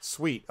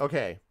 Sweet.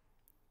 Okay.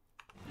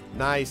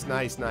 Nice,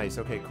 nice, nice.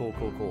 Okay, cool,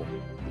 cool, cool.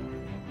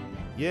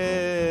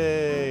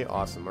 Yay!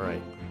 Awesome,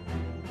 alright.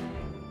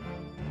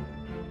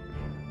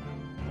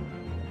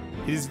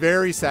 It is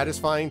very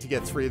satisfying to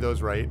get 3 of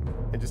those right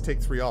and just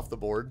take 3 off the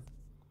board.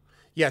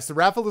 Yes, the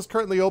raffle is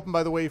currently open,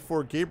 by the way,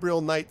 for Gabriel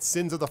Knight's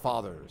Sins of the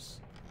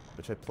Fathers,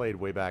 which I played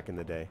way back in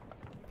the day.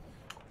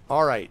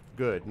 Alright,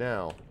 good.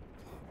 Now,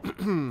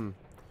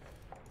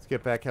 let's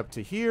get back up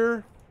to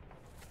here.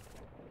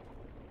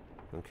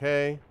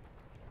 Okay.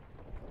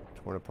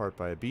 Torn apart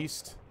by a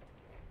beast.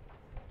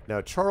 Now,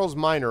 Charles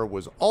Minor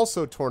was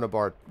also torn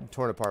apart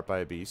by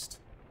a beast.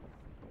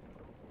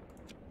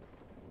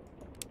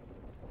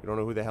 We don't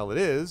know who the hell it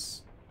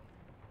is.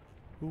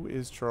 Who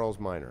is Charles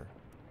Minor?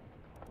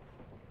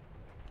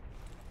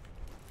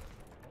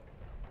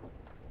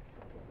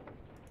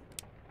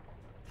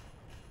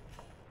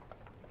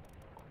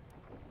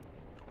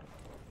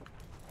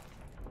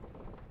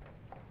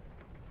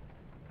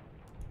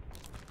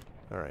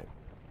 All right.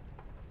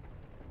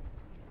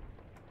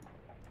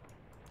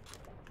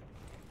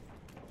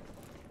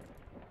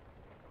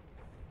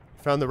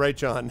 Found the right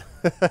John.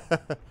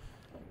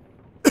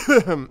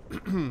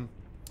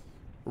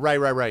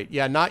 Right.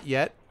 Yeah, not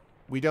yet.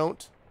 We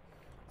don't.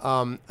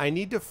 I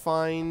need to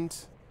find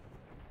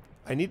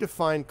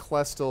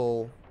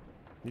Klestel.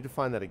 I need to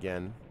find that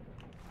again.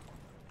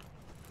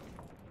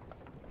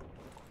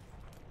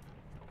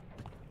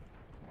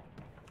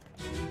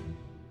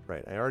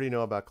 Right, I already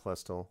know about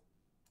Klestel.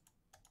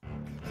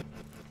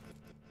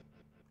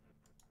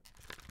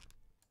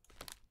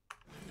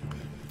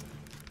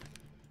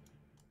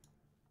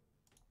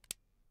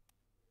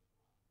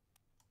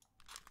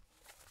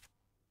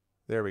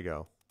 There we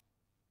go.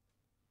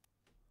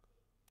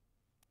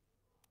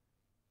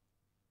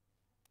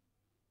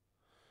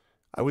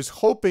 I was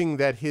hoping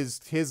that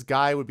his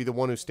guy would be the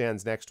one who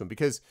stands next to him,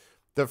 because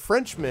the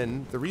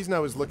Frenchman, the reason I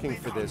was looking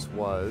for this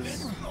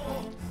was...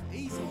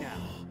 Easy now.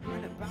 We're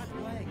in a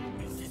bad way.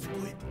 Is this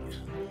squid?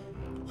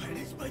 Where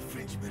is my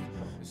Frenchman.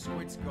 The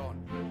squid's gone.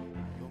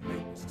 Your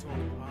mate was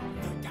torn apart.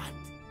 That.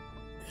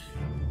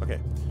 Okay,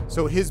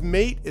 so his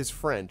mate is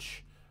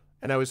French,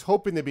 and I was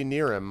hoping to be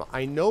near him.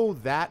 I know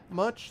that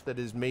much, that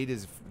his mate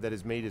is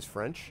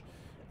French,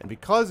 and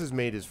because his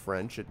mate is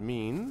French, it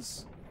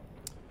means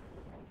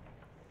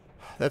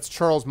that's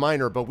Charles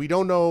Minor. But we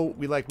don't know.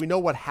 We know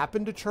what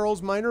happened to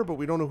Charles Minor, but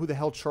we don't know who the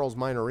hell Charles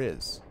Minor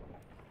is.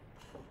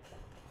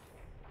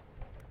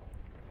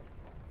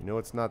 We know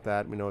it's not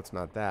that. We know it's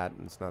not that,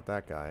 and it's not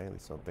that guy. At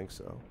least I don't think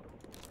so.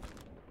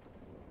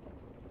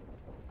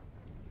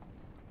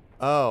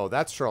 Oh,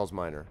 that's Charles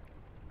Minor.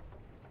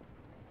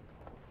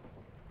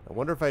 I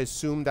wonder if I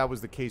assumed that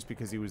was the case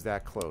because he was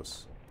that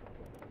close.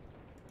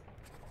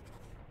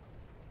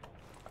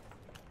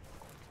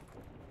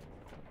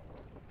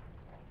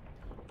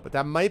 But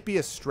that might be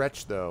a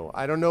stretch, though.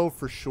 I don't know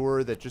for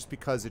sure that just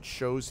because it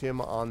shows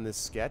him on this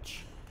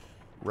sketch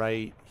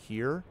right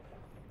here.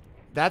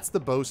 That's the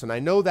bosun. I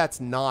know that's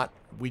not...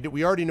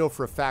 We already know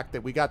for a fact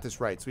that we got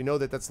this right. So we know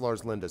that that's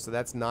Lars Linde. So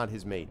that's not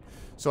his mate.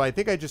 So I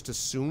think I just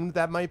assumed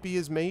that might be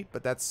his mate.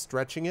 But that's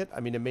stretching it.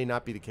 I mean, it may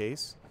not be the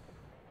case.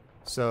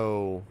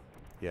 So,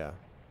 yeah.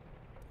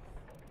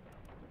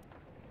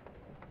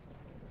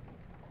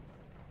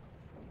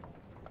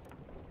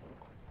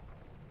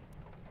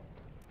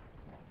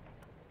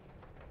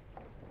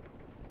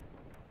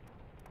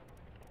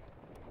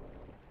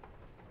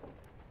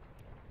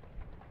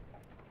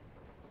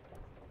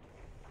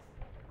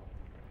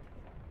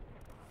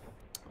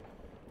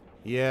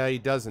 Yeah, he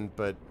doesn't,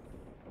 but...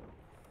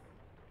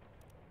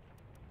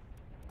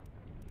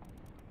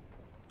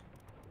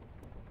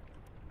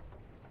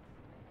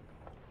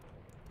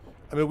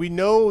 I mean, we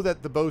know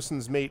that the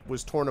bosun's mate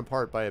was torn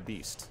apart by a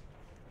beast.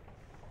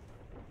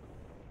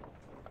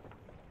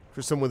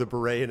 For someone with a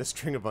beret and a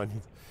string of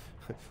onions.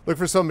 Look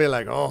for somebody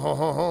like, oh, ho,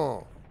 ho,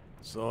 ho.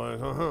 So,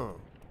 ho,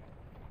 ho.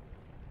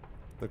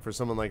 Look for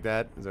someone like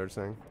that, is that what you're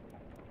saying?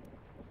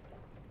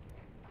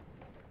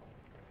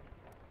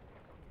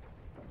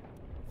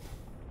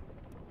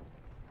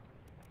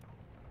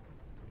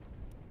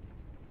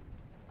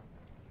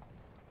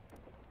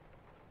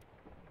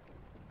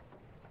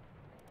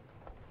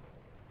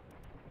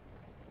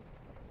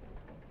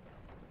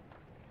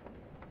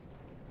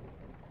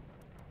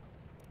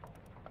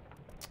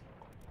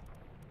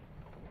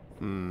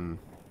 Hmm.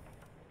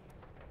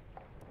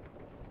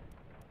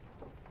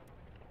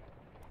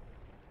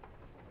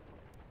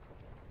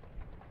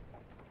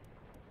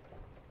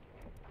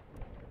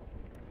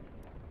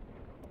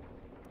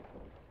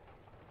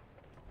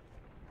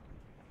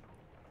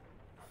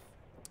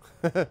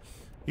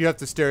 You have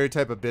to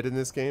stereotype a bit in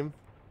this game.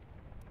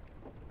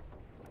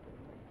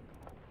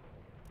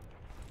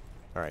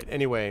 Alright,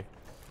 anyway.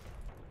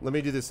 Let me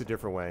do this a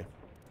different way.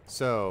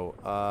 So,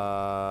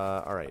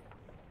 alright.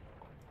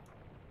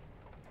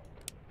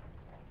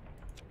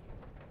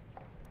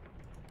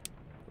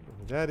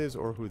 Who that is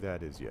or who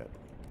that is yet.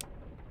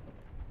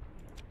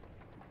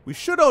 We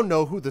should all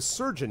know who the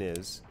surgeon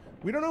is.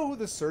 We don't know who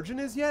the surgeon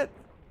is yet?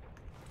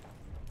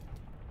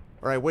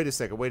 Alright, wait a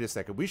second, wait a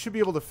second. We should be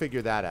able to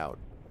figure that out.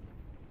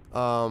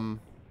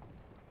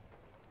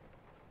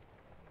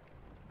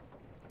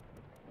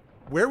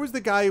 Where was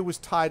the guy who was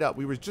tied up?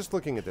 We were just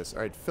looking at this.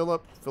 Alright,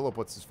 Philip,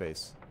 what's his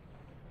face?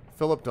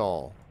 Philip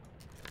Dahl.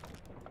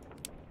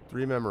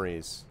 3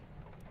 memories.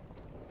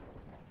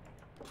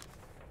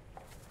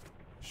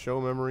 Show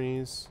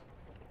memories.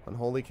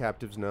 Unholy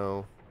captives,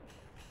 no.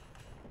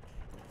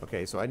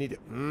 Okay, so I need to...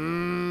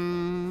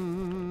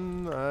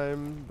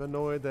 I'm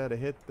annoyed that I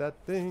hit that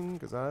thing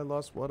because I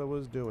lost what I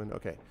was doing.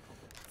 Okay.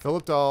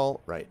 Philip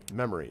Dahl, right.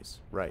 Memories,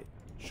 right.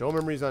 Show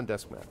memories on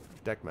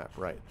deck map,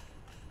 right.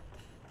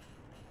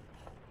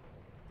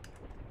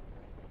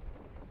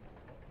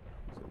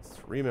 So it's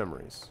 3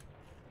 memories.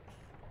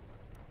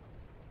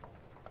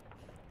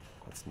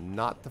 That's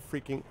not the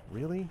freaking...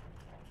 Really?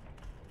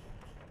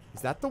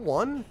 Is that the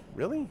one?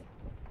 Really?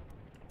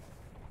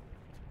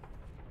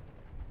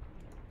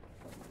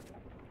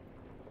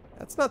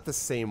 That's not the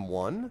same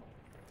one.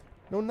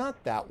 No,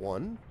 not that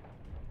one.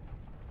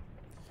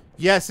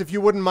 Yes, if you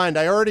wouldn't mind.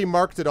 I already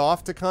marked it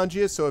off to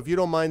Kanjia, so if you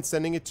don't mind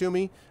sending it to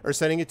me, or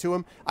sending it to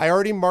him. I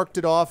already marked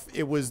it off.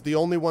 It was the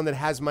only one that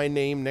has my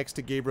name next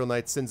to Gabriel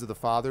Knight's Sins of the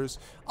Fathers.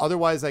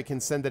 Otherwise, I can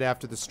send it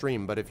after the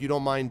stream, but if you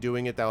don't mind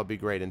doing it, that would be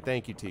great. And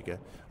thank you, Tika.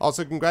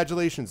 Also,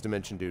 congratulations,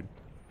 Dimension Dude.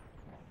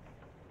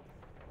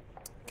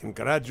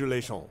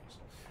 Congratulations.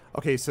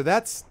 Okay, so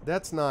that's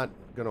not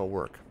gonna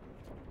work.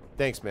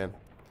 Thanks, man.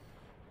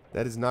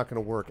 That is not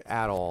gonna work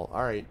at all.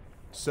 Alright,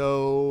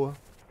 so...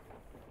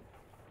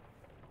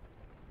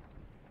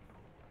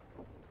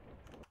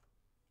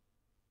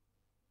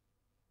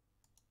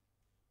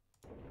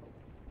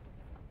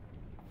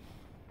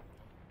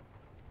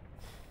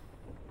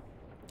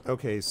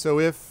 Okay, so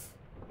if...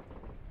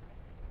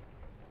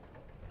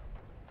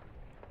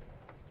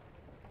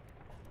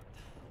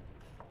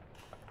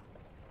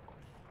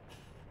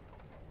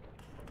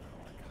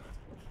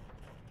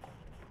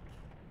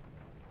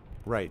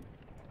 Right.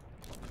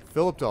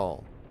 Philip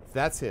Dahl.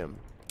 That's him.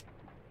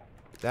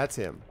 That's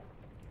him.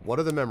 What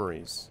are the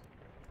memories?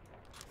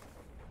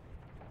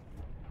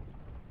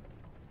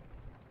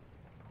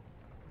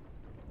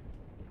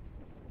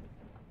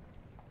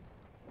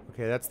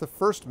 Okay, that's the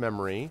first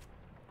memory.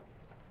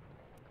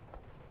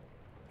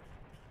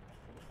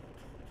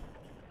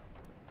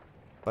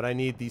 But I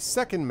need the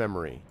second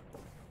memory.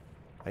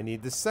 I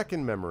need the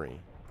second memory.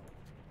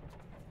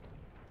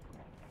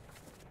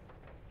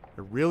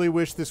 I really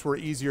wish this were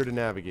easier to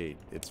navigate.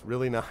 It's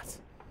really not.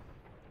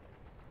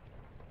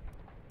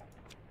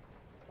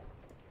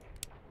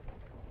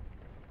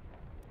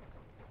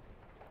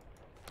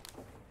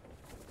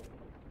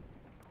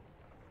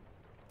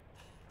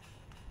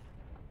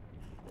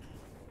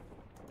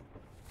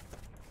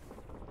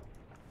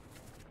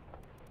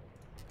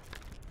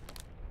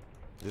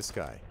 This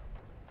guy.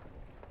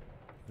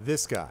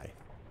 This guy.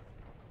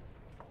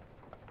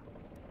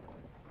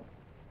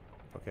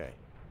 Okay.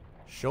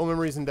 Show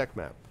memories and deck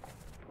map.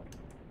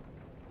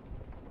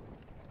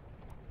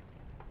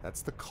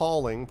 That's the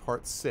calling,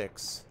 part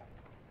 6.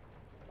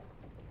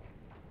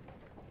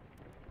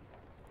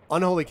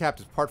 Unholy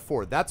captives, part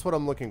 4. That's what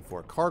I'm looking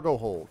for. Cargo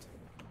hold.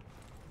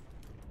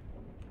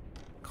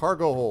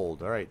 Cargo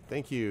hold. Alright,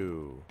 thank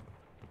you.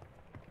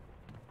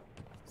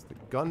 It's the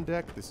gun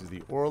deck. This is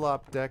the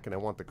Orlop deck, and I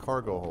want the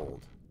cargo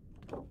hold.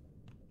 I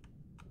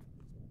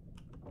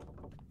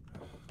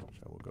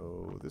will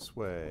go this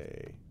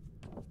way.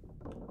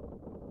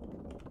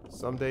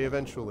 Someday,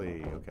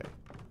 eventually. Okay.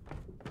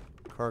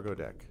 Cargo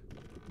deck.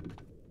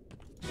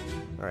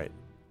 Alright.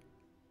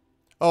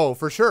 Oh,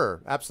 for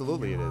sure.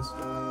 Absolutely it is.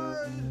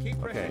 Keep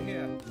Okay. pressing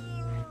here.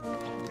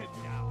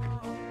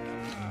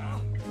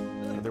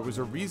 Now, there was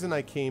a reason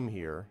I came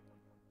here,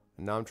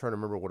 and now I'm trying to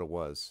remember what it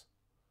was.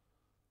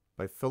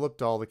 By Philip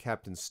Dahl, the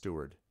Captain's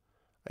Steward.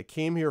 I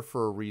came here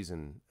for a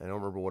reason. I don't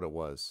remember what it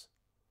was.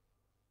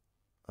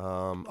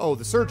 Oh,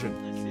 the surgeon.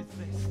 This is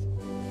this.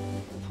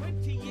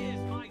 20 years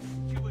my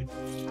steward.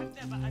 I've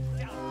never a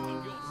doubt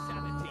on your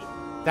sanity.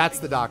 That's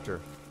the doctor.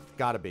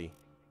 Gotta be.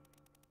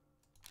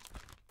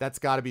 That's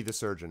gotta be the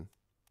surgeon.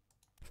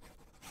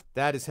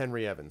 That is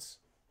Henry Evans.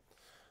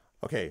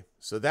 Okay,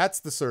 so that's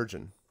the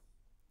surgeon.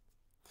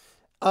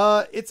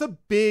 It's a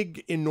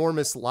big,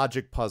 enormous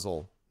logic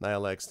puzzle,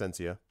 Nyla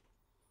Extensia.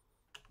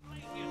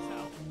 Blame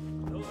yourself.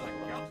 Those are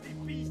ghastly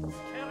beasts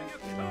carrying a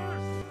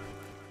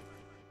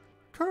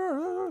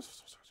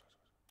curse.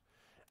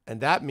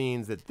 And that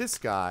means that this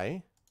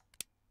guy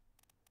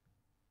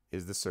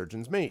is the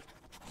surgeon's mate.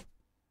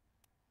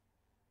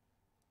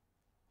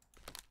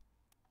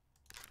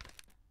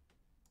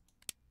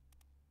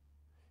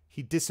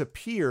 He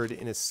disappeared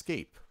in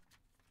Escape.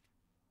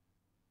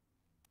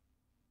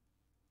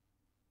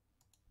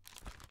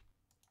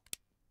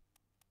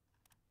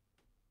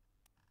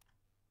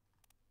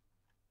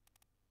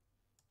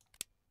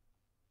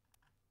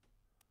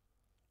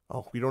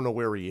 Oh, we don't know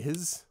where he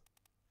is?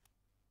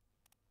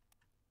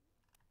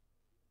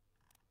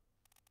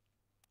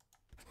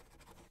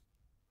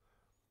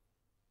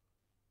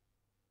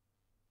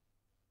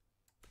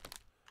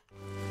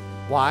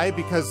 Why?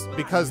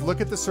 Because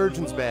look at the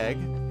surgeon's bag.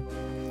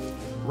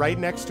 Right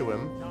next to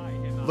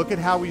him. Look at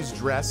how he's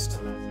dressed.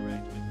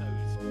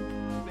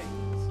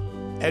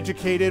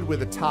 Educated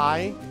with a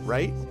tie,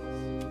 right?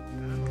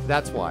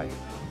 That's why.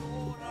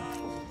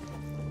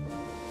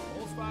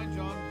 All's fine,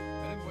 John.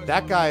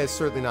 That guy is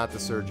certainly not the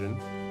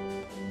surgeon.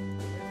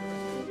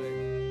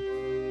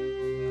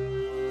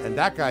 And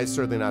that guy is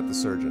certainly not the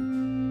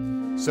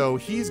surgeon. So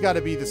he's got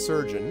to be the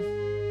surgeon,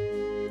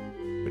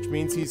 which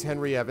means he's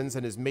Henry Evans,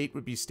 and his mate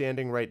would be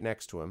standing right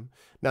next to him.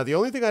 Now, the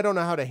only thing I don't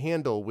know how to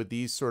handle with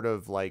these sort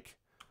of like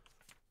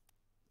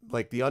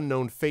the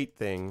unknown fate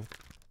thing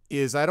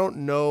is I don't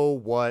know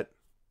what...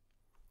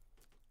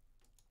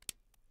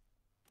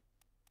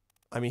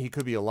 I mean, he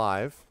could be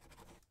alive.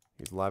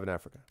 He's alive in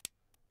Africa.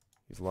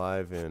 He's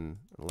alive in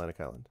Atlantic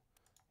Island.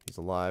 He's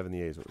alive in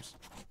the Azores.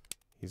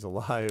 He's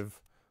alive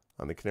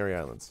on the Canary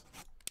Islands.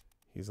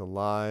 He's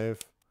alive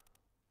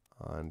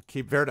on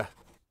Cape Verde.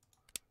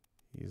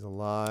 He's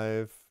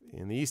alive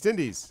in the East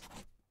Indies.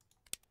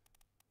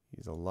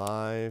 He's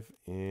alive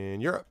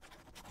in Europe.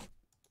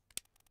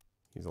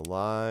 He's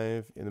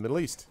alive in the Middle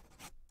East.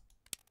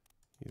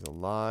 He's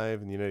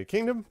alive in the United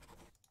Kingdom.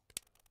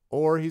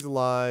 Or he's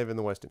alive in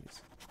the West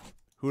Indies.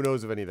 Who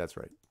knows if any of that's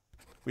right?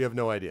 We have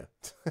no idea.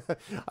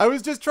 I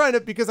was just trying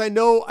to, because I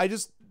know,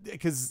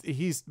 because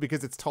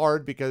it's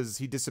hard, because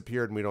he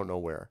disappeared and we don't know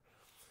where.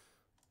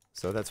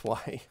 So that's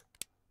why.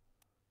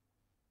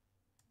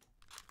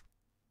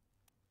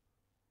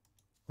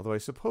 Although I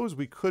suppose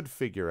we could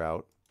figure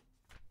out.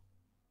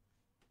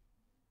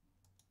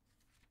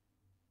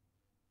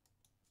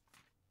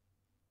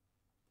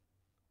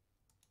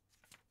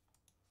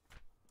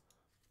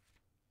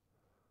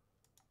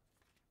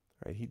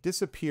 All right, he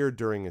disappeared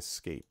during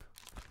Escape.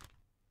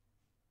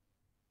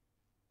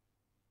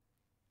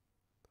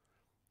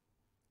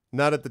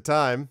 Not at the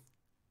time.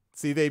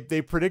 See,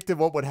 they predicted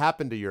what would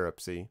happen to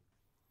Europe, see?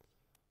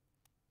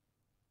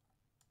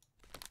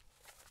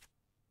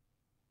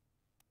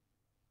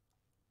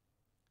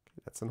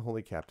 That's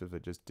Unholy Captives. I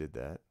just did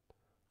that.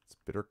 It's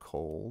Bitter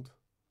Cold.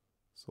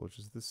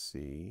 Soldiers of the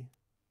Sea.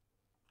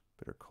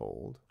 Bitter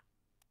Cold.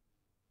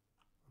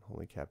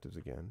 Unholy Captives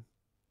again.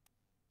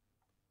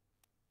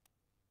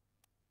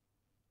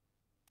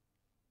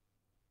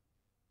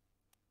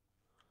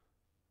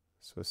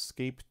 So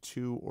escape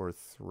 2 or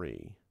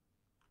 3.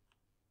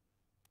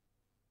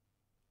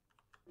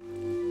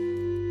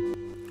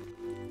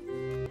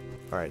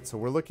 All right, so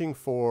we're looking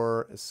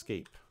for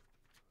escape.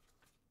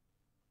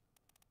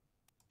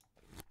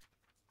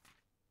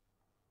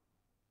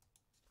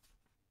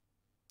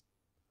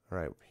 All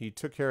right, he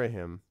took care of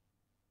him.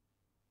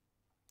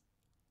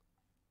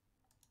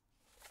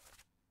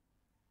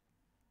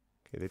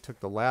 Okay, they took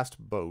the last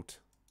boat.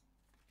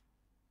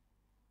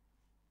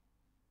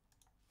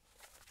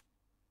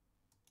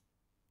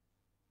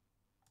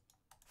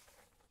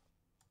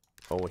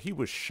 Oh, well, he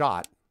was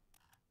shot.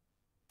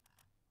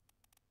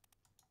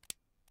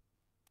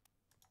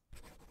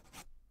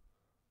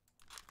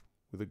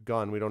 With a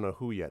gun. We don't know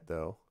who yet,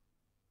 though.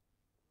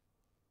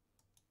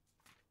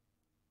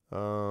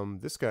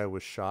 This guy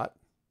was shot.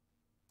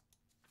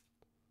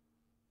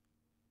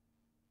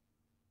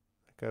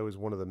 That guy was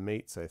one of the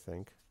mates, I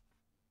think.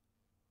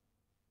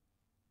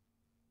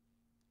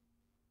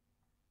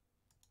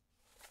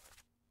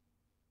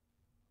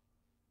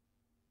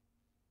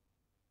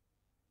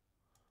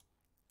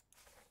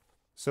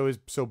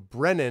 So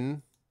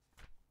Brennan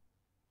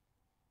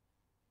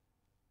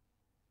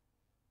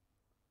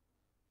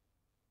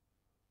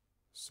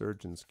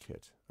surgeon's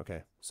kit.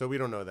 Okay, so we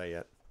don't know that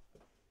yet.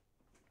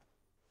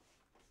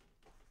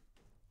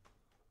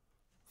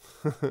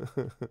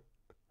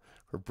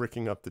 We're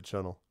bricking up the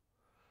channel.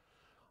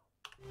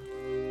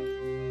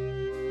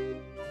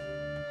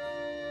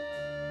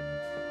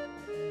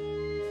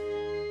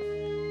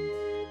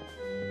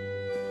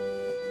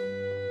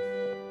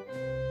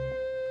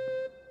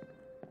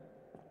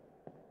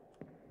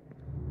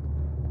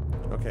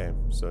 Okay,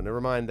 so never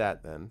mind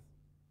that then.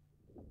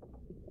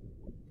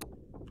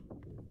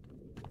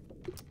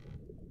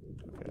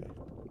 Okay.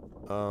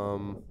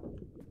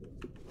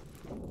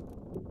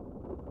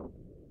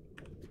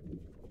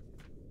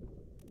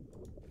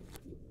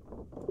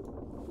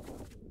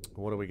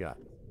 What do we got?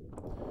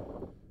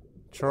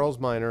 Charles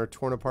Minor,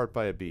 torn apart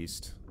by a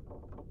beast.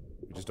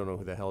 We just don't know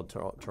who the hell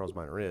Charles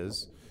Minor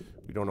is.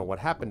 We don't know what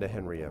happened to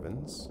Henry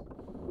Evans.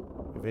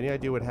 We have any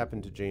idea what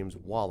happened to James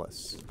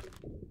Wallace?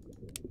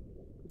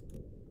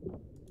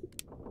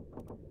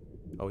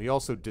 Oh, he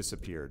also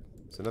disappeared.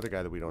 It's another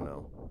guy that we don't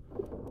know.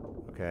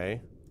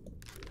 Okay.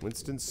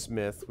 Winston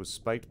Smith was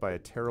spiked by a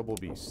terrible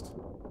beast.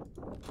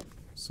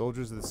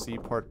 Soldiers of the Sea,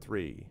 Part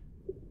 3.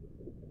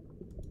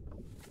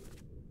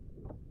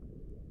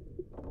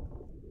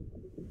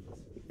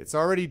 It's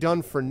already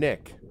done for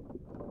Nick.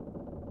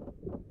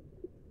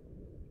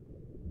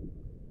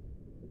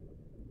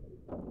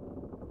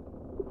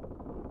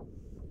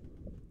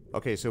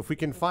 Okay, so if we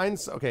can find...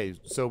 Okay,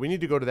 so we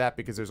need to go to that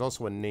because there's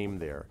also a name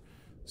there.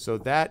 So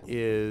that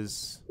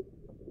is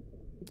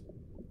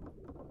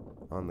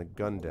on the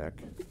gun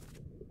deck,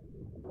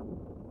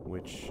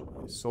 which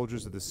is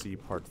Soldiers of the Sea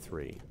Part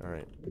 3. All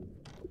right.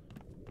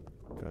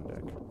 Gun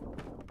deck.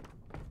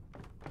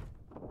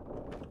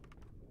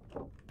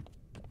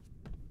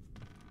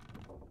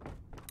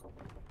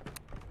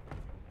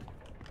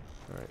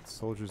 All right,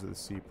 Soldiers of the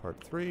Sea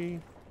Part 3.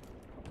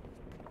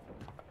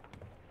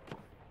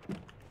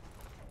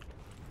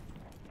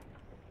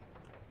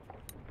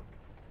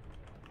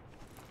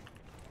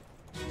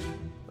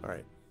 All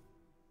right.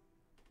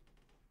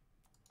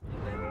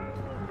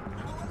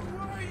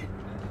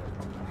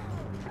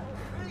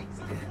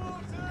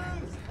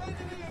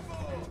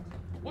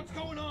 What's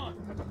going on?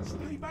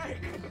 Stay back.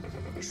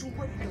 It's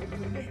already got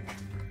your neck.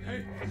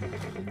 Hey.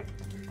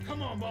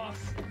 Come on, boss.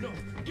 No,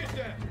 get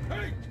there.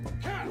 Hey,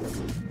 cat!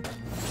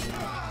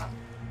 Ah!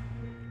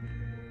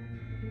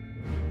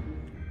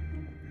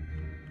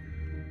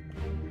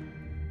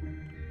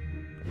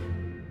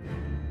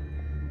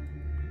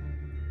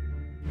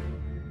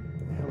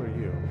 The hell are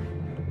you?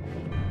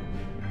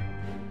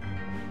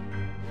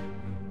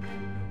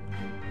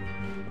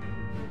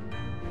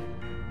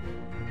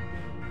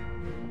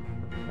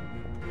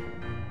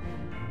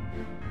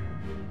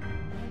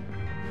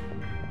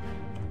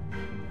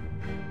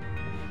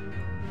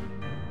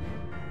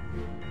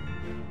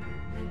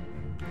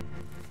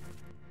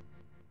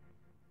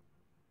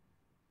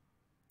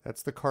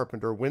 That's the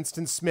carpenter.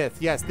 Winston Smith.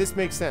 Yes, this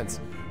makes sense.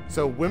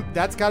 So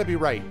that's got to be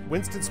right.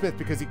 Winston Smith,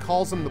 because he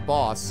calls him the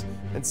boss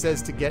and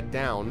says to get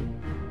down,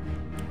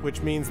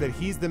 which means that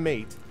he's the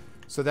mate.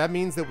 So that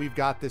means that we've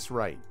got this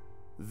right.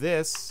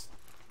 This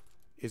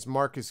is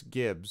Marcus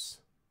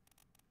Gibbs.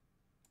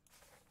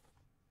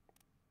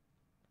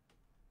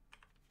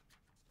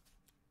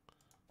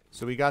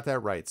 So we got that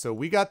right. So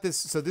we got this.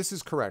 So this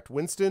is correct.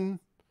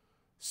 Winston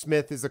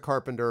Smith is the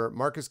carpenter.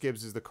 Marcus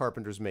Gibbs is the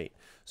carpenter's mate.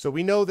 So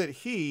we know that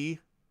he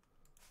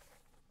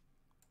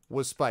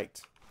was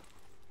spiked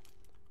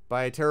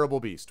by a terrible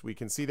beast. We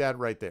can see that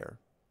right there.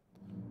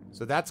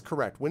 So that's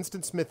correct.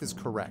 Winston Smith is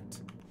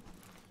correct.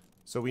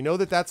 So we know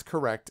that that's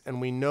correct,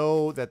 and we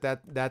know that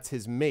that's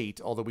his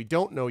mate, although we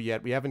don't know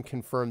yet. We haven't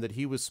confirmed that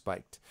he was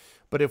spiked.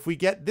 But if we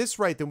get this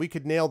right, then we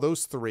could nail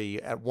those three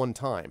at one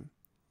time.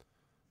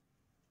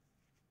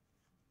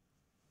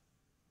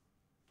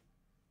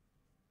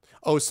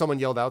 Oh, someone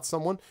yelled out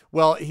someone?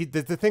 Well,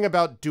 the thing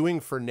about doing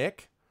for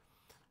Nick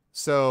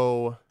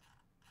So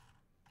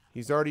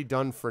he's already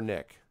done for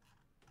Nick.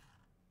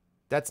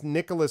 That's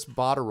Nicholas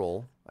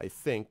Botterill, I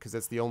think, because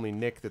that's the only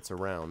Nick that's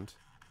around.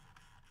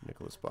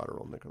 Nicholas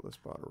Botterill, Nicholas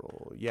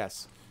Botterill.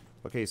 Yes.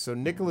 Okay, so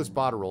Nicholas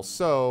Botterill.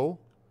 So,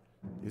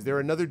 is there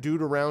another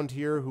dude around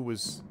here who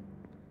was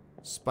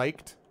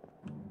spiked?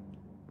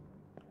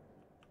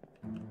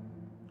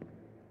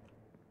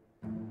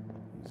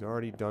 He's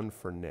already done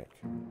for Nick.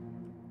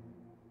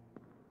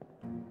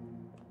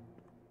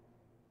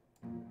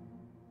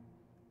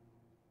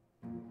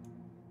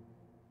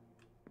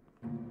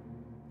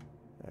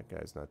 That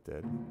guy's not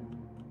dead.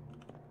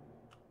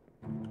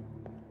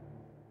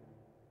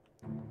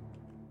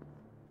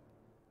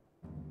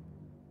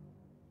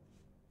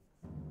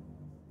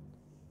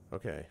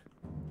 Okay.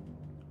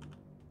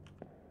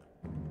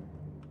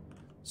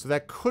 So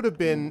that could have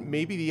been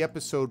maybe the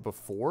episode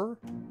before.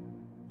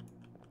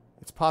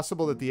 It's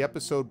possible that the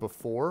episode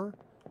before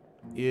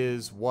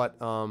is what,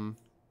 the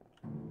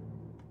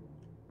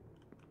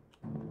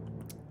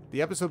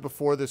episode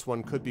before this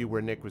one could be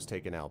where Nick was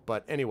taken out.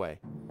 But anyway.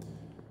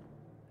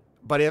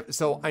 But if,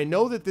 so I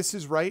know that this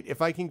is right.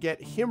 If I can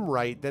get him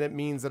right, then it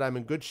means that I'm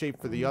in good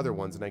shape for the other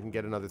ones and I can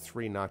get another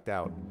 3 knocked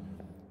out.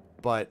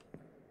 But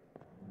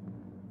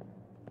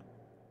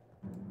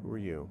who are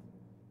you?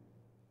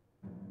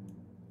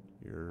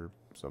 You're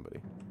somebody.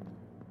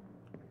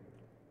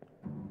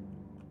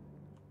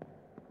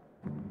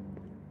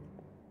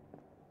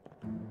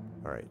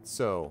 Alright,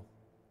 so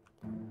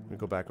let me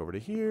go back over to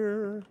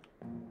here.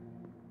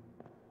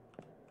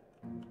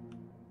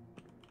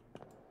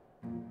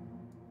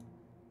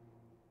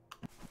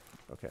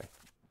 Okay.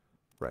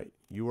 Right.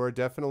 You are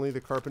definitely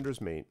the Carpenter's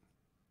mate.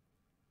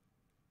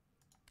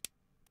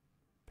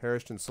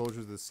 Perished in Soldiers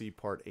of the Sea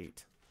Part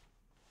 8.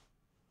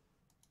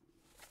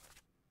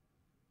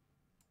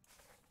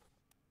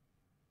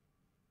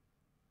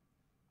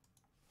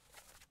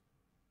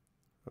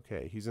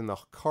 Okay, he's in the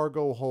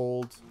cargo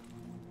hold.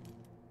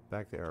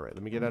 Back there. Alright,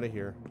 let me get out of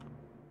here.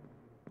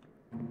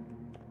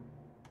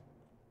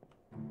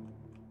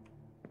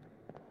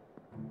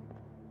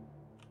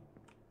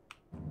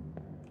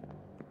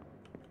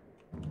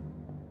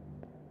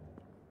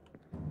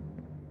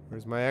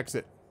 Where's my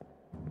exit?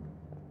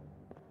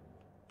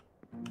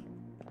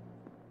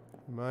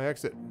 My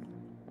exit.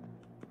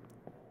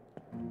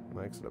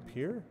 My exit up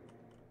here?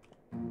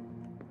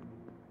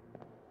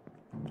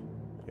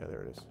 Yeah,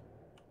 there it is.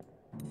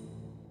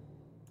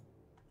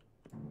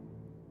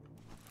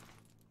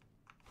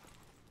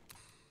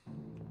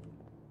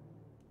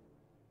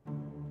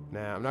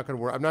 Nah, I'm not gonna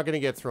worry. I'm not gonna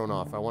get thrown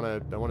off. I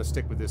wanna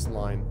stick with this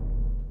line.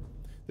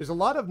 There's a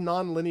lot of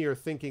non-linear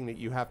thinking that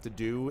you have to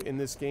do in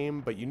this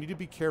game, but you need to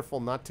be careful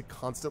not to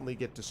constantly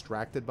get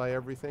distracted by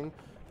everything.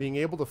 Being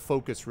able to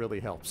focus really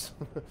helps.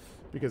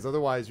 Because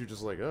otherwise you're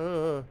just like,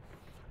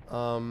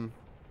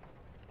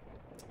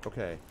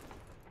 okay.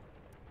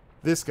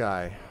 This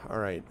guy,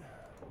 alright.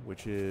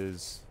 Which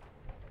is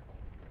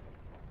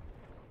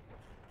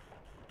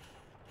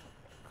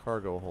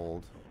cargo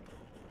hold.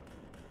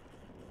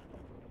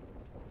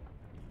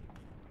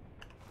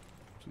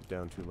 She's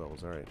down 2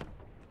 levels, alright.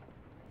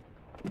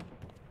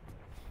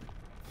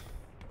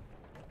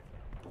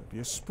 Be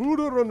a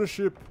spooner on the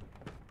ship.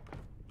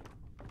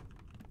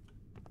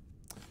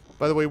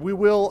 By the way, we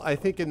will, I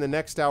think in the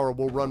next hour,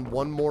 we'll run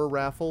one more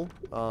raffle.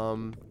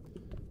 And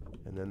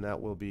then that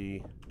will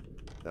be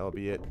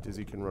it.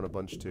 Dizzy can run a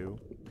bunch too.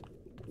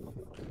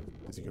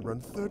 Dizzy can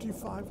run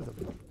 35 of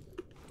them.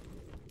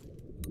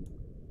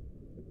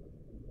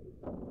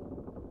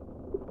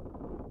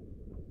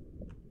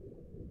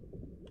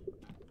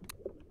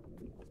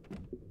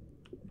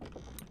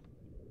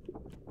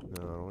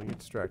 No, we get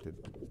distracted.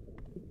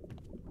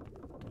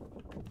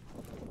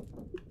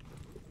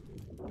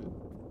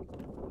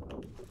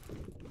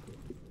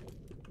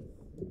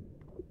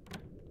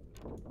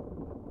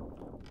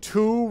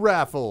 Two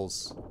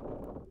raffles.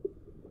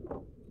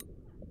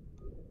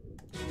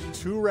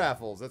 2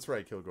 raffles. That's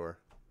right, Kilgore.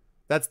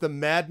 That's the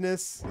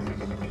madness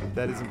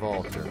that is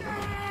involved here.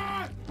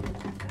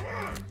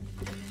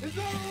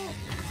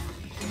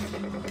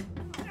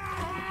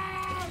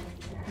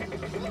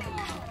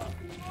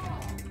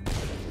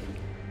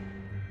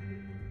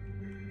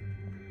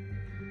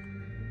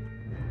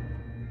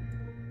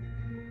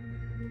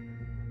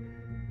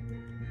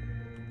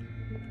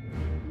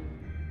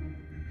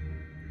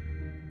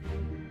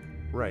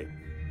 Right.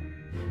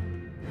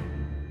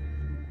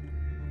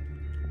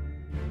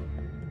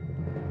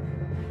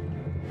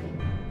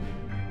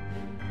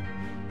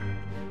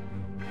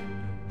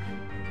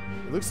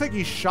 It looks like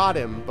he shot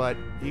him, but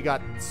he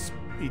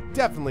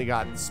definitely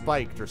got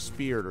spiked or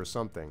speared or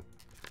something.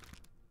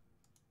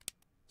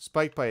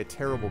 Spiked by a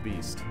terrible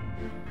beast.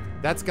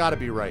 That's gotta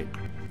be right.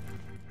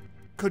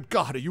 Good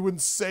God, are you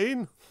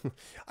insane?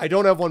 I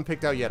don't have one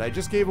picked out yet. I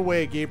just gave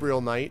away a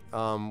Gabriel Knight,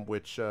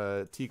 which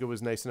Tika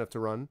was nice enough to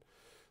run.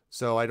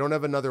 So I don't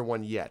have another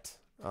one yet,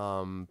 but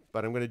I'm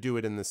going to do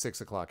it in the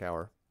 6 o'clock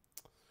hour,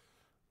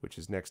 which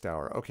is next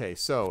hour. Okay,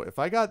 so if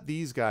I got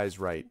these guys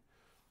right,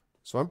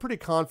 so I'm pretty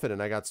confident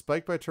I got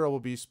spiked by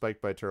Terrible Beast,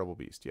 spiked by Terrible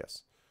Beast,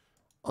 yes.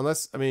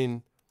 Unless, I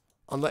mean,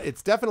 unless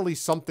it's definitely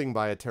something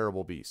by a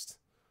terrible beast.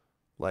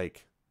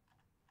 Like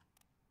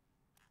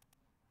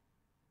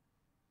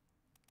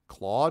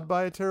clawed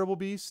by a terrible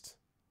beast?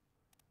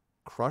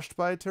 Crushed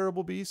by a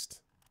terrible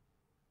beast?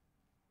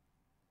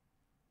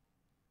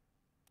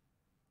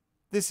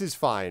 This is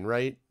fine,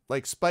 right?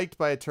 Like spiked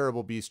by a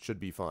terrible beast should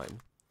be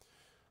fine.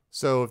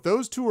 So if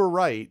those two are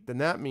right, then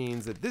that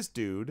means that this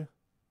dude...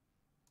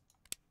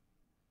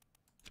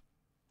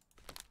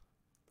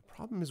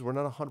 The problem is we're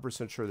not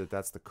 100% sure that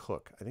that's the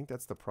cook. I think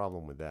that's the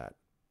problem with that.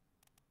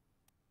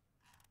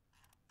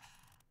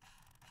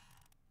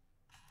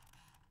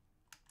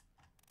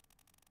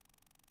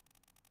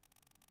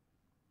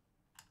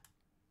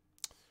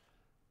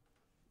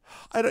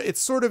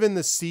 It's sort of in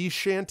the sea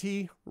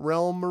shanty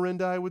realm,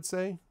 Marinda, I would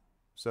say.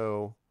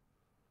 So,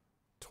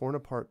 torn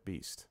apart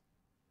beast.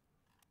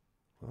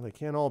 Well, they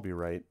can't all be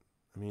right.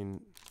 I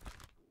mean,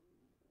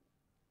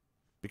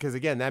 because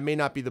again, that may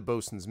not be the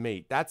bosun's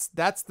mate. That's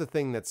the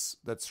thing that's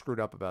screwed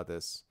up about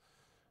this.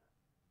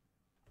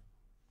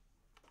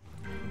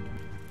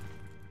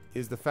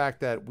 Is the fact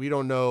that we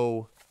don't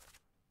know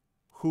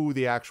who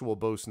the actual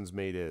bosun's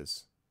mate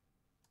is.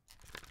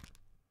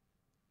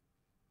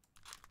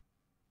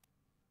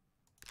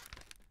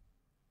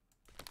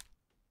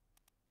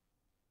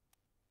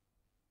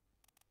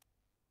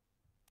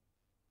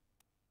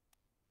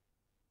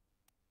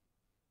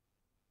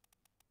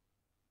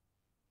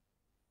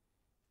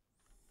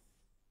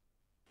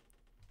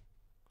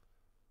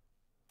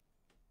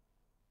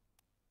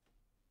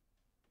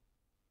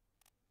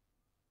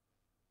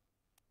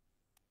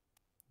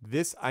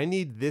 I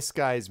need this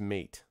guy's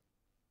mate.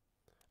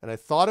 And I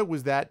thought it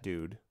was that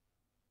dude.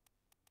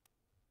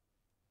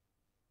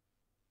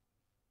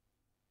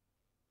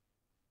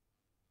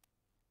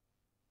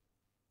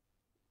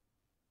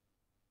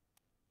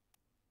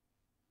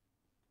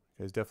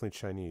 Guy's definitely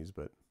Chinese,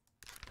 but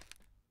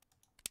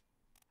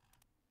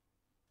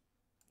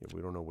yeah,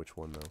 we don't know which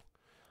one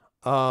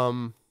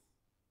though.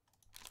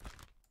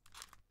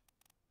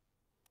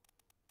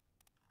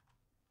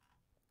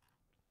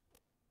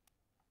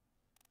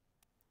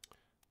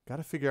 Got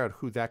to figure out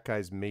who that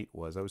guy's mate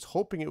was. I was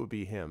hoping it would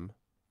be him.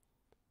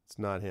 It's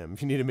not him.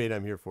 If you need a mate,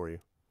 I'm here for you.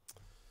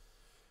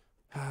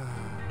 All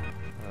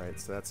right,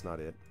 so that's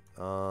not it.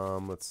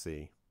 Let's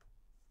see.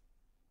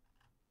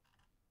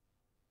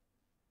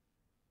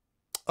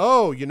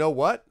 Oh, you know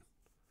what?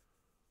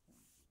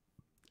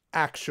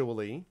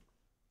 Actually,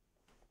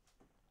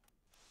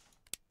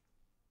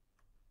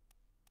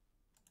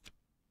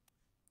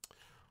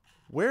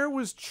 where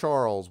was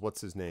Charles?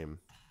 What's his name?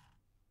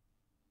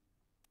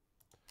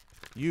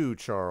 You,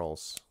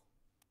 Charles.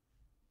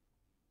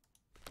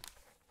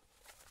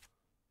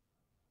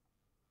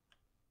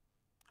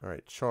 All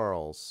right,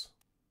 Charles.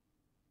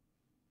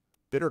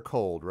 Bitter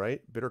Cold,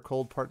 right? Bitter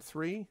Cold Part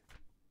 3?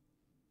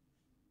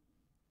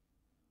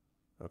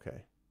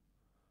 Okay.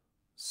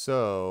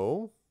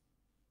 So,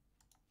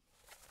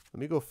 let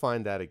me go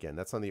find that again.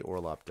 That's on the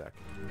Orlop deck.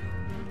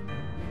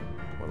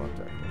 Orlop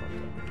deck, Orlop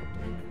deck, Orlop deck.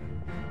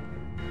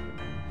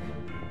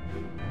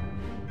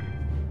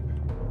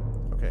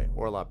 Okay,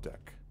 Orlop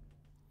deck.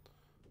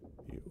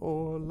 The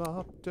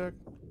Orlop deck.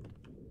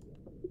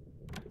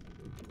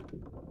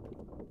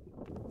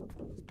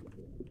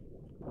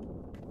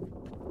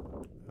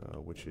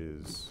 Which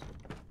is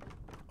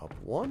up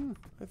 1,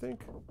 I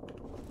think.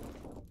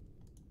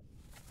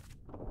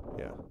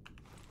 Yeah.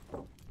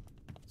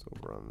 It's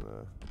over on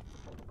the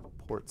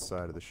port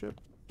side of the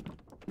ship.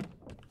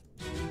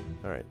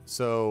 All right,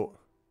 so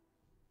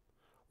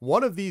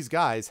one of these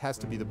guys has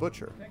to be the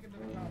butcher.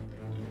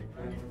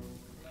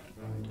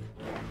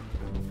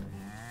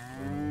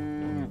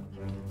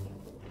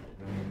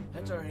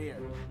 Her here.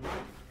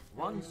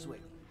 One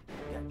swing.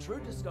 Get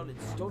through the skull in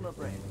stone or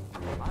brain.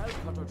 I'll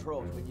cut her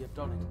throat when you've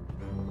done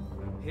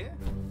it. Here?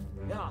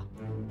 Yeah.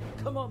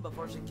 Come on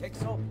before she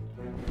kicks up.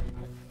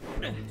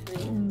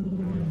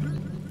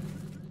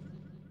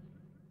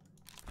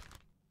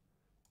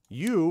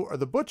 You are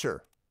the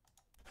butcher.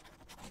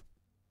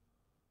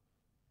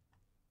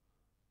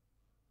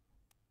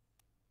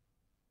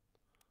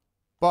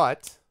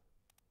 But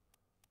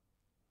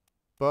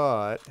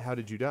how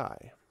did you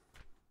die?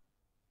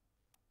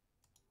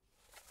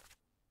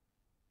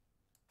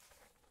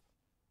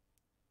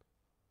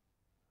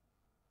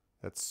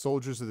 That's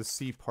Soldiers of the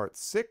Sea Part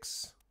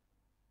 6.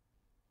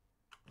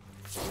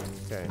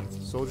 Okay,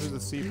 Soldiers of the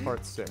Sea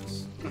Part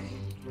 6.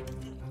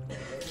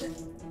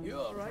 You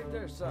all right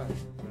there, sir?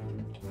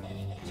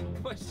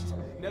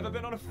 Never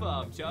been on a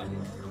farm, Chuck?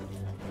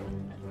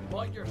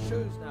 Mind your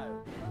shoes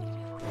now.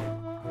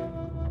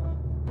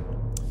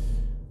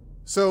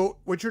 So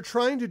what you're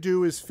trying to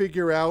do is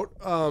figure out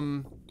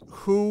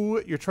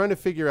who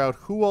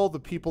all the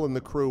people in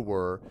the crew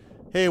were.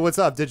 Hey, what's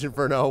up,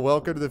 Diginferno?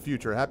 Welcome to the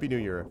future. Happy New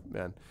Year,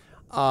 man.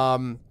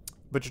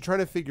 But you're trying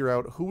to figure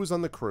out who was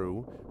on the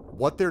crew,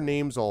 what their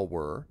names all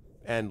were,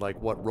 and like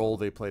what role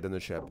they played on the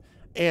ship,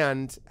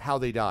 and how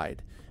they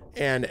died.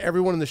 And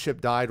everyone in the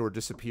ship died or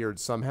disappeared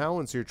somehow,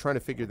 and so you're trying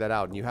to figure that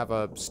out. And you have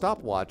a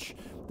stopwatch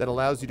that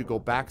allows you to go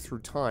back through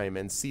time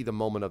and see the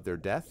moment of their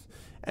death.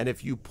 And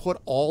if you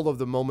put all of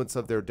the moments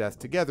of their death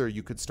together,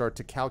 you could start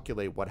to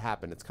calculate what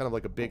happened. It's kind of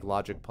like a big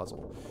logic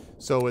puzzle.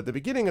 So at the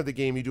beginning of the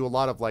game, you do a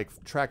lot of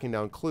like tracking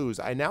down clues.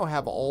 I now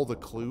have all the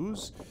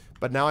clues,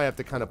 but now I have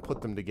to kind of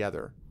put them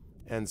together.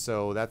 And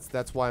so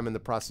that's why I'm in the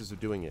process of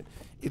doing it.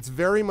 It's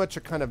very much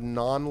a kind of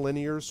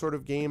non-linear sort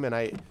of game,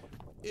 and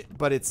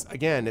but it's,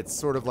 again, it's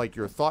sort of like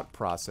your thought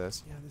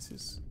process. Yeah, this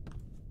is...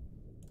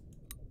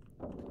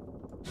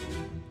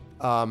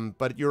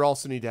 but you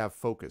also need to have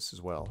focus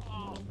as well.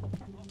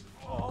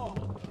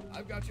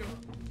 I've got you.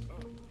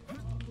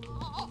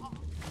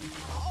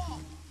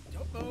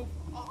 Don't move.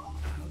 I'll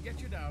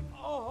get you down.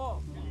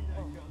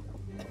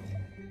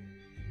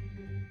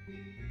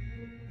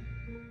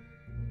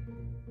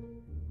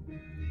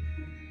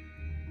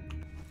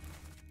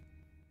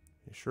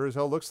 It sure as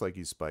hell looks like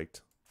he's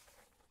spiked.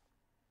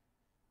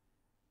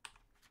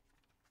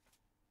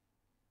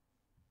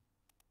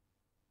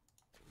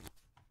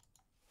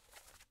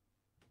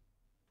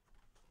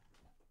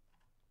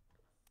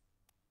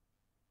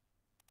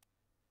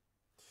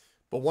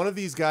 But one of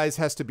these guys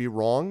has to be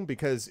wrong,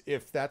 because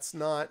if that's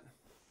not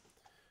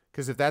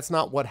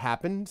what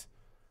happened,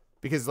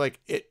 because like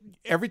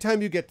every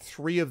time you get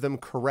 3 of them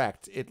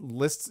correct, it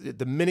lists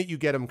the minute you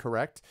get them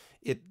correct,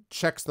 it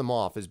checks them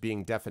off as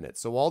being definite.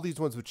 So all these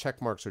ones with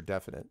check marks are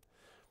definite.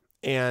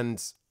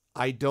 And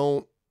I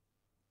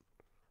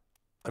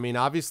mean,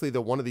 obviously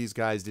the one of these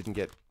guys didn't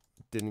get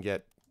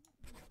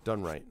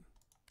done right.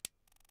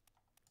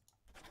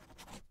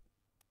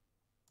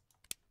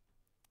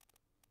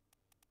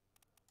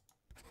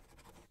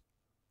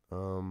 I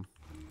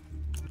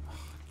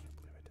can't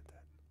believe I did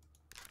that.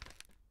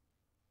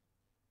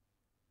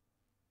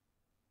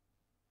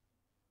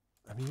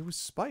 I mean, he was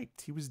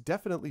spiked. He was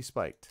definitely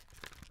spiked.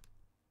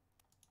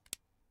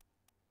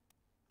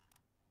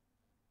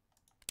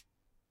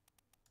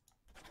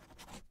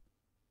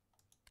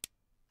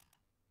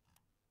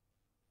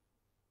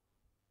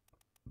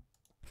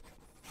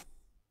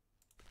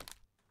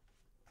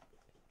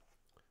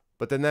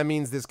 But then that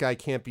means this guy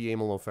can't be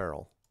Emil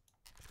O'Farrell.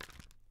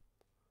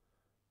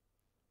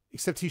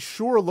 Except he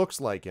sure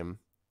looks like him.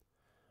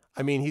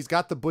 I mean, he's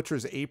got the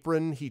butcher's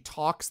apron. He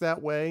talks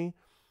that way.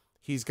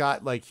 He's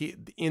got, like,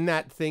 in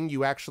that thing,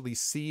 you actually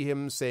see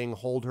him saying,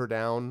 hold her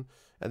down,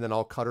 and then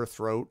I'll cut her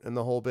throat and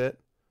the whole bit.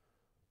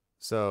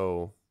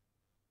 So...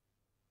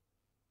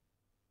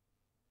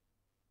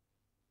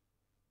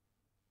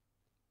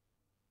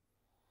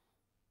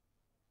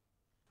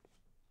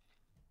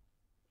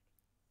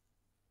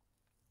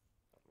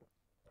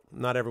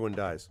 not everyone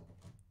dies.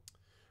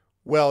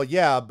 Well,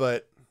 yeah,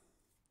 but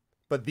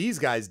these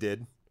guys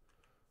did.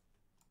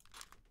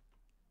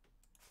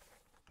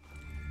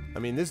 I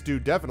mean, this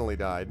dude definitely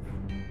died.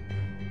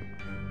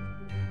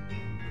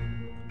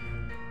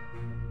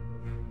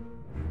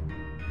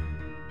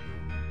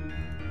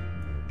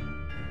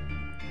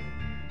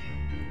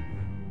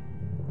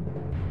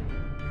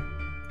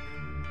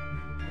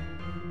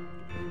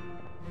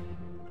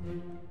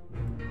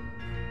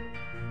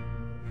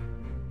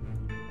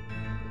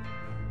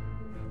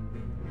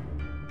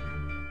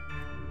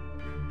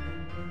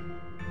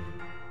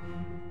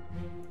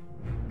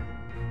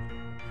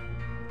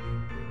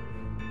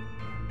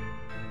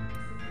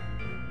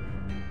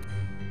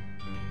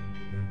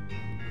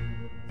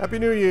 Happy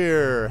New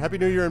Year! Happy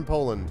New Year in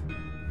Poland.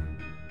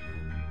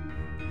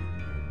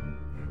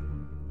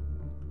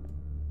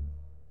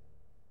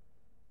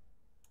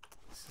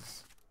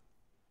 This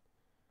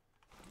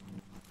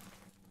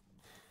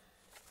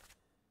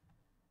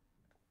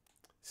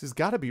has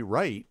got to be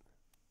right.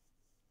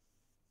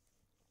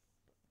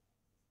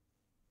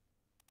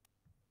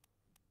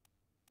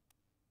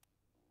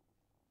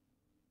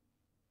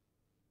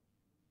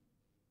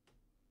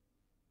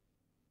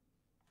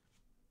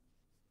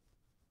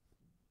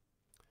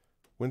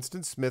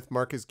 Winston Smith,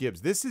 Marcus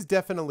Gibbs. This is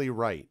definitely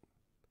right.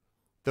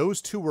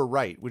 Those two were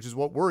right, which is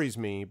what worries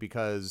me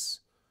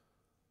because...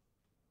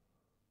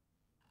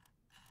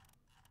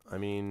 I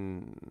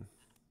mean...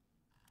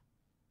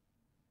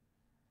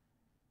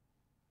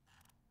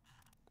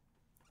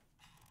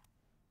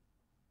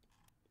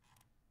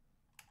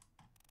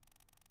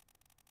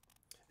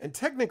 And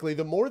technically,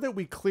 the more that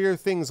we clear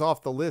things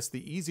off the list,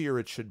 the easier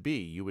it should be,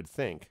 you would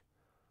think.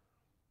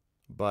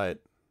 But...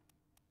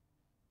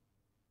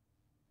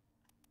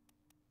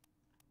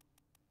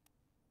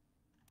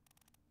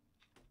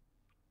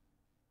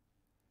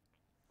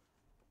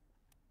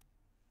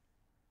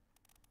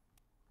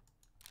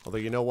 although,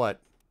 you know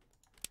what?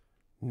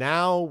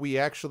 Now we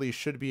actually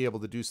should be able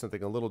to do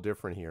something a little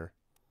different here.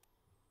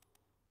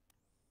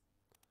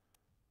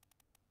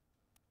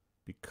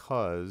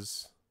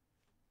 Because...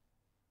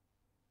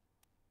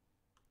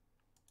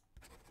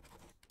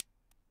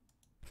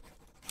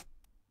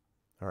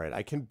 alright,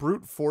 I can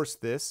brute force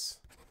this.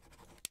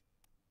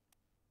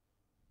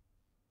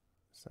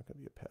 It's not going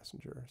to be a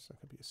passenger. It's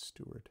not going to be a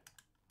steward.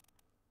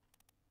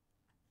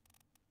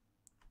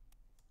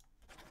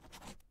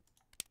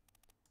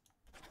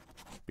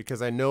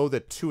 Because I know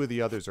that 2 of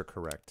the others are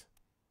correct.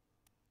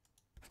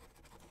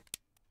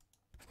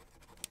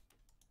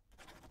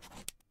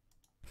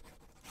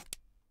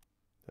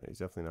 No, he's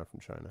definitely not from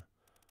China.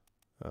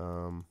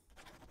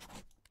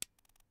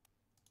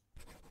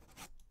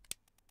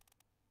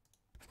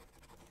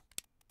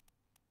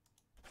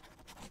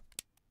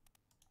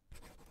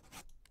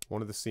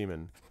 One of the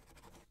seamen.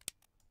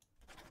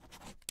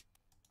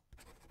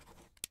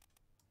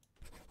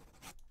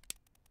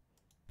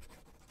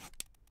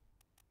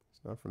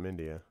 He's not from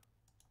India.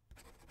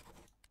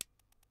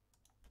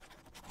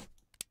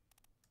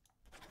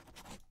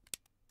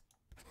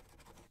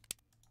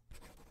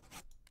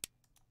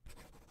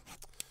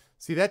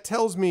 See, that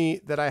tells me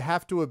that I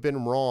have to have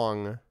been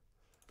wrong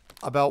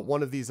about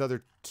one of these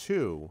other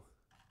 2.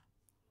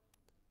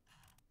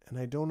 And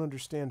I don't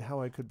understand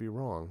how I could be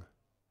wrong.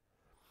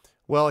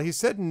 Well, he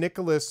said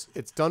Nicholas,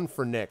 it's done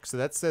for Nick, so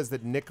that says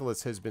that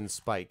Nicholas has been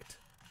spiked.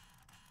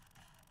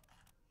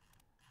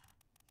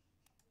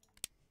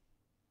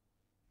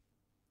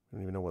 I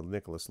don't even know what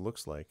Nicholas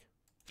looks like.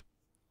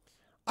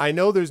 I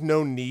know there's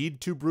no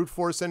need to brute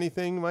force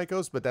anything,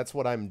 Mycos, but that's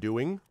what I'm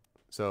doing.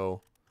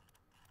 So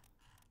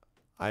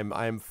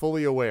I'm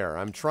fully aware.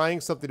 I'm trying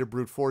something to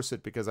brute force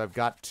it because I've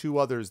got 2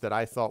 others that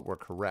I thought were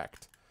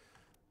correct.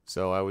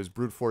 So I was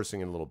brute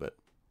forcing it a little bit.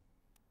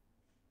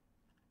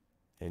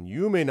 And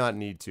you may not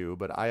need to,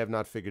 but I have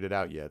not figured it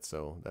out yet,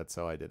 so that's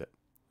how I did it.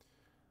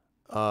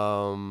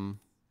 I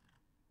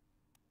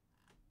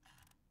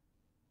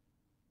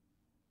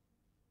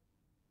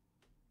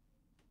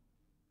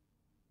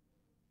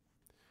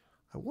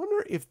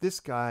wonder if this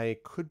guy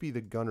could be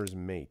the gunner's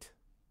mate.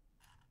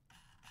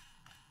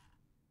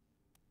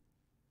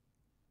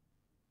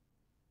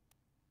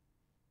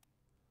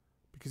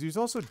 Because he was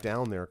also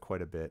down there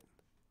quite a bit.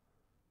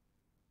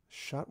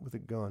 Shot with a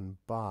gun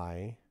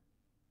by...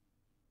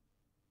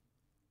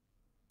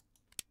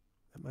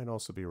 That might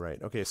also be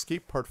right. Okay,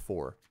 Escape Part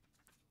 4.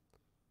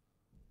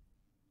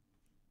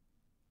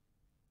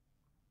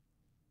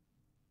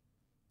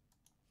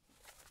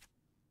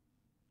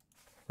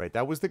 Right,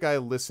 that was the guy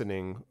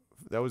listening.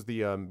 That was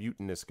the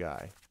mutinous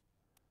guy.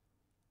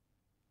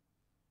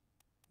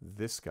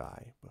 This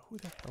guy. But who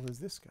the hell is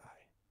this guy?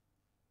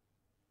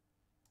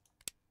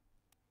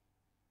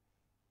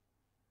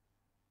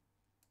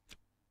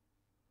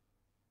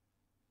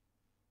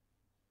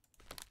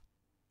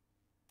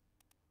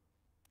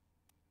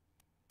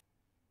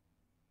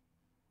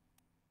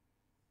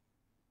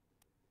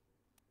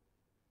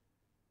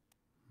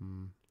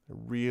 I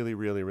really,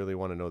 really, really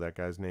want to know that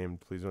guy's name.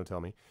 Please don't tell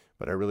me.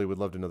 But I really would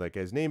love to know that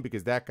guy's name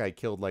because that guy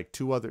killed like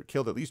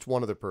killed at least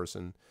one other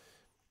person.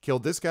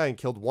 Killed this guy and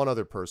killed one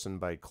other person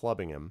by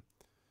clubbing him.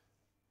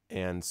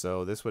 And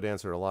so this would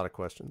answer a lot of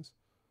questions.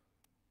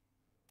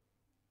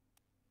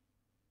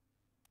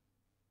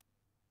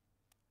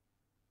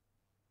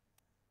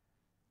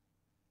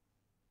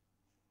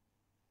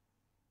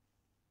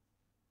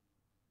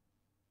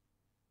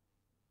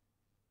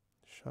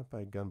 Shot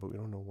by a gun, but we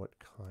don't know what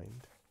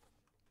kind.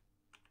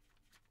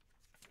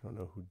 I don't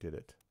know who did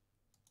it.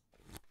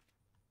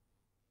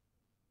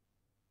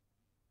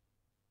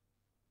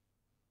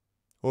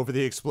 Over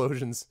the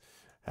explosions.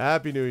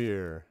 Happy New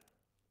Year.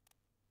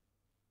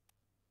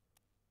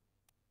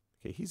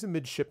 Okay, he's a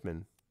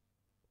midshipman.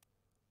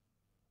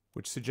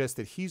 Which suggests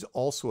that he's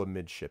also a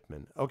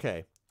midshipman.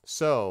 Okay,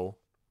 so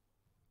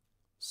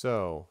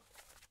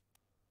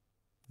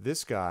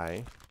this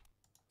guy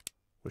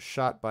was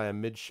shot by a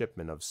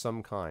midshipman of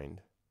some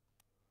kind.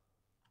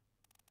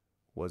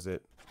 Was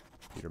it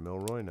Peter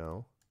Milroy?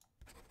 No.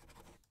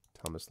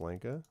 Thomas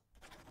Lanka?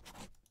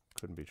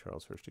 Couldn't be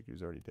Charles Herstick. He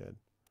was already dead.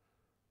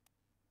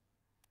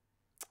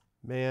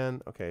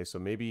 Man, okay, so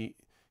maybe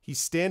he's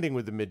standing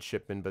with the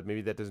midshipman, but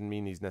maybe that doesn't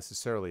mean he's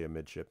necessarily a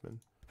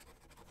midshipman.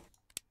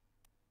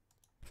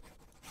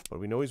 But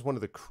we know he's one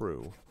of the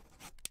crew.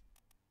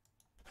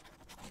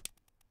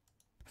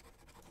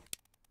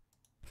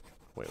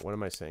 Wait, what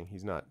am I saying?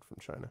 He's not from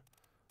China.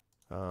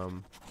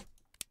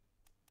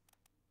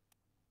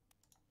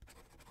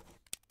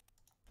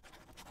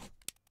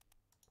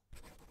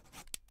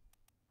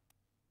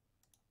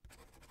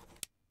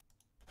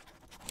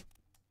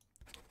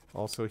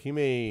 Also, he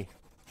may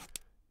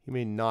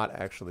not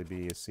actually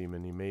be a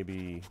seaman. He might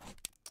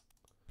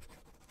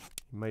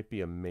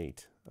be a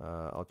mate.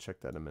 I'll check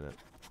that in a minute.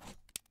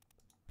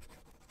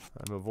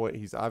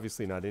 He's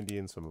obviously not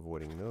Indian, so I'm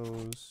avoiding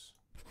those.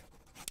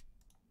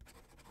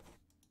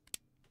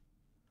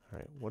 All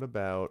right, what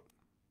about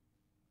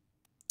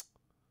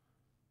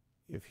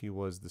if he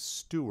was the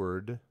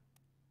steward?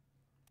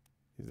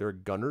 Is there a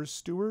gunner's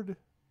steward?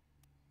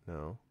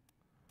 No.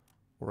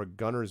 Or a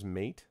gunner's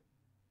mate?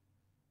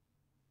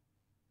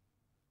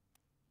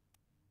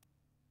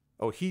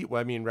 Oh,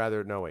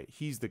 no, wait.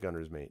 He's the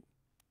gunner's mate.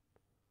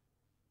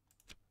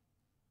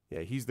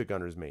 Yeah, he's the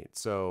gunner's mate.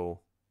 So...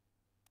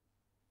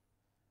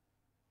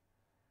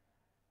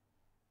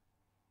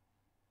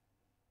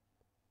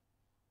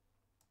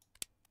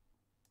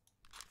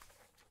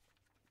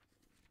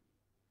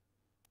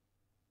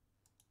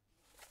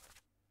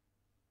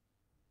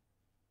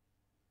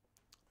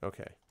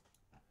 Okay.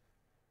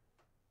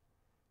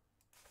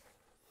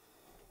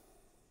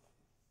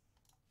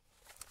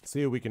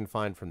 See what we can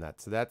find from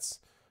that. So that's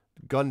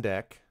gun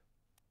deck.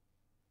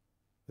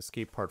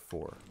 Escape part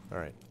 4.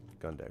 Alright.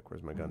 Gun deck.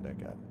 Where's my gun deck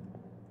at?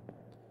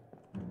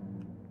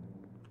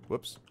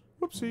 Whoops.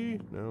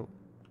 Whoopsie. No.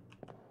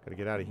 Gotta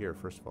get out of here,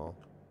 first of all.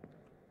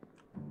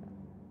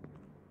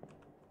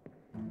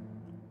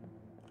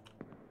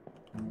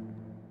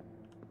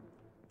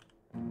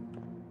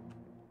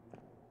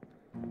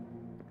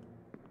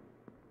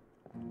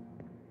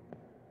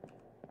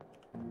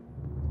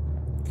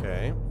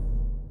 Okay.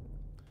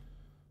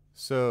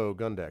 So,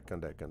 gun deck,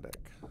 gun deck, gun deck.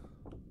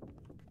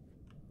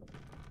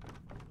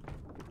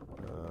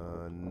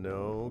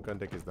 No, gun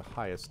deck is the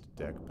highest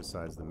deck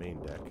besides the main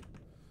deck.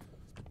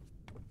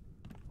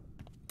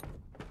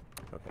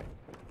 Okay,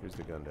 here's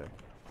the gun deck.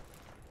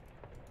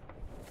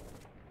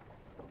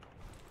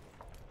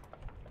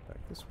 Back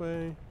this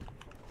way.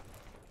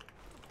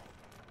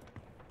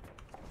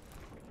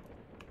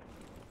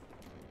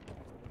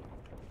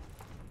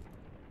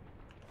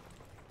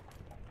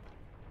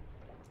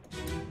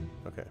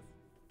 Okay.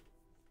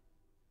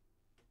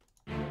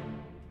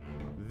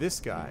 This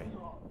guy.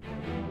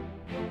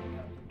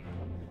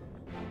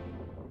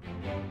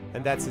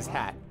 And that's his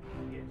hat.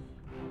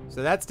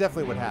 So that's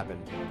definitely what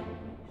happened.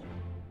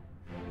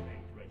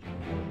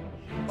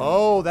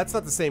 Oh, that's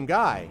not the same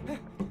guy.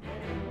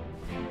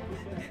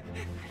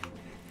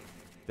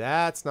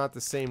 That's not the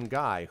same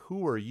guy.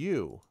 Who are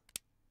you?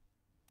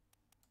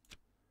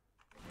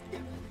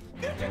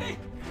 Mutiny!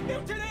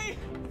 Mutiny!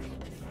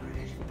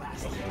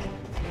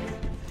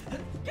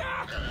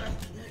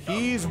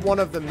 He's one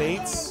of the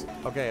mates.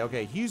 Okay,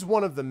 okay. He's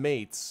one of the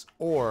mates.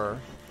 Or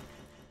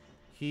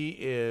he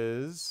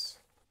is...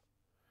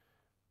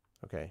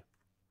 Okay.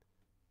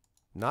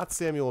 Not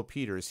Samuel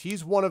Peters.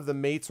 He's one of the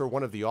mates or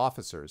one of the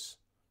officers.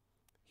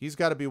 He's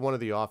got to be one of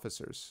the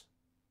officers.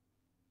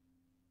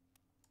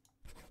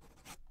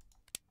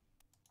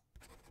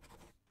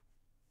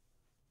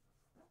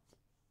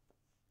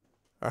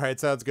 All right,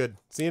 sounds good.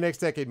 See you next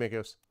decade,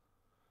 Mikos.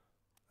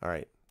 All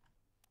right.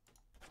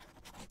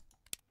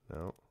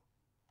 No.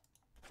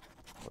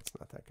 That's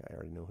not that guy. I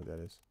already know who that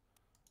is.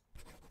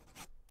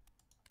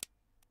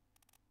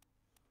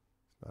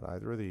 It's not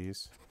either of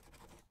these.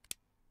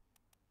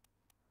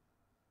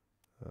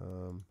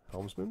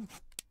 Helmsman?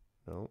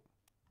 No.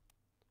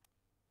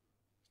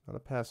 It's not a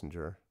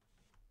passenger.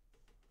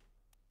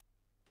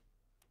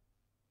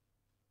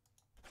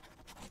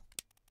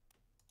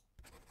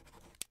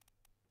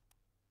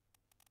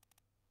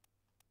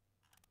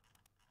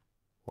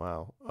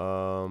 Wow.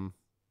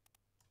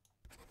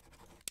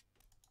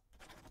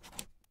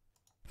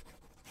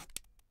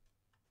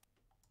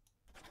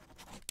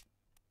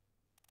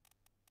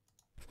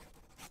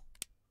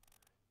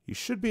 You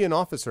should be an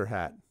officer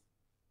hat.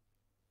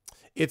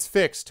 It's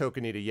fixed,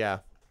 Tokenita, yeah.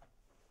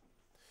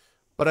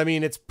 But I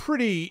mean, it's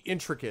pretty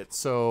intricate,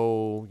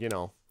 so, you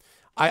know.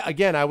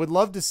 I would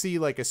love to see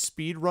like a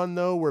speed run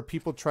though, where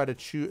people try to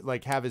choose,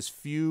 like, have as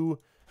few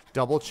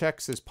double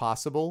checks as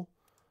possible.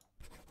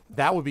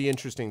 That would be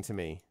interesting to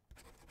me.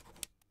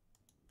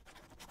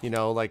 You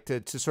know, like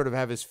to sort of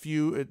have as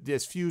few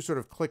sort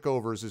of click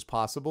overs as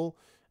possible,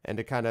 and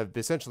to kind of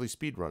essentially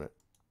speed run it.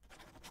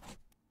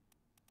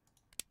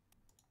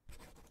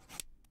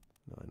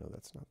 No, I know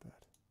that's not that.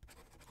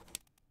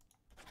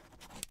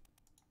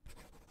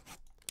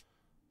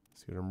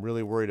 See, what I'm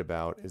really worried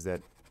about is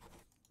that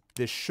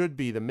this should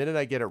be, the minute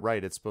I get it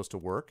right, it's supposed to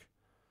work.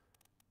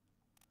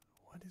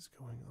 What is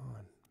going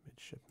on,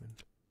 midshipman?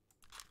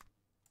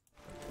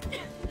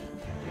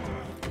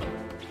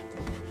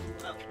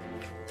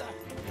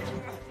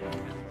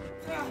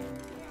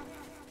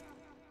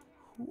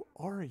 Who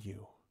are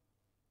you?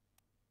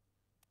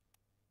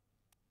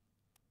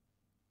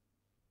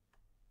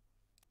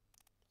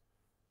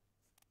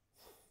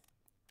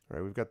 All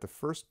right, we've got the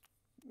first,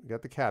 we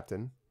got the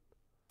captain.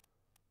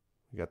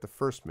 We got the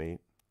first mate.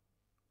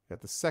 We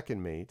got the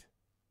second mate.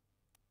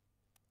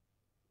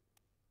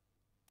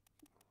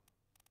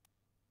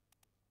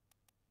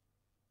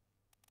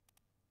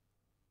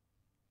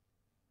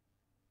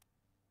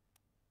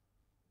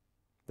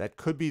 That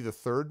could be the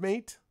third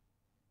mate.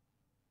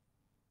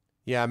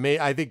 Yeah,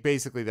 I think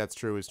basically that's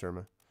true,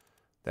 Isterma.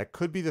 That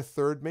could be the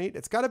third mate.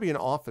 It's got to be an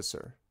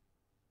officer.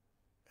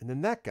 And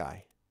then that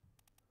guy.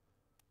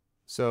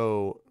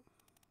 So,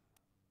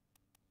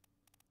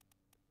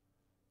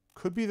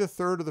 could be the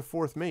third or the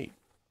fourth mate.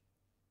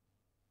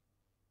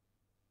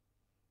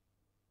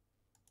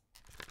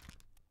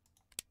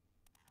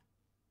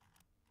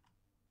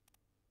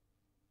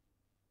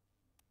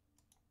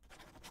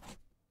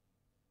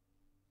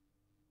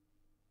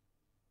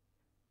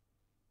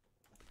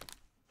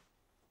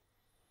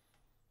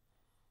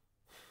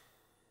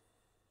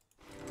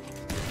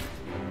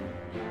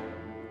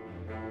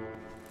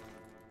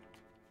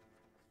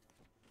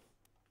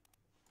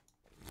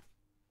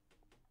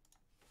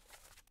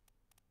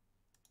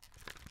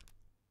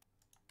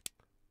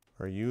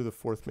 Are you the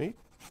fourth mate?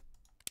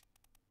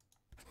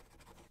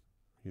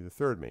 Are you the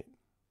third mate?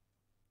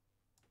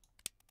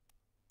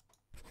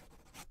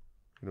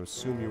 I'm going to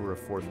assume you were a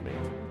fourth mate.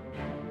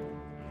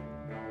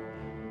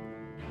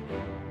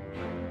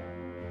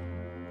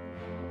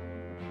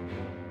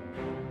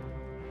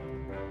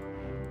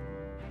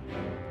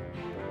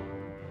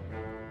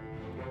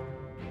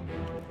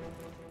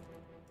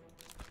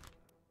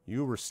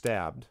 You were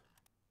stabbed.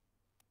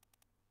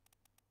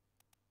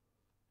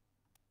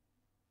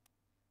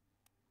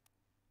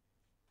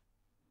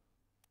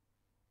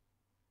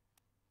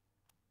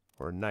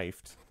 Or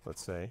knifed,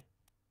 let's say.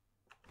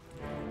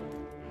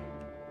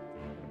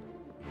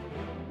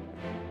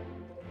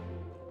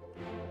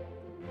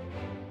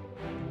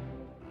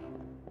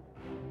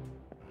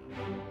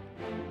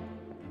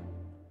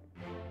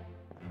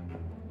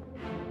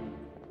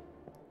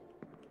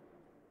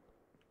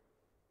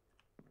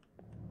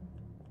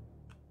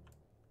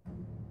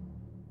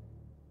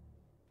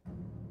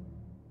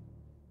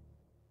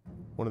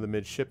 One of the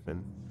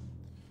midshipmen.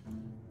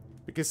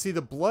 Because, see,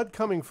 the blood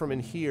coming from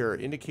in here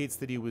indicates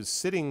that he was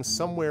sitting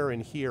somewhere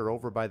in here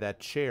over by that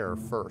chair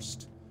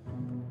first.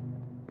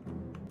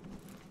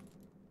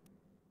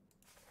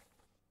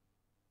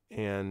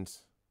 And...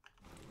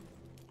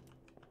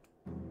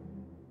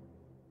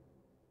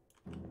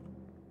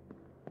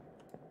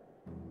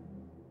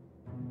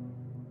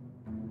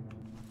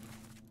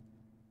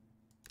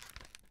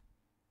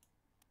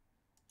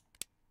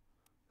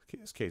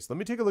 this case. Let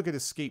me take a look at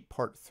Escape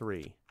Part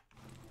 3.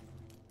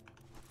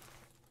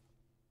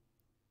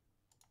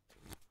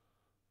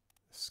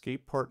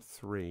 Escape Part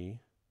 3.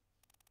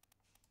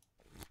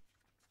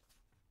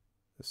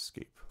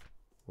 Escape.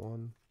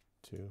 1,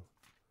 2,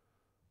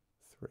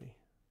 3.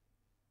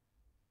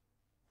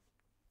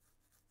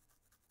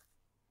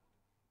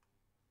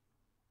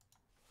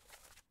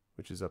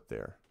 Which is up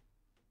there.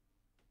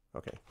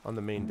 Okay, on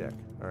the main deck.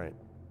 Alright.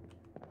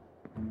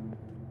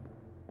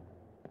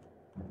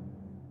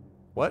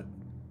 What?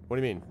 What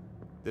do you mean?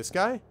 This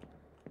guy?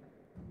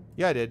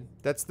 Yeah, I did.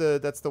 That's the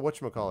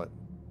whatchamacallit.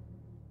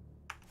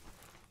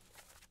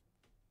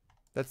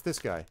 That's this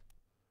guy.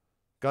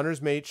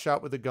 Gunner's mate,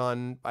 shot with a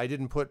gun. I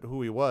didn't put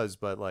who he was,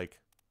 but like...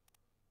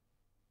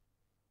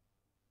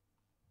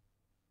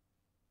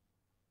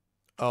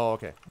 Oh,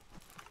 okay.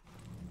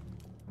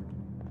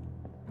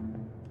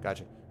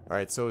 Gotcha.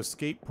 Alright, so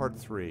Escape Part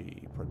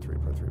 3. Part 3,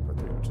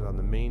 which is on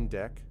the main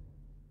deck.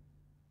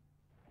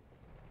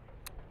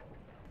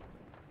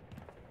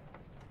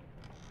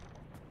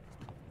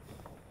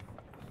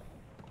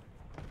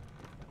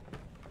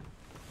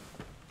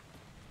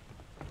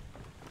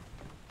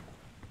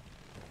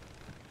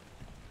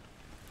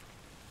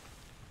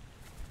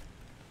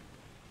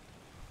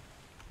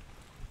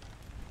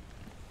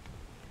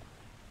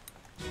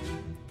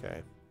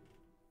 Okay.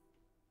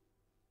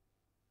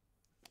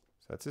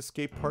 So that's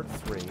Escape Part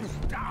 3.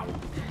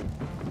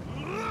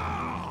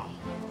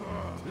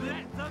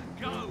 Let them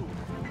go.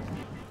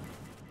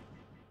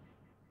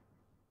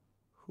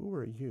 Who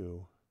are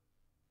you?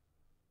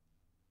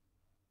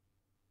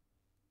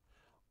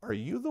 Are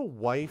you the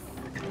wife?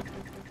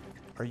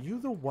 Are you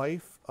the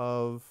wife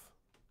of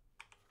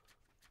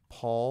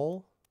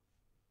Paul?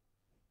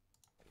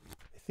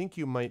 I think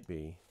you might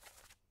be.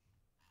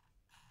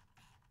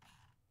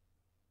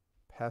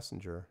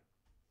 Passenger.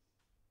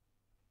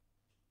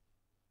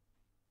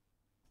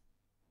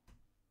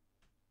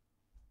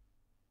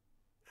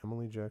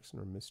 Emily Jackson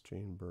or Miss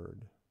Jane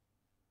Bird?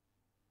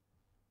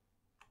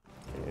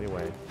 Okay,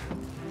 anyway.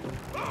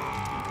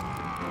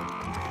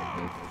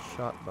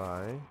 Shot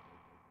by...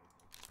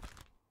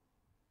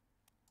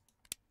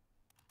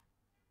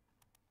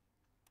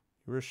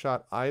 You were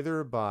shot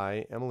either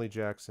by Emily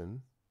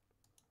Jackson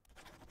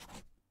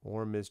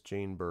or Miss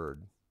Jane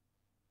Bird.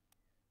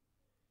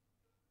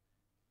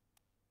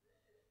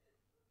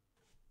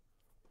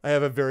 I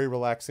have a very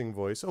relaxing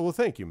voice. Oh, well,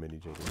 thank you, Minnie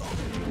Jenkins.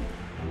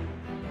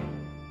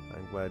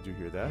 I'm glad to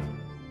hear that.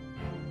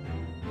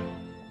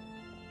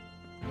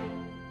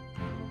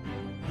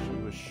 She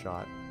was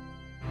shot.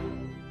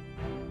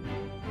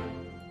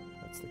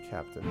 That's the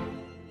captain.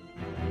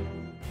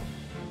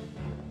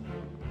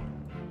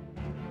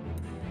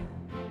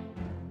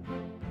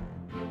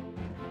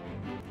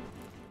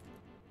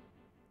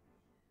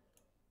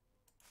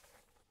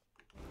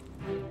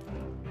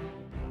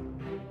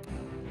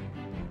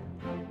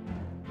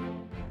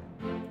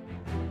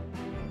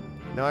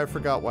 Now I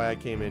forgot why I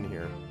came in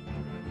here.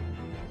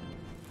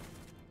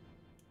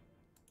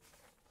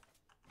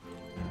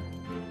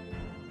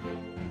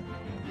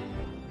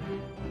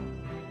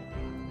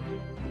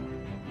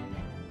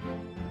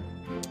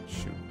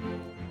 Shoot.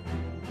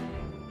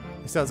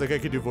 It sounds like I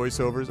could do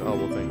voiceovers. Oh,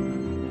 well, thank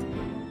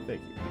you.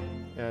 Thank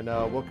you. And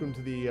welcome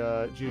to the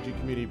GOG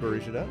Community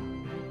Barishada.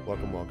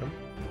 Welcome, welcome.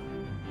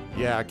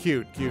 Yeah,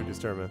 cute, is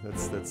Terma.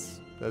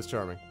 That's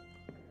charming.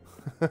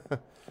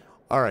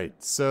 All right,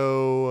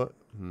 so...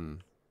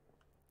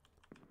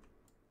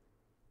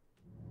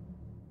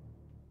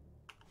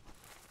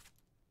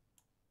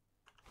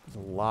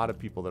 There's a lot of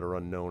people that are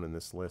unknown in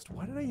this list.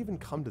 Why did I even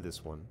come to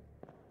this one?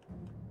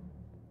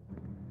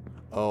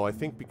 Oh, I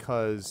think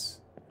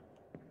because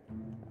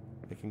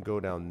I can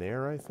go down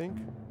there, I think.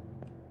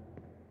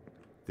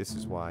 This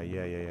is why.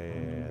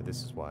 Yeah.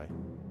 This is why.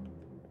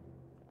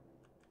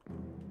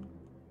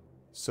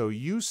 So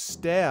you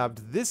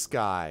stabbed this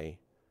guy.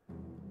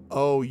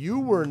 Oh, you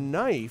were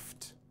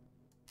knifed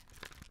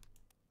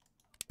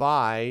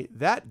by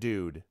that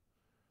dude.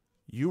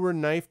 You were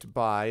knifed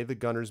by the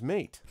gunner's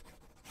mate.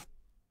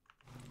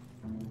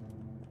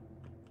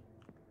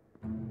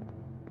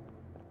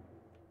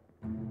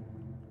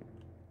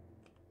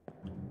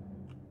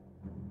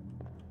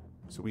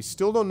 So we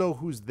still don't know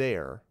who's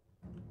there.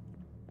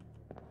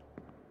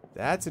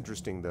 That's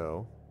interesting,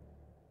 though.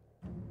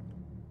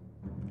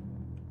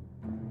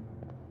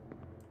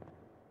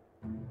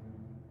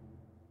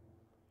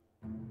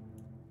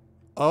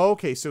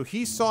 Okay, so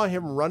he saw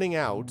him running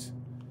out,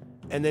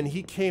 and then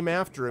he came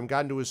after him,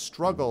 got into a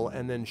struggle,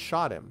 and then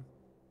shot him.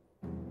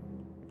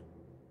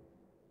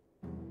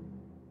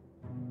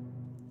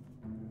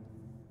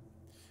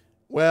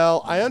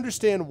 Well, I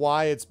understand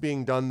why it's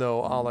being done,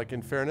 though, Alec,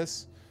 in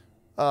fairness.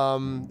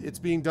 It's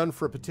being done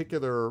for a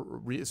particular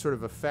sort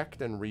of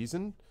effect and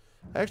reason.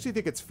 I actually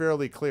think it's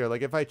fairly clear.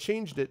 Like, if I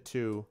changed it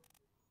to...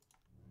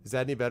 Is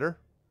that any better?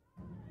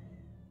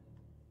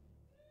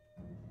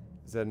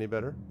 Is that any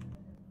better?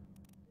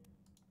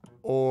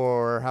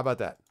 Or how about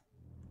that?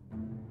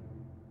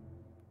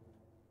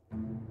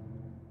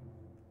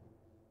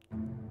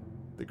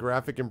 The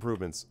graphic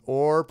improvements.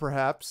 Or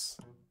perhaps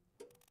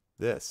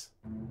this.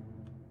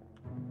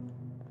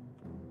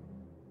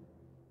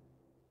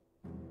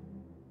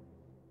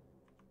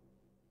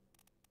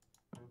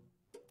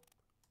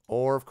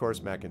 Or, of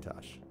course,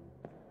 Macintosh.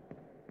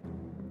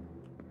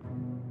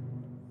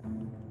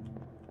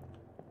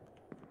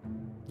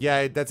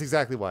 Yeah, that's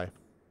exactly why.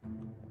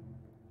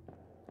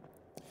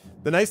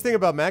 The nice thing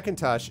about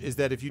Macintosh is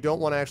that if you don't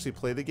want to actually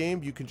play the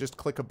game, you can just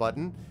click a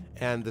button,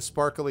 and the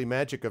sparkly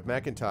magic of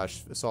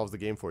Macintosh solves the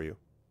game for you.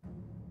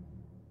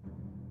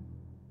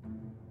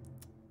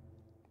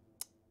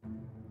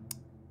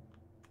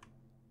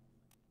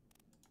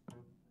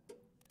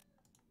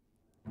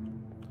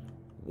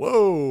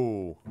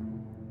 Whoa!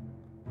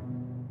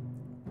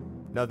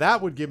 Now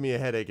that would give me a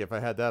headache if I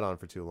had that on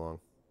for too long.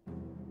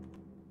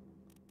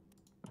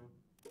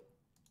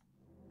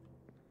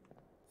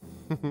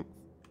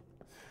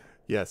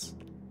 Yes.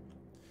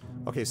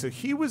 Okay, so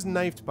he was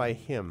knifed by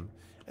him,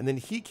 and then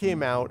he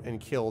came out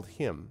and killed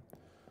him.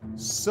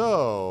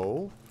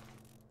 So...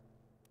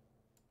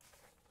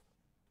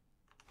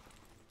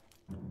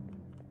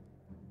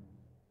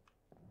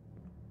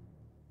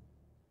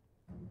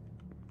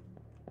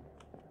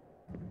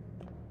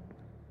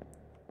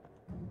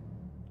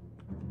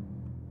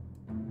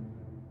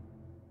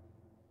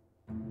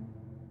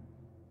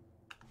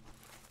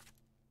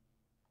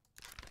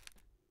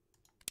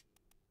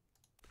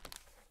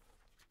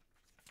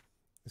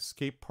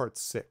 Escape Part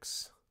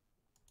 6.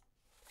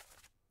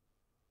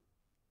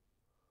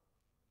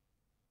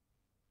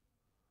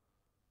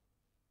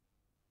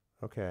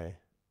 Okay.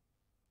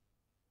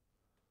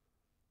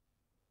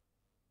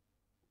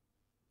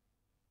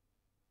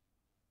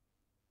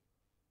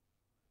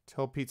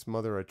 Tell Pete's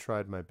mother I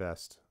tried my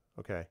best.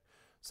 Okay.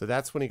 So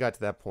that's when he got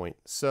to that point.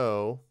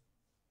 So...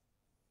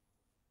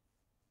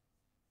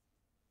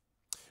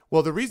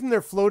 Well, the reason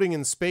they're floating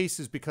in space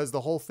is because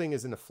the whole thing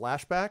is in a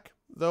flashback,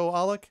 though,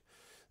 Alec.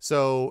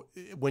 So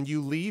when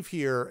you leave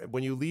here,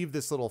 when you leave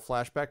this little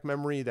flashback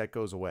memory, that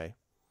goes away.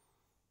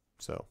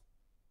 So.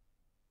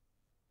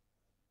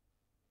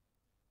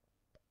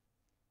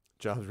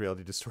 Jobs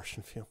reality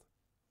distortion field.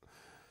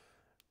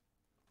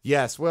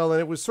 Yes, well, and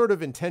it was sort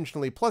of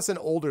intentionally, plus an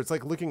older, it's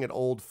like looking at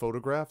old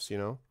photographs, you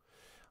know?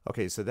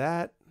 Okay, so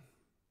that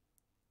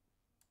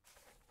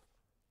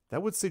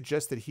would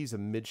suggest that he's a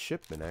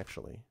midshipman,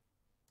 actually.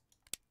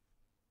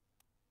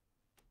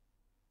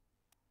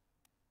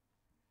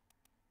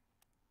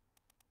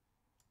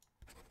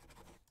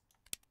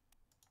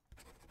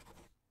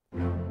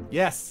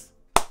 Yes.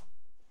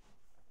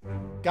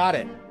 Got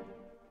it.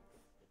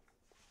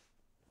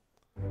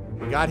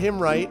 We got him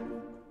right.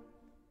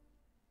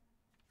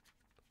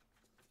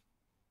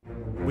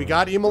 We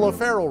got Emil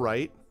O'Farrell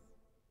right.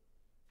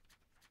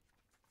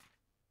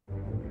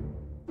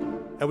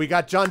 And we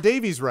got John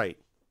Davies right.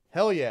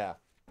 Hell yeah.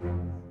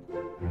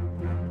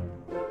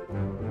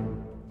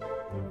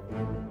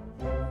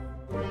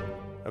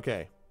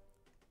 Okay.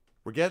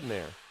 We're getting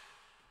there.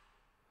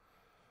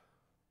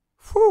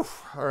 Whew.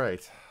 All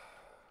right.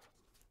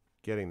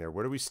 Getting there.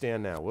 Where do we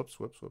stand now? Whoops,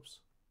 whoops, whoops.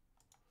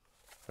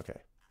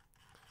 Okay.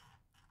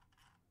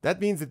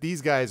 That means that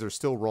these guys are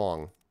still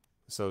wrong.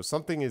 So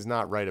something is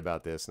not right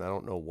about this, and I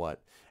don't know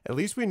what. At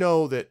least we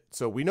know that,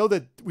 so we know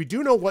that, we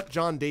do know what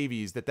John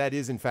Davies, that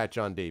is in fact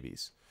John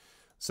Davies.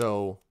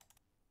 So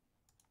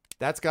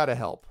that's got to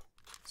help.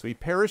 So he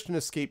perished in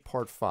Escape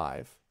Part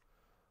 5.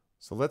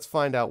 So let's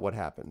find out what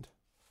happened.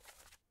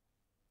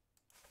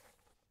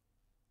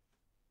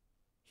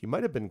 He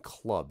might have been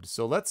clubbed.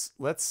 So let's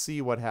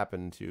see what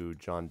happened to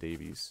John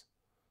Davies.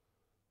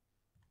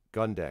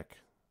 Gun deck.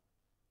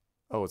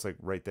 Oh, it's like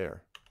right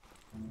there.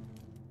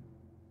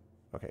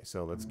 Okay,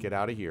 so let's get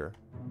out of here.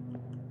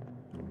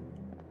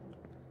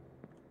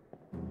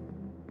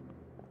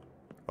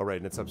 Oh, right,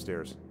 and it's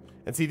upstairs.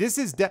 And see, this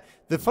is...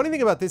 the funny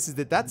thing about this is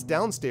that that's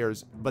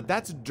downstairs, but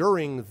that's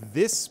during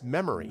this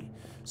memory.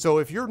 So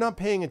if you're not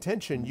paying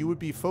attention, you would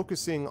be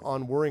focusing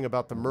on worrying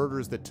about the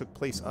murders that took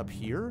place up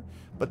here,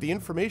 but the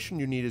information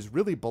you need is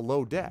really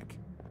below deck.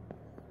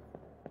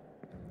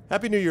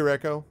 Happy New Year,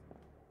 Echo.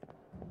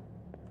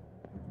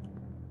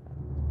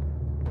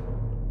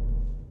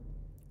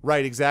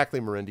 Right, exactly,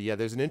 Miranda. Yeah,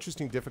 there's an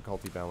interesting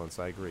difficulty balance,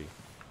 I agree.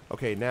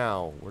 Okay,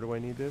 now, where do I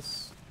need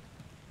this?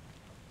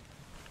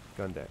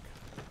 Gun deck.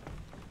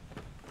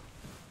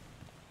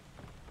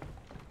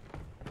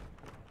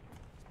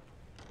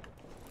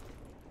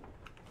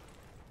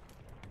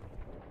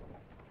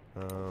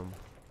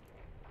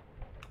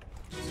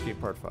 Escape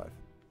part 5.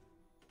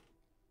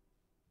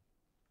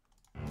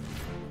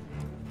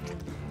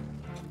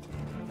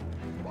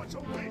 What's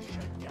all this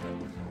shit,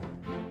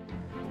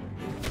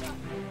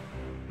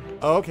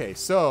 Okay,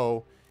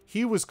 so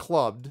he was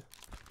clubbed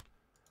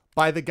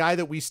by the guy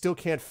that we still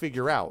can't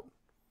figure out.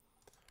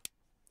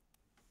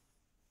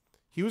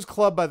 He was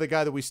clubbed by the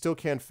guy that we still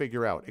can't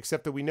figure out,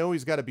 except that we know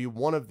he's got to be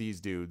one of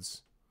these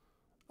dudes.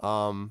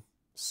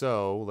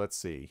 So, let's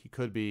see. He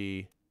could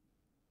be...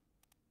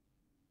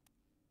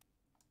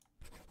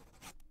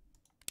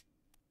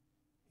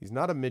 He's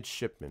not a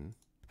midshipman.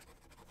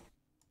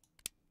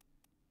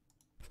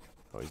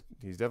 Oh,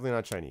 he's definitely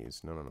not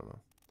Chinese. No, no, no,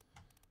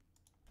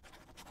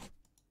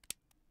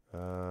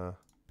 no.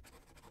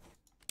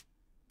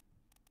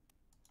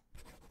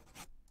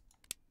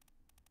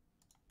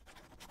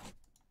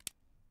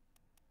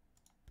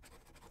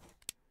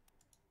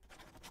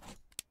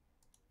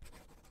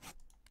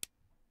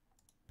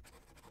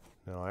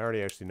 No, I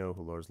already actually know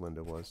who Lars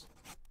Linda was.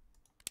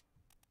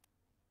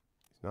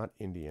 He's not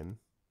Indian.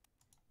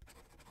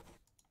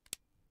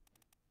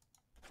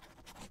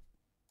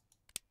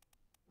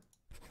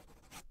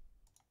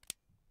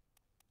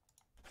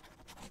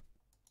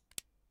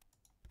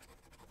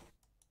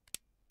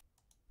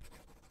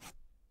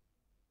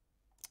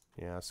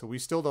 Yeah, so we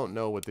still don't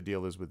know what the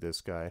deal is with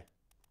this guy.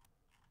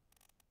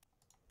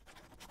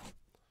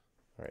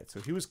 Alright, so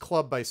he was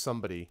clubbed by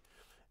somebody.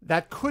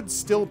 That could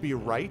still be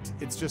right.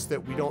 It's just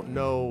that we don't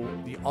know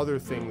the other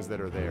things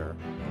that are there.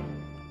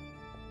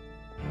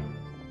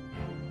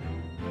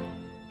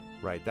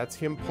 Right, that's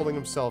him pulling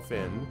himself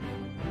in.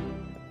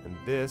 And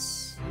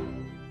this...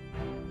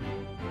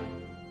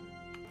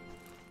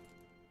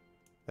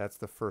 That's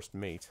the first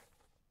mate.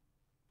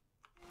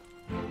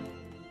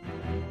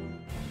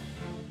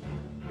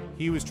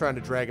 He was trying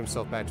to drag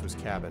himself back to his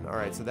cabin.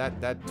 Alright, so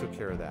that took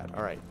care of that.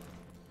 Alright.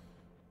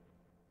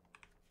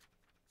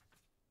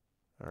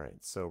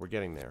 Alright, so we're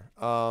getting there.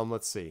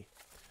 Let's see.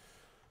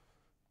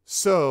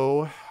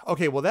 So,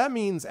 okay, well that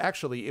means,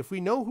 actually, if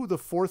we know who the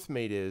fourth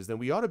mate is, then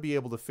we ought to be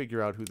able to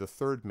figure out who the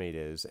third mate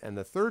is. And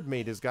the third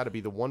mate has got to be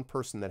the one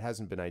person that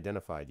hasn't been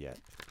identified yet.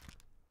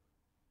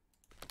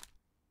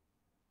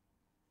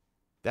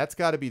 That's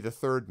got to be the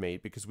third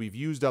mate, because we've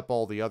used up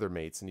all the other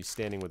mates, and he's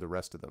standing with the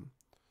rest of them.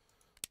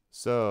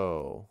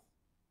 So...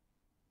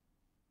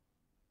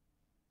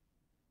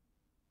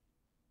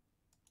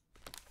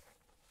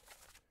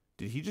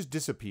 Did he just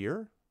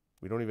disappear?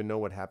 We don't even know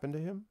what happened to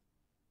him?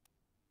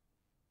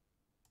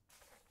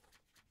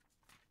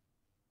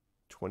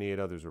 28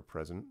 others were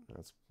present.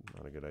 That's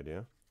not a good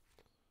idea.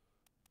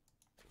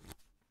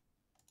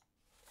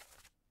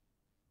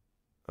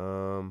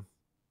 Okay,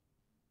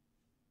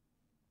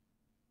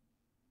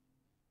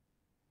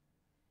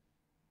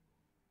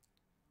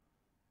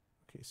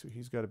 so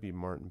he's got to be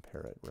Martin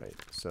Parrott, right?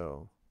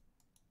 So,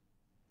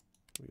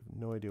 we have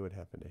no idea what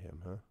happened to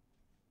him, huh?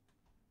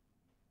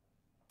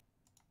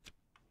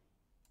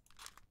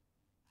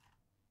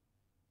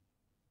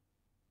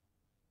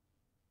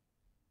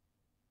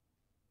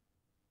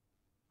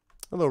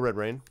 Hello, Red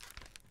Rain.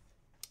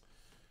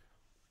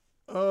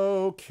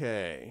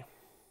 Okay.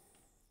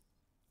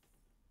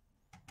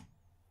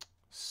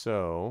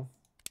 So...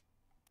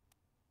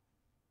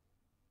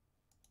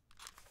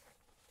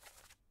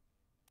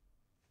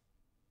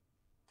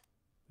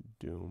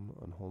 Doom,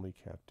 Unholy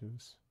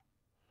Captives.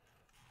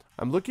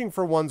 I'm looking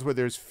for ones where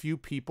there's few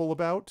people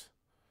about,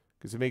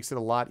 because it makes it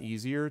a lot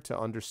easier to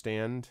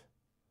understand.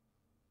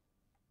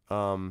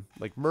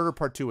 Like Murder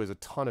Part 2 has a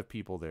ton of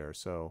people there,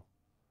 so...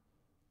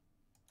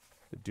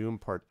 The Doom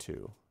Part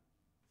 2.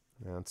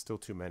 Yeah, it's still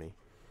too many.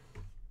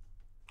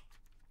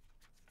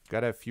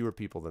 Gotta have fewer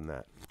people than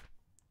that.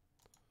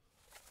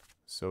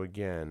 So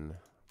again,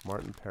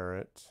 Martin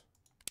Parrott.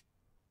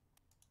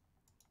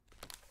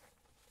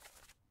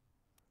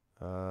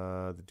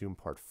 The Doom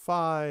Part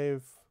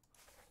 5.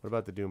 What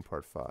about the Doom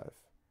Part 5?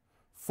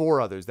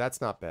 4 others.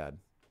 That's not bad.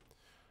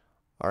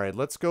 Alright,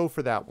 let's go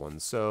for that one.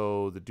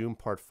 So, the Doom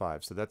Part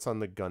 5. So that's on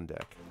the gun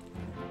deck.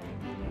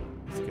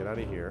 Let's get out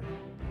of here.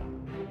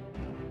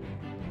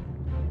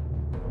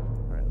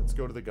 Alright, let's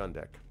go to the gun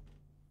deck.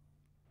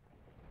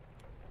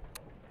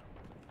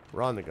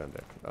 We're on the gun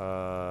deck.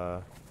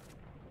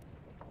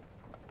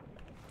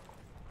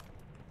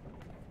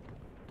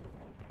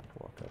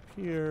 Walk up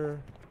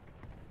here.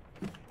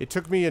 It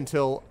took me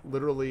until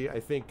literally, I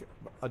think,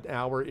 an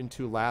hour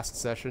into last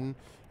session,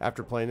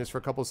 after playing this for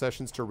a couple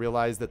sessions, to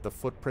realize that the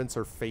footprints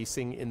are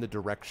facing in the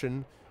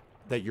direction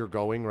that you're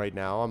going right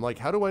now. I'm like,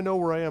 how do I know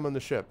where I am on the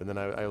ship? And then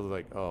I was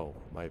like, oh,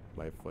 my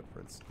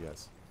footprints.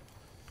 Yes.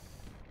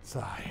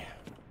 Sigh.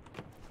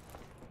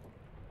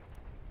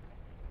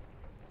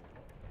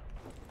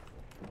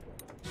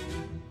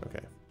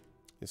 Okay.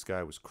 This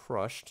guy was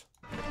crushed.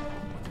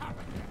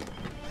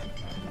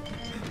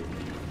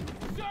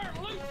 Sir,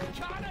 loose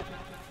Connor!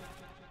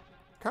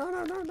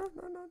 Connor, no.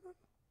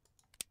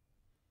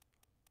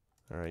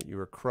 Alright, you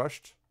were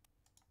crushed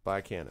by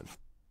a cannon.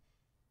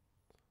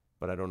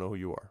 But I don't know who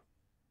you are.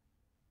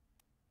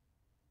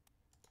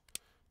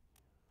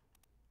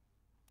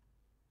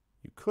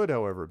 You could,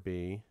 however,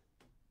 be...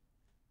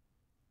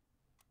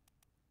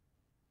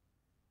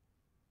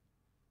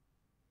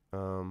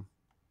 Well,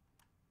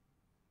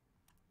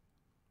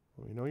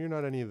 we know you're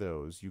not any of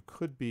those. You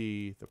could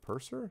be the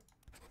purser?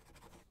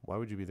 Why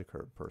would you be the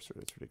purser?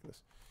 That's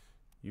ridiculous.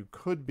 You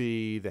could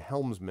be the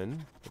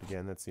helmsman, but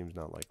again, that seems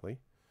not likely.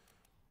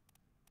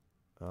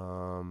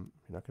 You're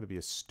not going to be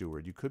a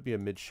steward. You could be a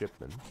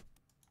midshipman.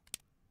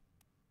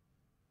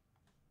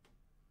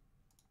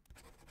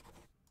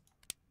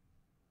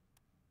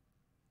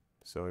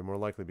 So you're more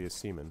likely to be a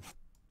seaman.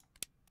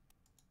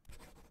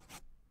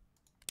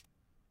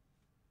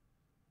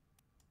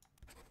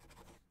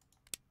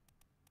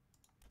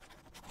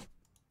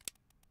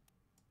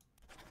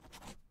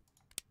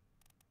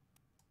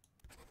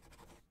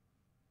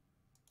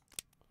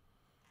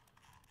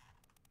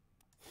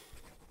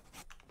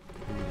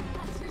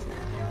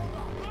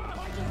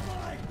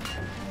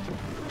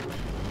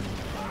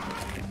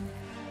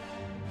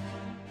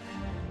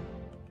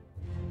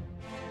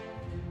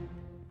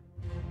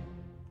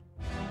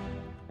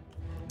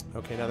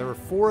 Okay, now there were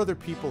 4 other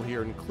people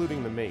here,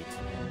 including the mate.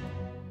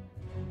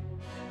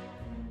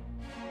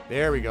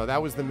 There we go,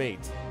 that was the mate.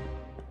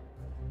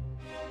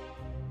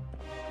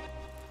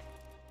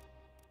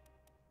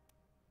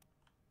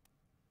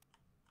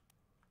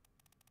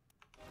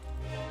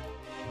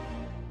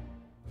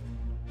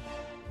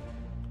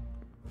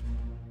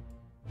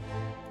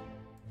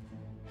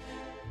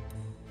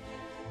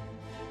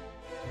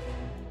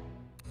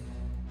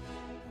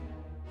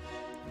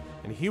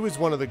 And he was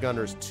one of the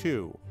gunners,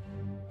 too.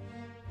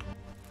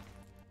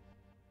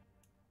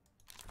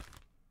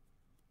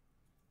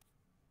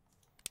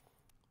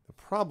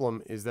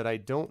 Problem is that I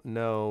don't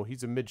know.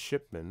 He's a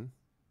midshipman.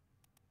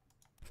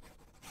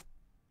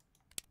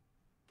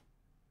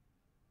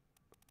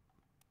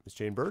 Miss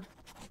Jane Bird?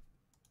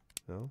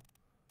 No.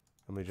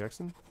 Emily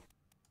Jackson?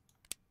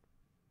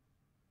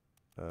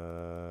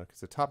 Because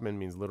the topman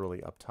means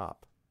literally up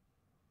top.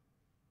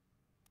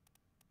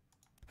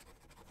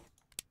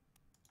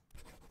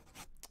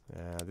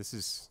 This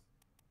is...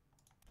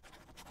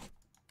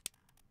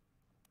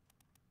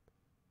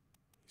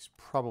 He's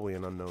probably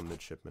an unknown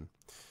midshipman.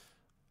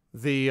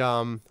 The,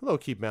 hello,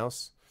 Keep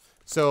Mouse.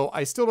 So,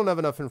 I still don't have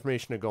enough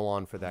information to go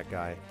on for that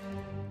guy.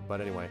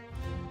 But anyway.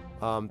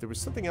 There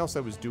was something else I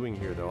was doing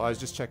here, though. I was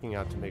just checking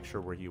out to make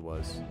sure where he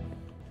was.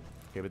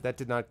 Okay, but that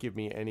did not give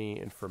me any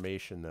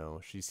information,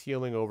 though. She's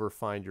healing over,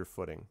 find your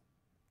footing.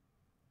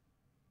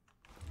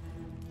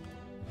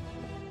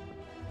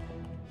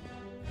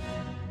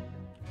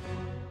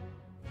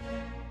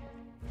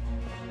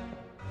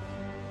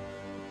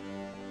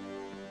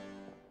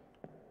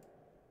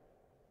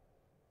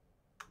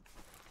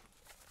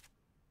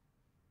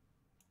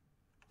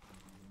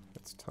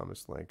 That's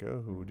Thomas Lanka,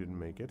 who didn't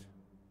make it.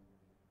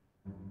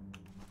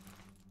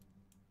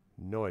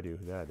 No idea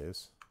who that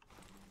is.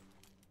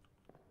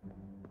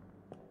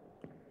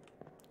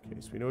 Okay,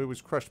 so we know he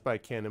was crushed by a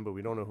cannon, but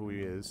we don't know who he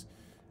is.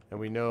 And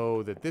we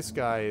know that this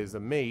guy is a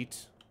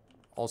mate,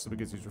 also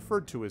because he's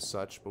referred to as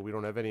such, but we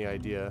don't have any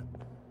idea,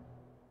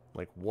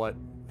 like, what...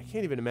 I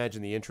can't even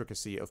imagine the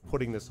intricacy of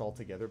putting this all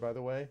together, by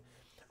the way.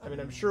 I mean,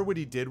 I'm sure what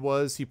he did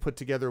was he put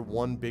together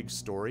one big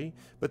story,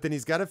 but then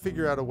he's got to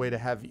figure out a way to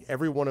have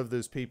every one of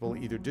those people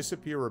either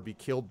disappear or be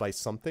killed by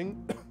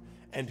something,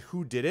 and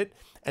who did it,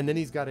 and then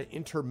he's got to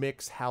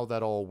intermix how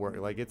that all works.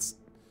 Like, it's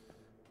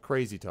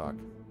crazy talk.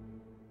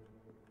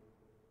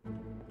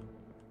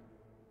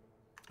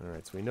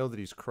 Alright, so we know that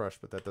he's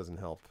crushed, but that doesn't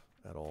help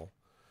at all.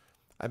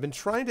 I've been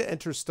trying to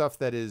enter stuff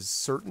that is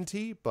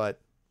certainty, but...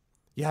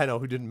 Yeah, I know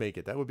who didn't make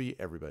it. That would be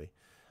everybody.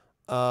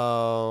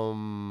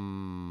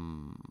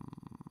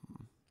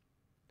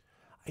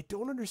 I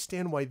don't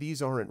understand why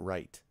these aren't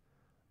right.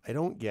 I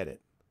don't get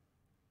it.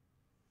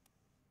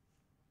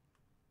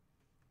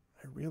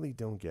 I really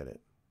don't get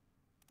it.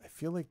 I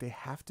feel like they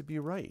have to be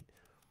right.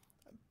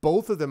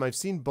 Both of them, I've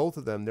seen both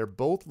of them. They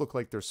both look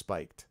like they're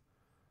spiked.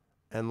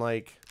 And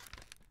like...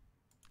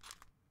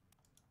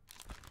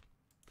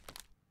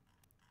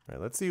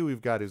 Alright, let's see who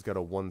we've got who's got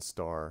a 1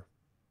 star.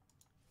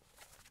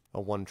 A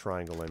 1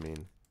 triangle, I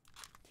mean.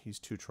 He's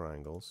 2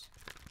 triangles.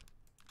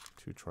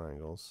 2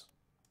 triangles.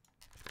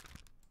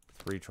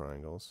 3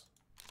 triangles.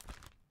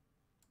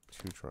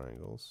 2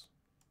 triangles.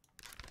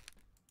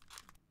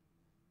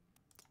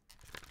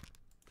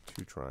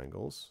 2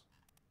 triangles.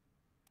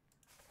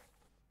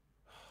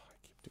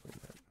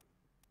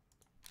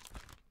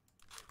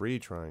 3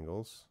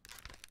 triangles.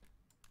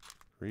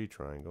 3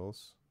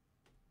 triangles.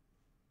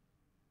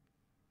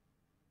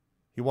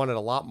 He wanted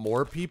a lot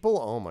more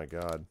people? Oh my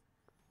god.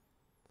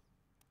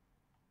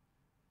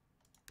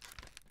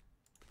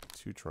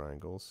 2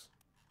 triangles.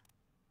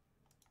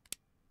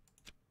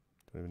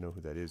 Don't even know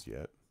who that is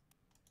yet.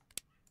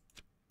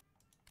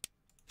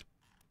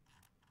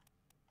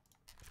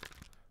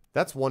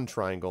 That's 1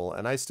 triangle,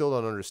 and I still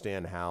don't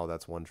understand how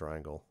that's 1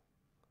 triangle.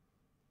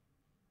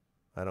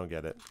 I don't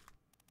get it.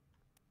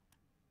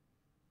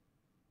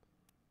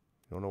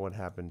 Don't know what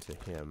happened to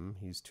him.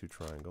 He's 2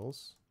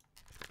 triangles.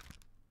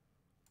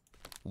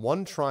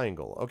 1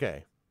 triangle.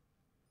 Okay.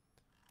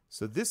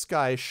 So this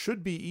guy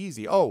should be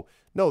easy. Oh,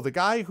 no, the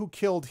guy who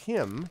killed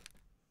him...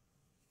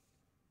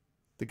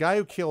 The guy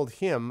who killed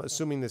him,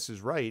 assuming this is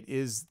right,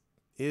 is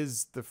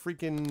the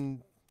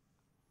freaking...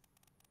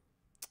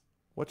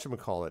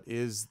 Whatchamacallit?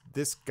 Is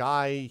this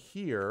guy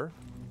here...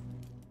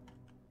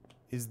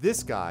 Is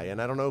this guy,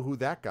 and I don't know who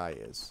that guy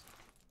is.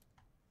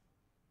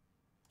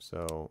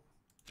 So...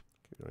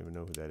 I don't even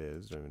know who that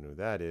is. Don't even know who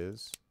that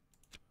is.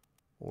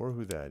 Or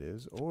who that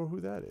is. Or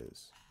who that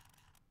is.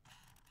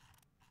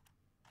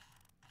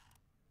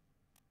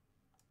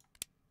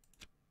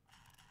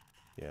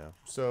 Yeah.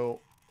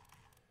 So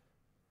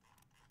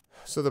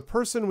the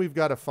person we've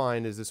got to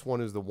find is this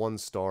one who's the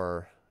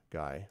 1-star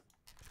guy.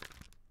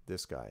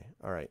 This guy.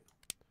 All right.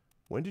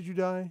 When did you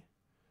die?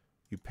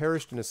 You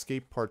perished in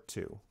Escape Part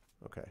 2.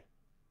 Okay.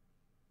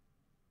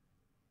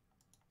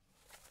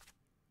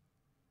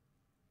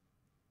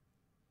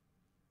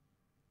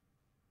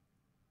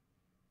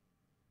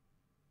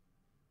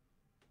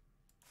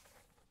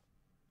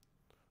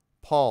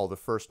 Paul, the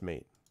first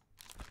mate.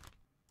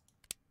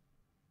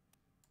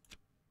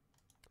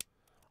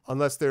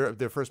 Unless they're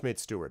their first mate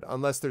steward.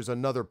 Unless there's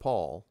another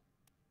Paul.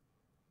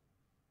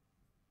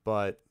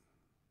 But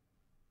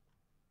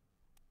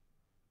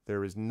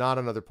there is not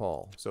another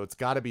Paul. So it's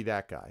got to be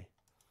that guy.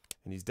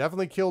 And he's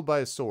definitely killed by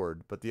a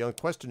sword. But the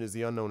question is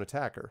the unknown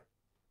attacker.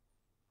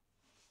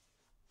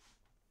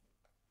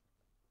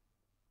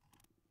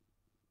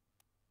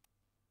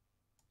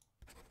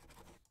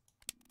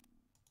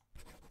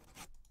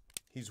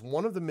 He's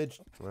one of the mid...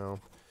 Well,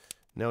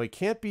 no, he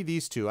can't be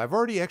these two. I've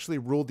already actually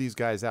ruled these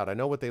guys out. I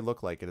know what they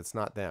look like, and it's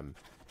not them.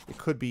 It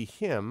could be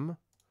him.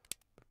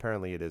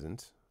 Apparently it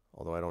isn't,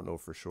 although I don't know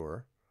for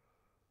sure.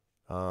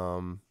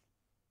 Could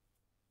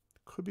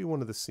be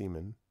one of the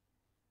seamen.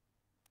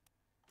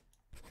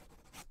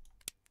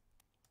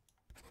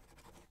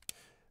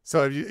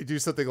 So if you do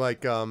something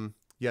like,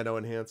 yeah, no,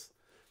 enhance.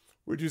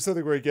 We do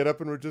something where you get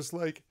up and we're just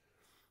like,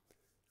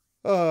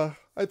 I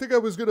think I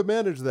was going to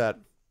manage that.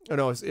 Oh,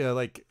 no, it's, yeah,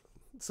 like...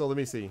 So let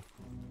me see.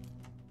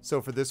 So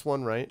for this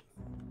one, right?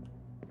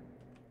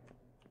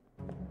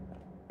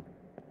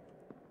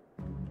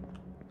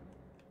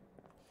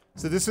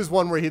 So this is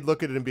one where he'd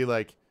look at it and be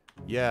like,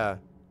 yeah,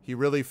 he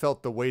really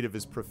felt the weight of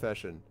his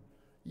profession.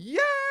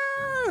 Yeah!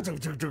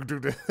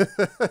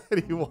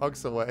 And he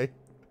walks away.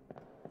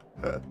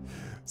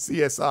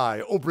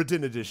 CSI, Obra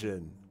Dinn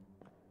edition.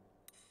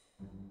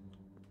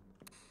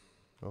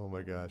 Oh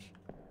my gosh.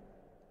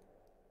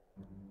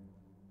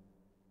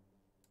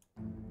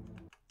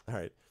 All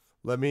right,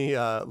 let me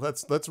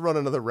let's run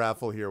another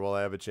raffle here while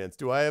I have a chance.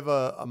 Do I have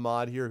a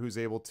mod here who's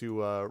able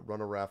to run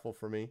a raffle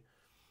for me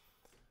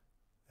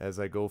as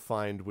I go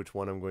find which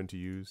one I'm going to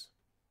use?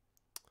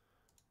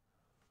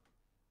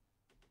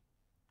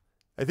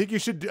 I think you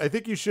should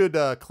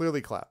clearly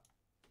clap.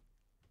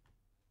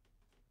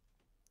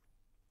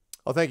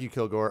 Oh, thank you,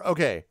 Kilgore.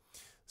 Okay,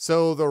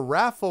 so the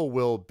raffle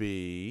will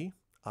be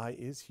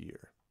is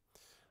here.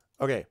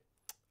 Okay,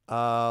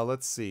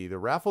 let's see the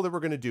raffle that we're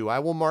going to do. I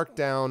will mark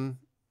down.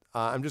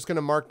 I'm just going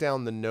to mark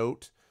down the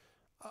note.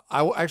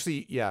 I will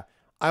actually, yeah,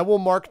 I will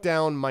mark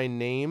down my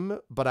name,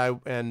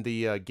 and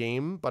the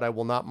game, but I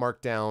will not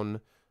mark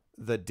down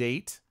the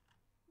date.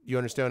 You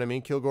understand what I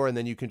mean, Kilgore? And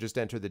then you can just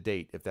enter the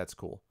date if that's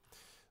cool.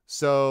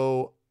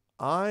 So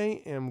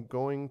I am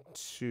going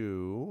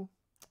to,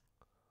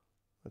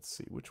 let's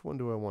see, which one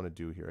do I want to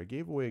do here? I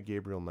gave away a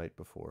Gabriel Knight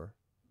before.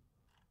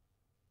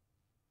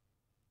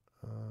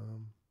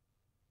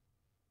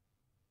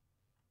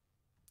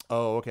 Oh,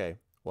 okay.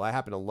 Well, I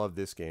happen to love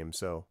this game,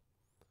 so.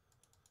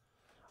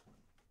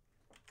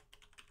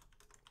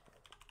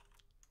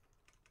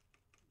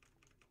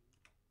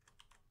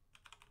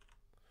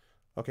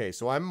 Okay,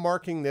 so I'm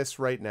marking this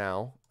right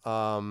now.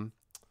 And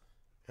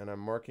I'm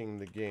marking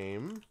the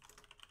game.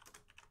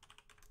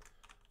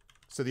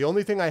 So the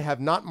only thing I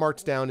have not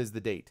marked down is the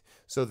date.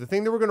 So the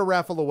thing that we're going to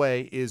raffle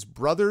away is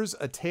Brothers: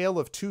 A Tale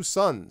of Two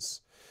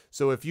Sons.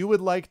 So if you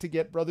would like to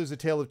get Brothers: A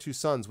Tale of Two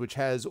Sons, which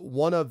has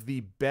one of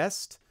the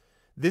best...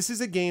 This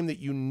is a game that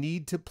you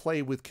need to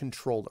play with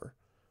controller.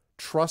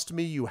 Trust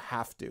me, you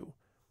have to.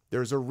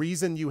 There's a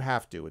reason you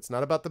have to. It's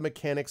not about the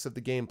mechanics of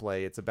the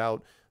gameplay. It's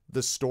about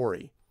the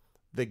story.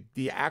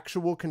 The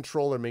actual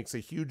controller makes a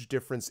huge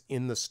difference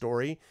in the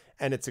story,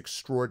 and it's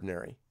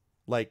extraordinary.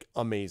 Like,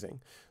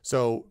 amazing.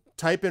 So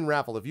type in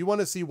raffle. If you want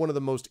to see one of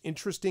the most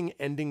interesting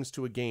endings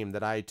to a game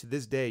that I, to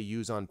this day,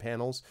 use on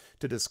panels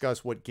to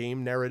discuss what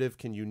game narrative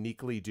can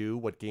uniquely do,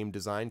 what game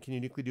design can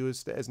uniquely do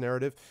as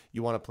narrative,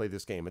 you want to play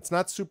this game. It's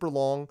not super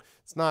long.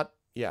 It's not,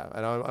 yeah,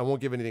 and I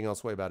won't give anything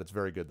else away about it. It's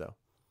very good, though.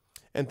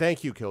 And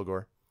thank you,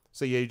 Kilgore.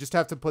 So, yeah, you just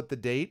have to put the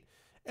date.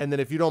 And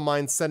then if you don't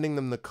mind sending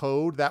them the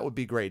code, that would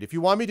be great. If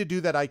you want me to do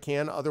that, I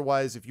can.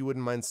 Otherwise, if you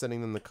wouldn't mind sending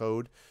them the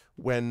code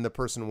when the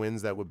person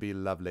wins, that would be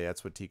lovely.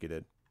 That's what Tika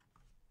did.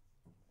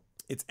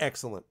 It's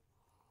excellent.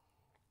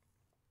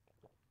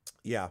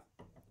 Yeah.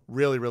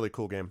 Really, really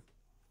cool game.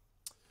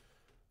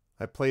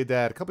 I played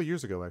that a couple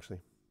years ago, actually.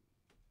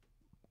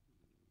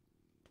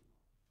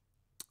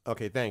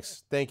 Okay,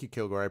 thanks. Thank you,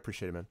 Kilgore. I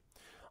appreciate it, man.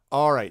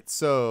 All right,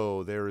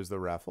 so there is the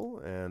raffle.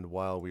 And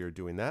while we are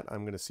doing that,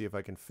 I'm going to see if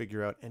I can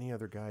figure out any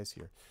other guys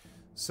here.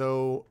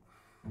 So,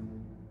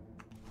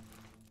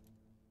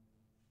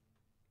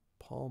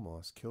 Paul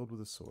Moss, killed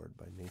with a sword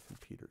by Nathan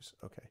Peters.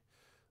 Okay,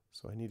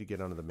 so I need to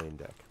get onto the main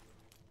deck.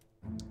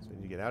 So I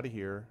need to get out of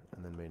here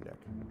and then main deck.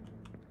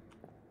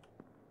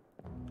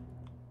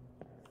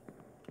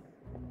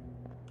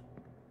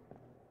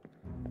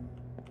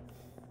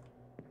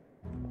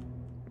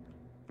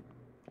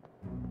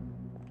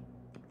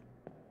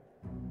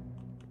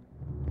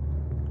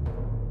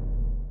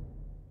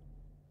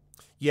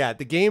 Yeah,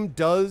 the game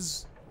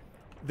does...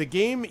 The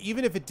game,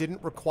 even if it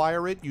didn't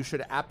require it, you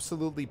should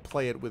absolutely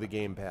play it with a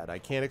gamepad. I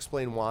can't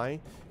explain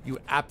why. You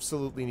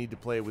absolutely need to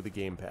play it with a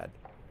gamepad.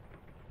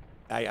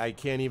 I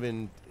can't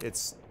even...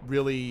 It's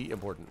really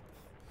important.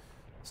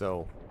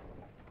 So...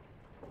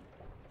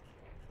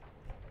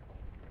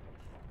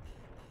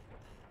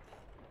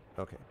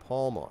 Okay,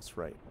 Paul Moss,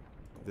 right.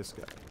 This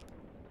guy.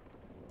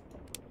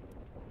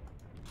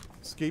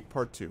 Escape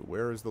Part 2.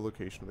 Where is the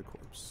location of the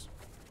corpse?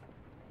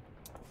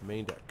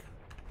 Main deck.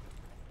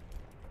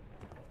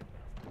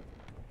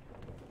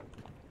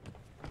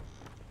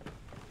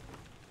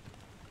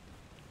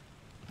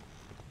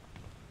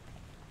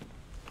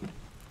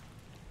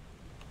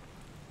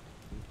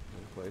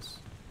 Place.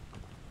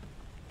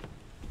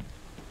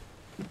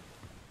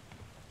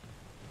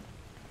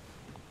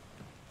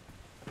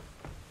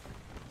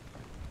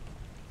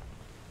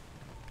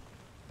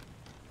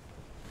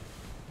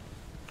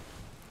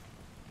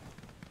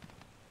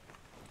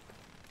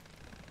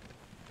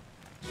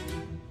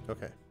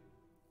 Okay.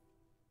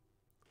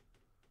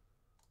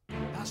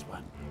 Last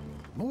one.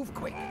 Move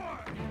quick.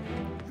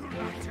 You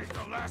not take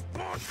the last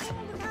punch.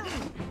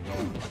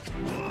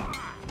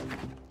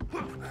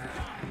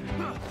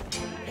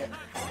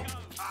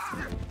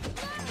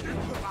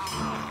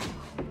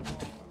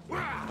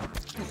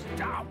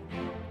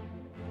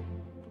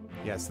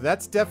 Yes,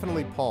 that's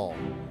definitely Paul.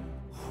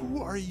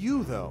 Who are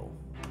you, though?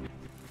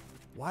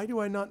 Why do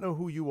I not know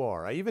who you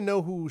are? I even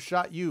know who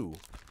shot you.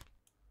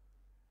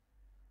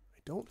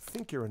 I don't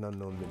think you're an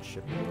unknown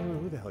midshipman. I don't know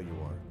who the hell you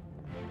are.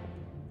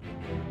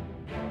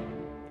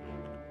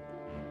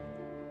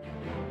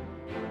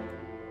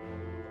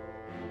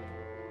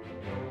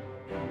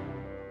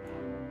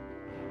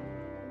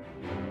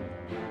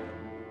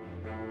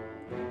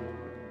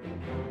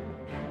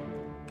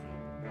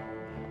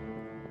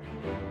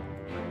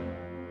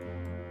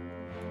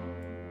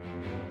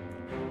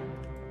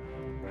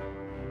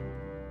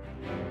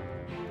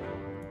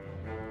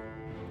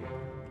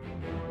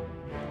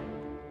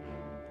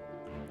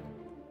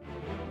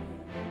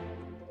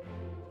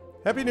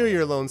 Happy New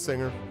Year, Lone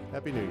Singer.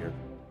 Happy New Year.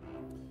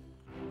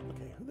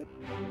 Okay, who the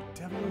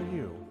devil are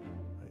you?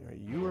 Are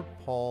you or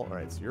Paul? All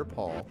right, so you're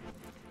Paul.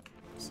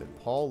 I said,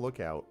 Paul, look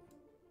out.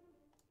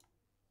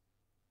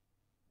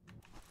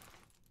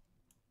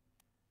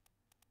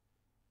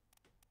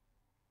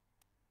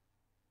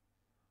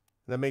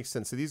 That makes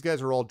sense. So these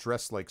guys are all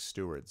dressed like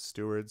stewards.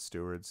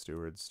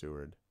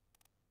 Steward.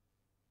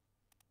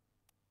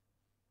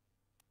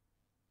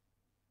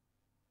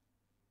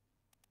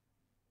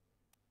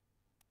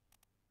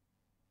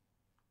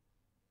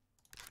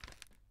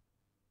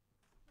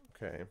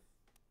 Okay.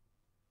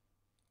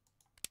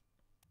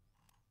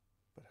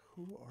 But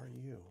who are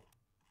you?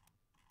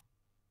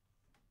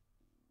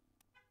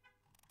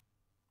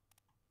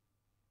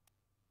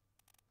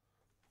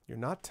 You're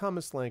not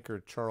Thomas Lank or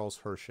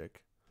Charles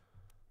Hershick.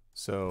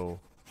 So...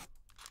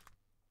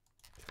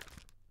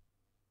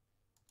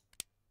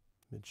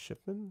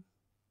 Midshipman?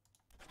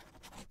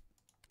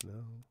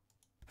 No.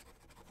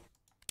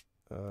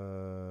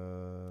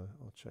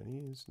 All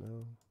Chinese?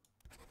 No.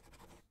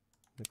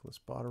 Nicholas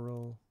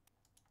Botterill?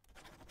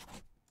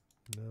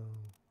 No.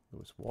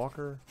 Lewis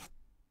Walker?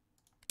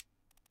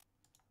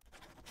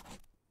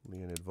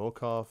 Leonid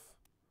Volkov?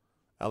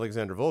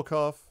 Alexander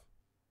Volkov?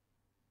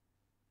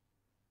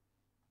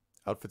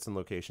 Outfits and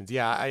locations.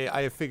 Yeah,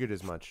 I have figured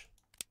as much.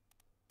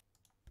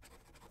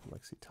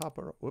 Lexi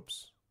Topper.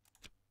 Whoops.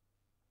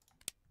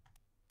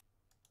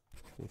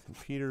 Nathan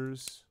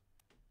Peters.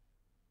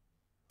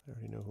 I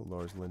already know who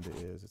Lars Linda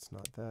is. It's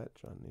not that.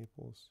 John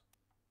Naples.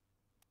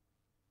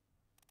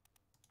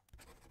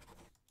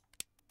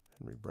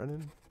 Henry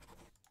Brennan.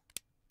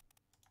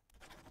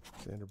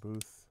 Xander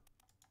Booth.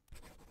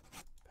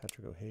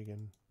 Patrick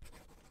O'Hagan.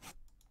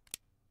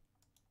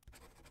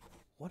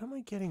 What am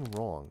I getting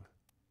wrong?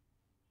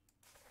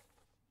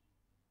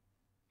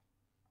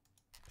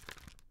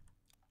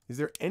 Is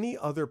there any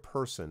other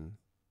person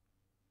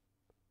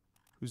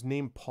who's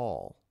named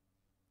Paul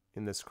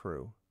in this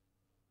crew?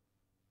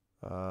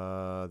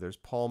 There's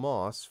Paul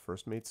Moss,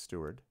 first mate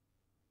steward.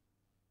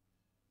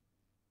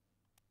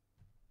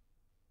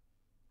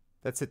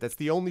 That's it. That's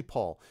the only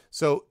Paul.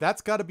 So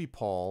that's got to be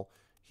Paul.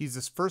 He's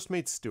this first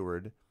mate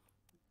steward.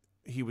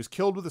 He was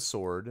killed with a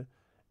sword.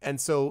 And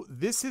so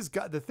this has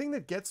got, the thing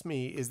that gets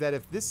me is that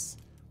if this,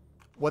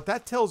 what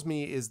that tells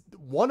me is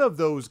one of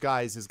those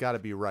guys has got to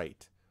be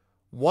right.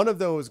 One of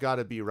those got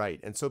to be right.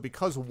 And so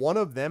because one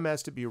of them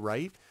has to be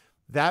right,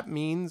 that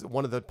means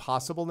one of the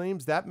possible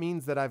names, that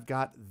means that I've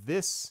got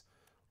this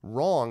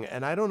wrong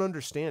and I don't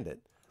understand it.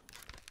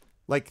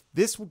 Like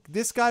this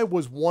guy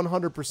was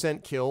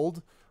 100%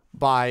 killed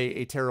by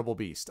a terrible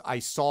beast. I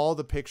saw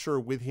the picture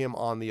with him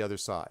on the other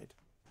side.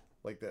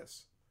 Like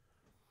this.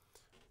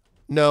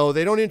 No,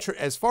 they don't,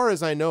 as far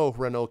as I know,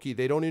 Ranoki,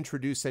 they don't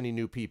introduce any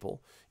new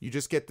people. You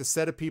just get the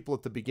set of people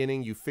at the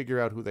beginning, you figure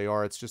out who they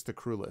are, it's just the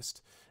crew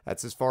list.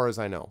 That's as far as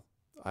I know.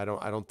 I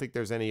don't think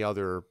there's any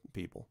other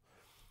people.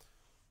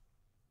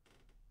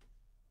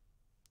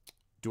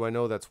 Do I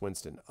know that's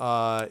Winston?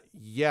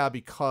 Yeah,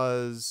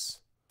 because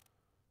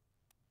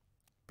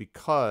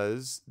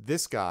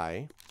this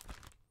guy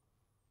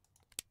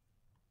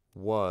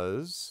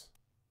was,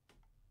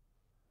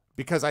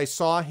 because I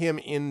saw him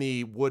in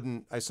the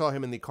wooden, I saw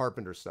him in the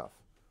carpenter stuff.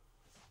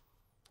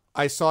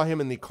 I saw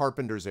him in the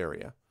carpenter's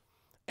area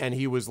and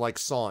he was like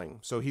sawing.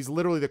 So he's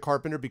literally the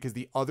carpenter because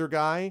the other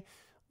guy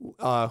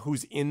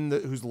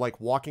who's like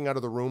walking out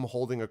of the room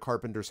holding a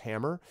carpenter's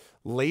hammer,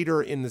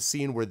 later in the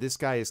scene where this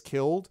guy is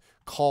killed,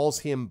 calls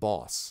him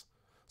boss.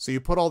 So you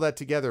put all that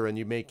together and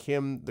you make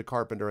him the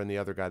carpenter and the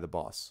other guy the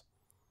boss.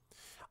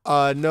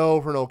 No,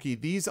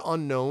 Ranoki, these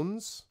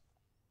unknowns,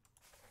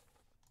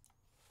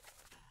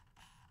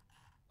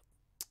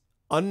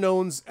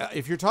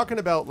 if you're talking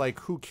about like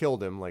who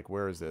killed him, like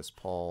where is this?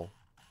 Paul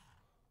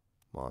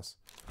Moss.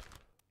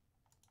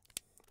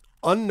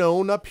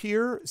 Unknown up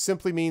here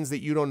simply means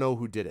that you don't know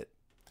who did it.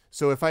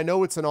 So if I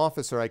know it's an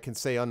officer, I can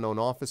say unknown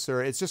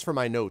officer. It's just for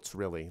my notes,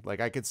 really. Like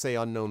I could say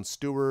unknown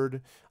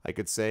steward. I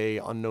could say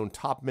unknown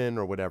topman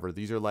or whatever.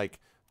 These are like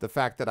the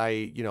fact that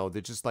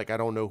they're just like, I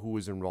don't know who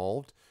was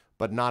involved,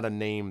 but not a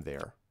name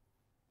there.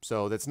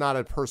 So that's not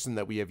a person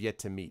that we have yet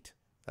to meet.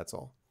 That's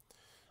all.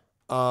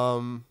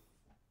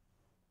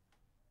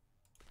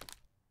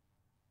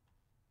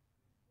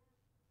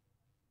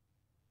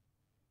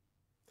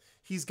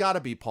 He's got to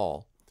be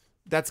Paul.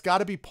 That's got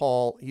to be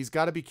Paul. He's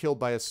got to be killed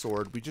by a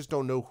sword. We just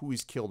don't know who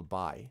he's killed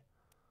by.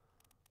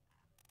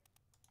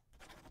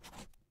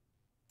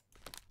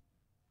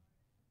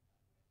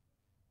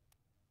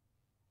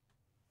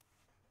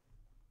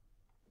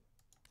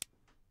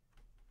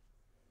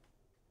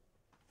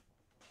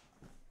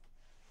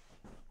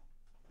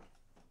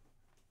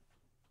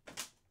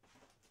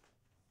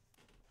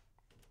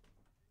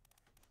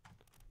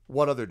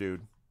 What other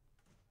dude?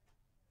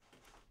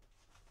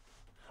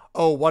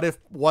 Oh, what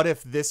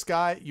if this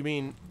guy, you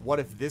mean, what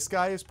if this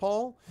guy is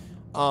Paul?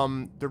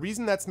 The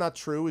reason that's not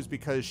true is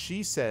because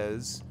she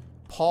says,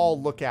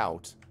 Paul, look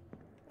out.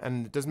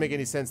 And it doesn't make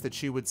any sense that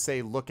she would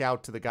say, look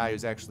out to the guy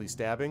who's actually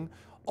stabbing.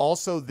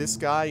 Also, this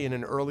guy in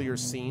an earlier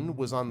scene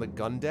was on the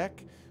gun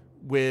deck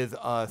with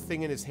a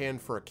thing in his hand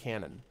for a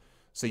cannon.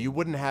 So you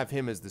wouldn't have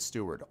him as the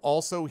steward.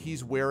 Also,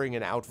 he's wearing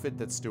an outfit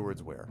that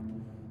stewards wear.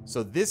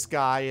 So this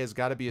guy has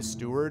got to be a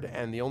steward,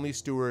 and the only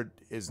steward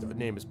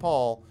name is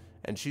Paul,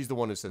 and she's the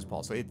one who says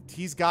Paul. So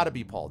he's got to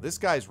be Paul. This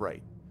guy's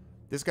right.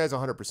 This guy's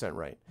 100%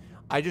 right.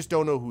 I just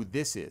don't know who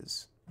this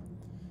is,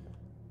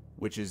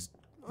 which is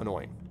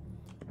annoying.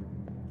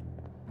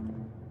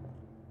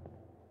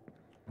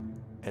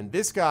 And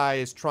this guy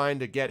is trying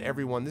to get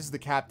everyone, this is the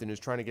captain who's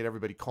trying to get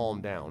everybody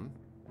calmed down.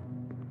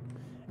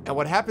 And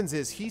what happens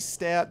is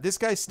this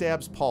guy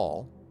stabs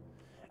Paul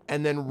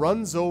and then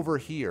runs over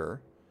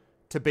here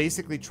to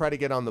basically try to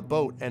get on the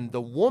boat, and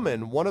the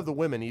woman, one of the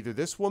women, either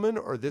this woman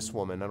or this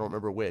woman, I don't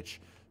remember which,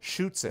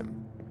 shoots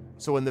him.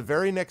 So in the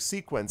very next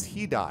sequence,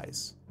 he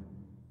dies.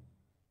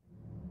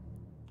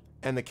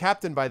 And the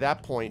captain, by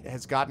that point,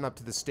 has gotten up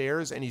to the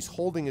stairs, and he's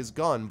holding his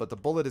gun, but the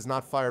bullet is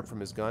not fired from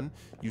his gun.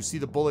 You see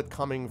the bullet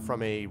coming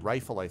from a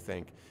rifle, I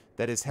think,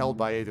 that is held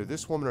by either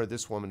this woman or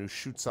this woman who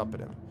shoots up at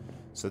him.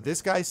 So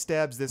this guy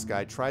stabs this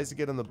guy, tries to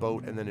get on the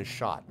boat, and then is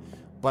shot.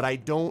 But I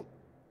don't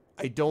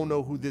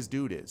know who this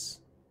dude is.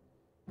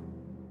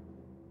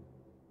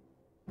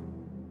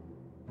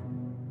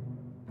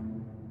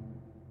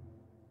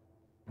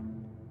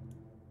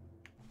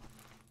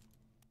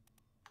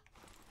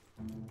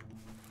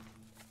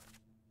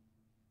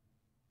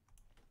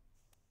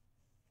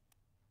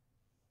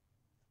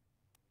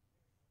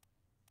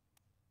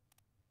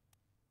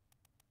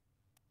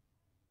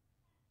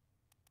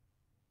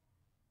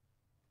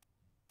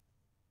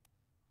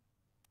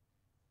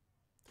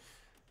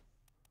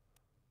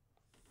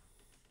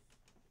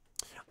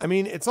 I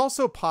mean, it's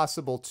also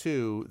possible,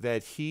 too,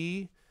 that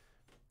he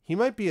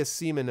might be a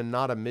seaman and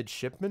not a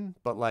midshipman,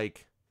 but,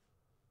 like,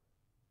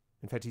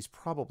 In fact, he's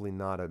probably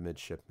not a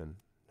midshipman,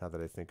 now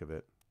that I think of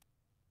it.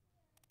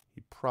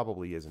 He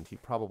probably isn't. He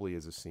probably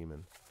is a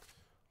seaman.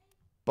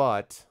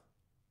 But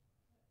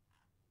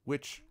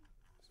which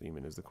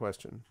seaman is the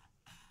question?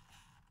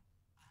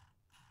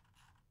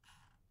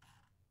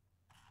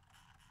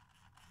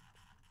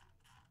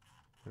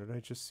 Where did I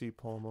just see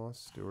Paul Moss?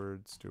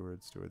 Steward.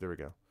 There we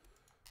go.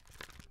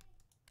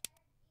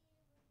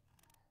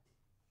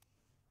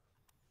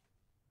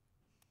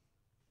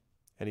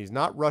 And he's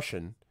not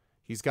Russian.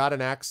 He's got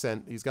an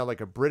accent. He's got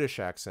like a British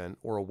accent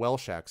or a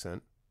Welsh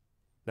accent.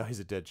 No, he's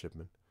a dead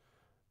shipman.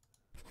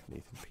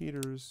 Nathan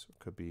Peters.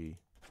 Could be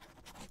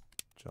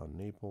John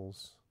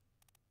Naples.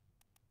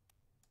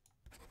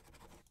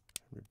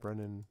 Henry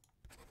Brennan.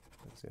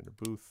 Alexander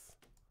Booth.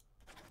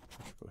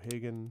 Patrick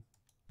O'Hagan.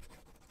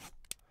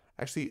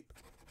 Actually,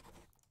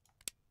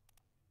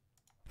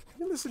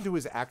 let me listen to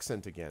his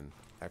accent again,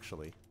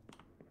 actually.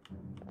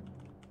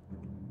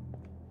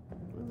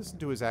 Let me listen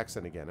to his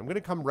accent again. I'm going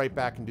to come right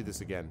back and do this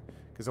again,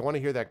 because I want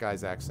to hear that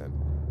guy's accent.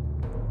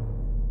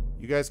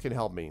 You guys can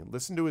help me.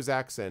 Listen to his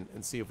accent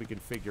and see if we can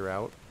figure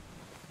out.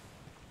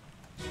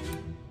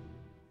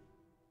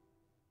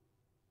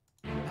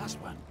 Last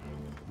one.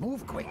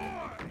 Move quick.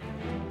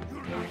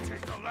 You'll not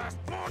take the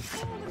last boat.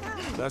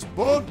 Last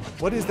boat?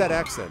 What is that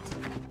accent?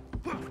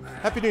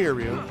 Happy New Year,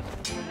 Ryu.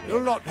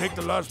 You'll not take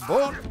the last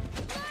boat.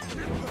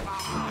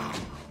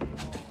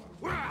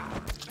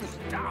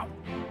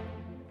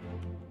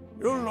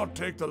 You'll not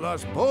take the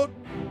last boat.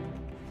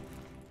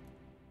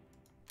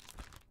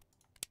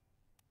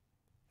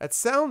 It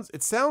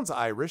sounds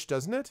Irish,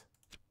 doesn't it?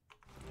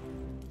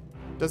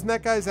 Doesn't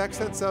that guy's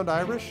accent sound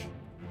Irish?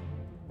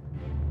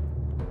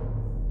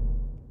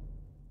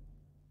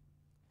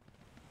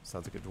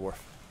 Sounds like a dwarf.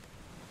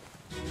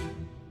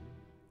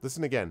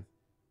 Listen again.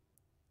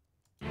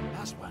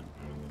 Last one.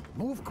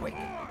 Move quick.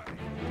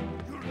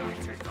 You'll not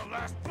take the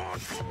last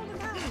boat.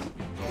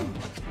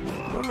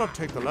 You'll not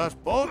take the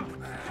last boat.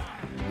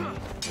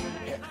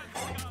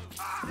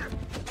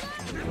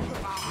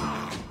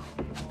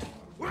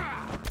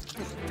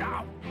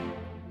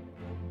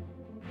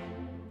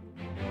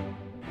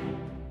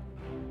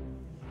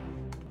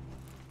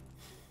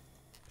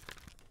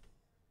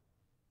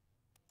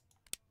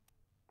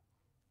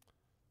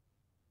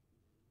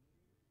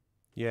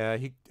 Yeah,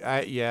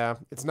 yeah,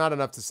 it's not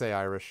enough to say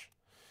Irish.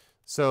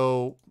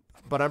 So,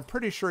 but I'm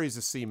pretty sure he's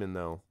a seaman,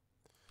 though.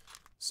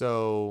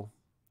 So,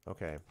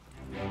 okay.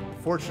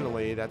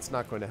 Fortunately, that's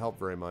not going to help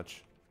very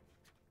much.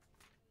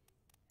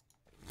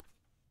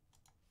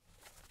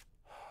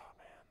 Oh,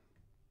 man.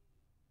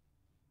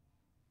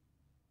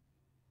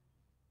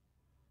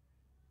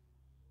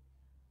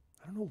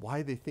 I don't know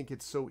why they think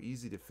it's so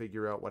easy to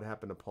figure out what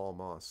happened to Paul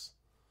Moss.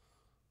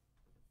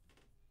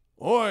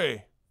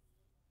 Oi!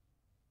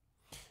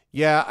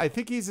 Yeah, I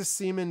think he's a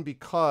seaman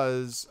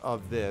because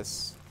of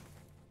this.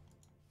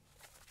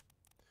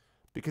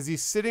 Because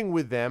he's sitting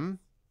with them.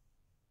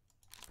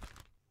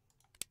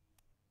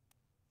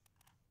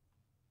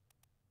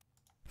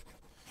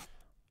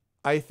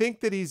 I think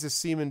that he's a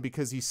seaman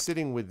because he's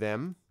sitting with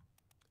them.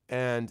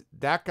 And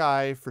that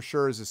guy for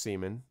sure is a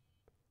seaman.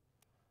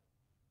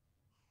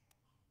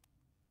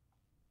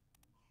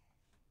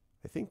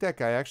 I think that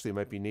guy actually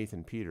might be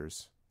Nathan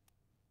Peters.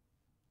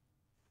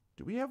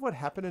 Do we have what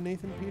happened to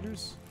Nathan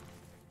Peters?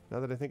 Now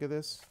that I think of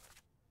this.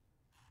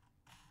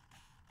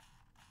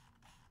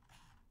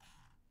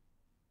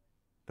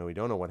 No, we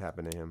don't know what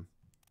happened to him.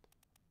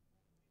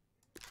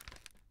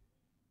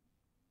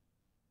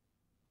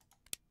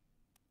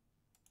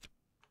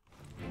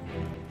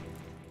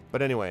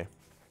 But anyway.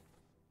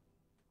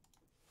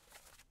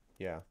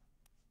 Yeah.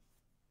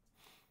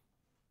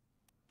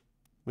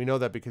 We know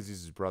that because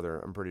he's his brother,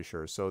 I'm pretty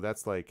sure. So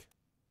that's like...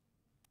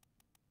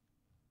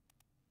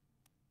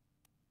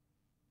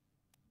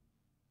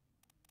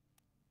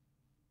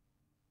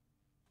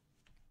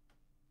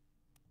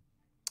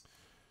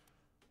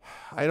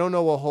 I don't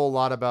know a whole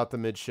lot about the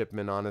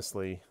midshipmen,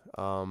 honestly.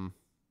 That's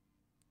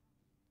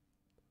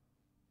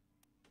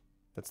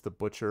the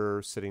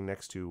butcher sitting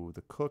next to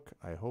the cook,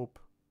 I hope.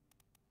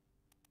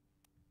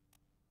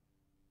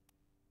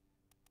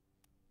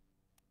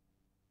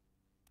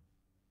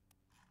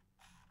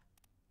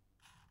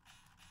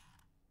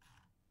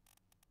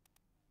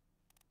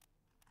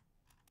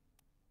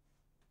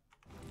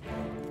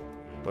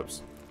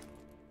 Whoops.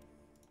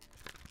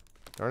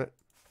 Darn it.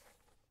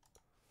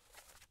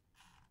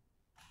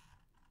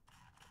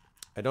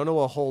 I don't know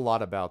a whole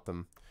lot about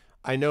them.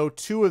 I know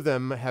two of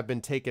them have been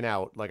taken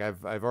out. Like,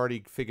 I've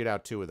already figured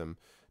out two of them.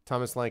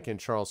 Thomas Lankin and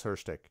Charles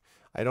Herstick.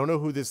 I don't know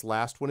who this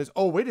last one is.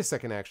 Oh, wait a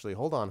second, actually.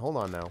 Hold on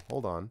now.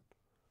 Hold on.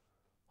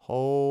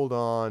 Hold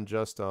on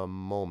just a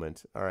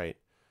moment. All right.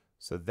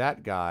 So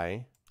that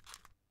guy...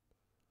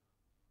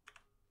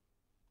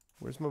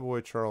 Where's my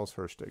boy Charles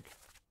Herstick?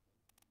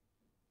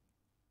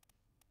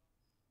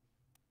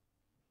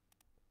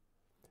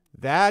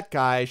 That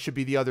guy should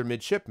be the other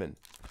midshipman.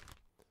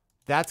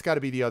 That's got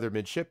to be the other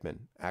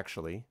midshipman,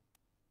 actually.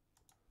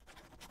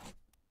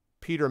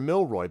 Peter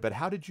Milroy. But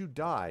how did you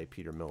die,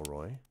 Peter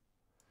Milroy?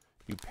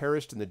 You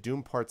perished in the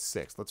Doom Part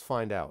 6. Let's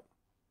find out.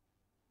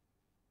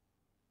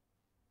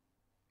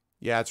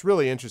 Yeah, it's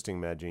really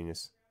interesting, Mad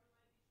Genius.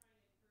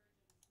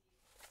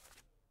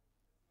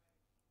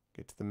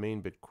 Get to the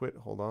main bit, quit,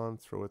 hold on,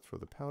 throw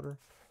the powder.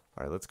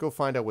 All right, let's go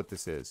find out what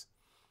this is.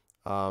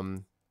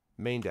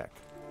 Main deck.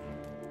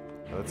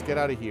 Now, let's get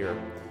out of here.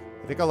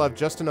 I think I'll have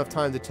just enough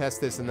time to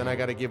test this, and then I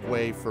got to give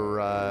way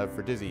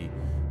for Dizzy,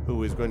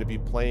 who is going to be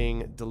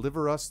playing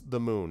Deliver Us the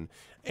Moon.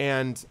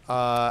 And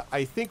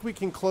I think we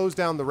can close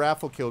down the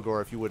raffle,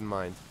 Kilgore, if you wouldn't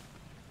mind.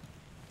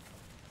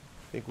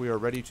 I think we are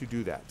ready to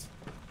do that.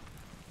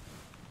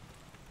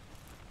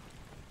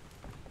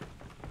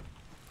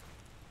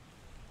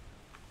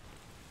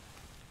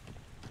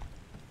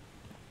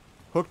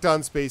 Hooked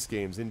on space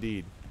games,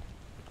 indeed.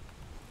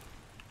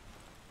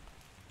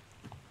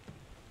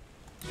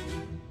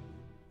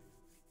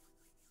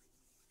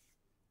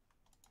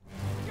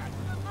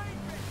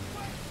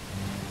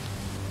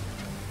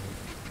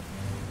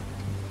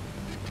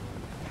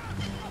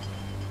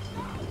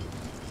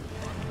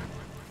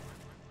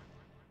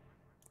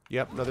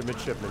 Yep, another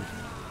midshipman.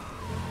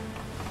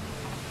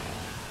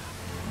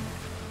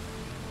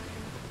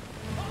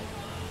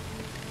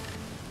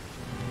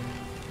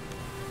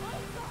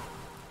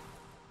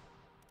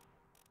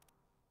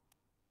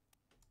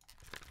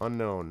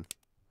 Unknown.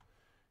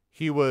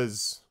 He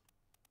was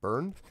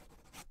burned?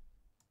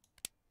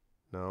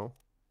 No.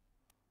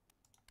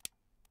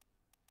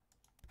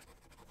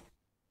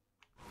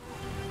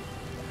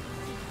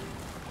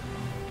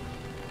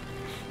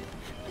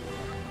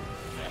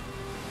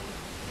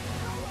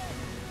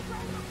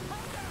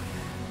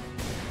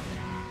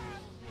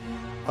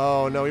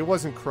 Oh, no, he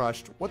wasn't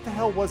crushed. What the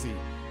hell was he?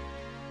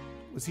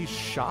 Was he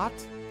shot?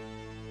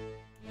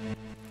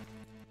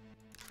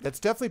 That's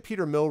definitely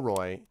Peter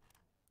Milroy.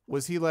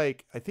 Was he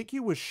like... I think he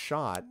was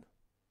shot.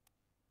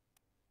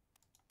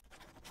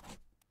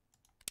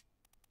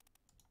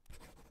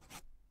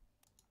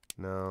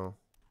 No,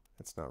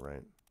 that's not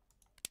right.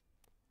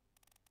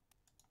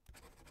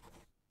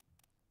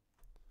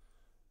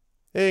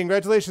 Hey,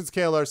 congratulations,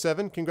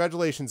 KLR7.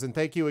 Congratulations, and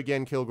thank you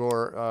again,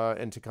 Kilgore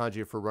and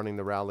Takanji, for running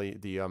the rally,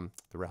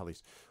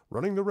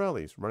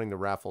 running the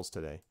raffles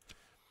today.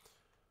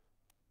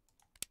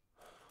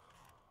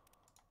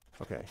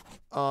 Okay.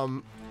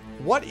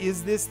 What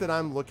is this that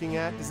I'm looking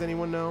at? Does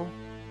anyone know?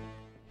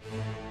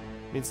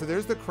 I mean, so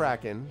there's the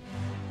Kraken.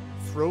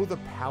 Throw the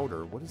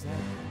powder. What is that?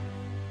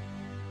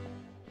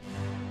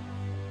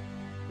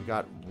 We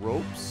got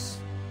ropes.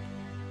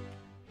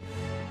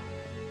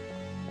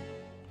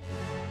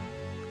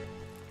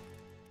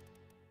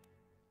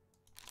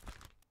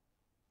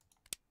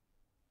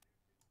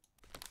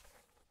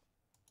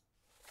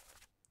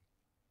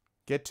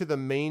 Get to the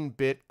main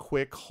bit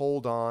quick,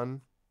 hold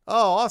on.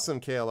 Oh, awesome,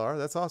 KLR.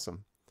 That's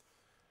awesome.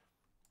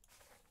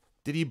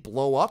 Did he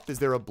blow up? Is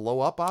there a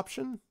blow up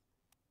option?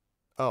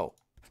 Oh.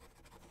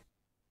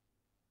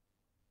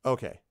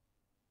 Okay.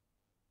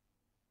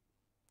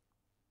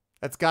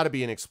 That's got to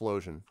be an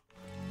explosion.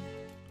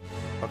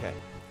 Okay.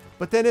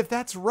 But then if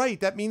that's right,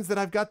 that means that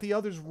I've got the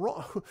others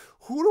wrong.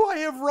 Who do I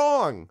have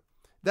wrong?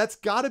 That's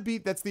got to be...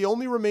 That's the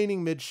only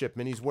remaining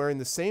midshipman. He's wearing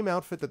the same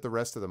outfit that the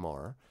rest of them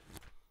are.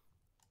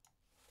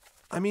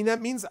 I mean,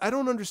 that means... I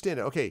don't understand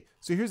it. Okay,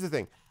 so here's the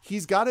thing.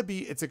 He's got to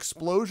be... It's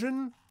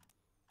explosion.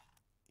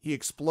 He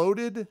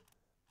exploded.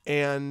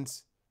 And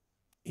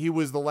he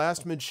was the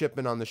last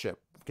midshipman on the ship.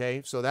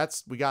 Okay, so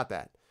that's... We got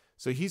that.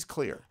 So he's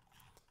clear.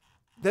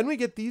 Then we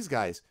get these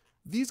guys.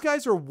 These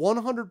guys are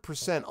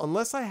 100%,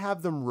 unless I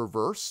have them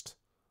reversed.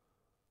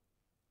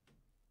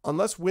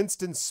 Unless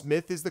Winston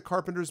Smith is the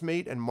carpenter's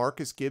mate and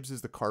Marcus Gibbs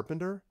is the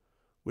carpenter,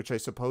 which I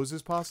suppose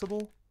is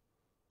possible.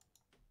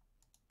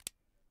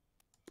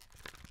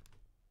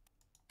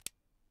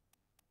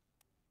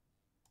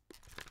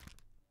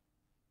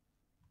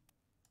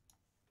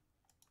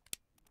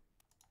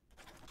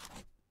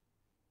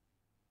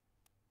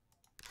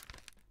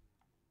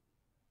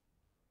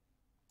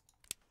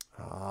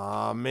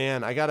 Oh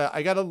man, I gotta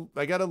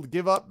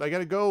give up. I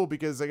gotta go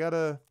because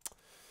I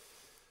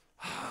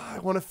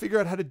want to figure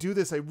out how to do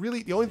this.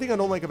 The only thing I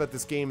don't like about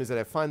this game is that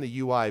I find the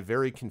UI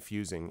very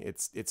confusing.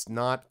 It's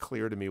not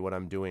clear to me what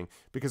I'm doing,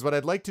 because what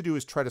I'd like to do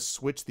is try to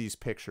switch these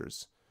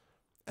pictures,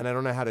 and I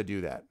don't know how to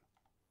do that.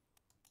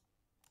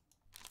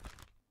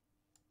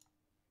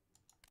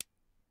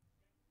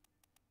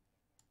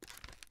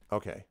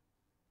 Okay,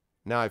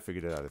 now I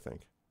figured it out, I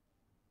think.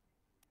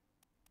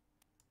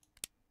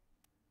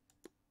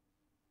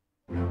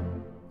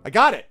 I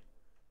got it.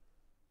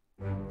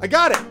 I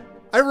got it.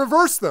 I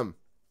reversed them.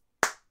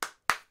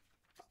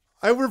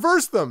 I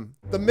reversed them.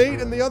 The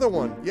mate and the other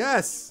one.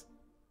 Yes.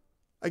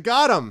 I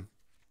got them.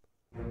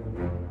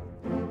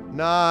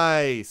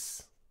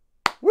 Nice.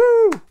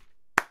 Woo.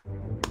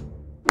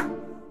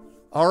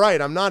 All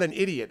right. I'm not an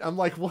idiot. I'm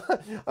like,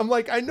 what? I'm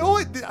like, I know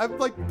it. I'm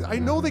like, I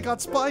know they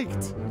got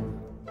spiked,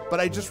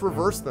 but I just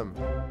reversed them.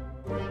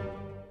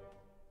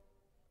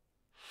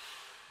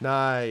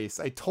 Nice.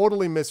 I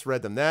totally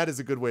misread them. That is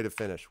a good way to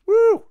finish.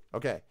 Woo!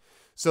 Okay.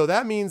 So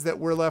that means that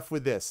we're left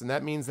with this. And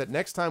that means that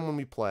next time when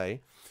we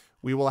play,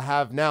 we will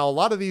have now, a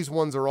lot of these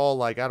ones are all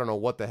like, I don't know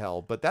what the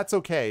hell, but that's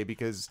okay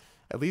because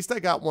at least I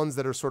got ones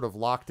that are sort of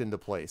locked into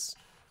place.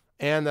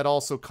 And that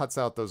also cuts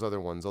out those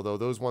other ones, although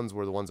those ones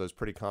were the ones I was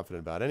pretty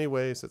confident about.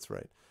 Anyways, that's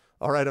right.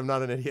 All right, I'm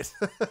not an idiot.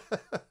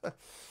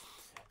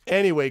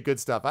 Anyway, good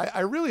stuff. I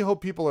really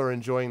hope people are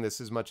enjoying this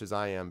as much as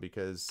I am,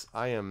 because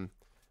I am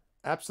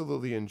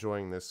absolutely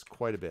enjoying this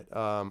quite a bit.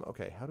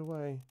 Okay, how do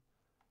I...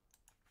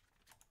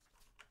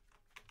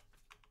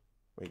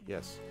 Wait,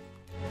 yes.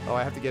 Oh,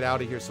 I have to get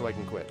out of here so I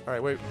can quit. All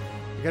right, wait.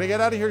 I gotta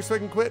get out of here so I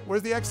can quit.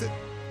 Where's the exit?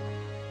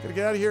 Gotta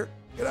get out of here.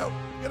 Get out.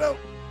 Get out.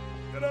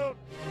 Get out.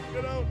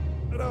 Get out.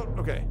 Get out.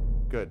 Okay,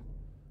 good.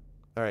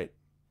 All right.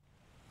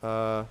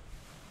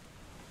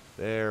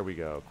 There we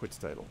go. Quits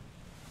title.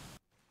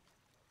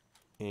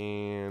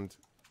 And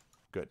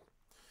good.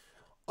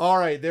 All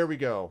right, there we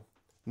go.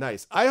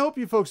 Nice. I hope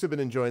you folks have been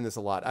enjoying this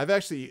a lot. I've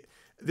actually...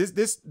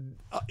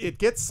 it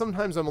gets,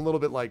 sometimes I'm a little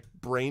bit like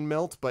brain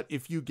melt, but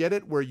if you get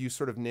it where you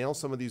sort of nail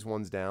some of these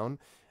ones down,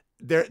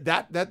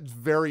 that's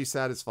very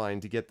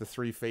satisfying to get the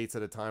 3 fates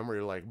at a time where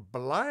you're like,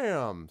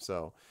 blam.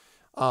 So,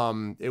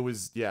 it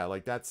was, yeah,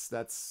 like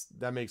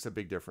that makes a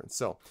big difference.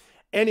 So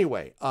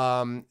anyway,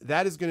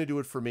 that is going to do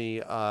it for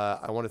me.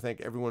 I want to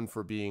thank everyone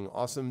for being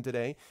awesome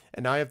today.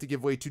 And now I have to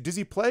give way to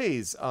Dizzy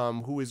Plays,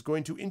 who is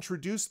going to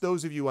introduce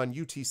those of you on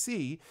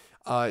UTC,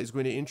 is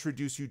going to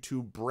introduce you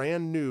to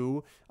brand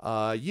new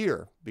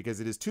year,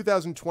 because it is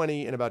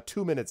 2020 in about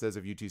 2 minutes as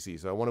of UTC.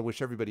 So I want to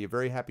wish everybody a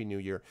very happy new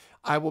year.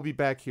 I will be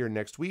back here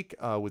next week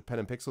with Pen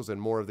and Pixels and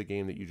more of the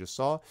game that you just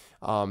saw,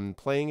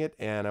 playing it.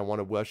 And I want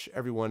to wish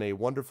everyone a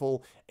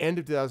wonderful end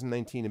of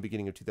 2019 and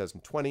beginning of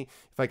 2020.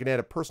 If I can add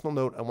a personal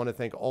note, I want to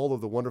thank all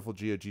of the wonderful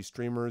GOG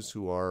streamers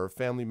who are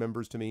family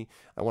members to me.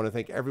 I want to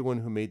thank everyone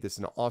who made this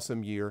an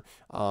awesome year.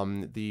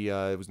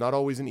 It was not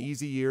always an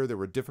easy year. There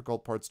were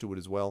difficult parts to it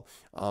as well.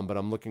 But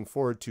I'm looking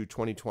forward to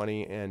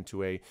 2020 and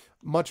to a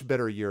much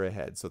better year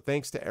ahead. So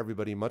thanks to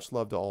everybody. Much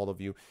love to all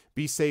of you.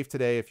 Be safe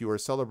today if you are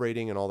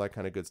celebrating and all that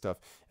kind of good stuff.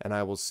 And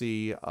I will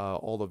see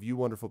all of you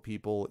wonderful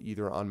people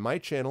either on my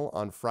channel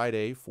on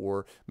Friday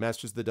for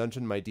Masters of the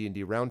Dungeon, my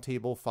D&D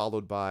Roundtable,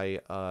 followed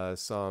by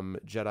some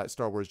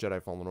Star Wars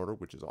Jedi Fallen Order,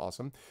 which is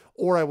awesome.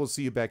 Or I will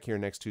see you back here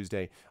next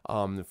Tuesday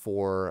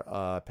for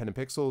Pen and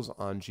Pixels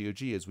on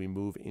GOG as we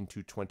move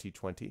into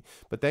 2020.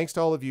 But thanks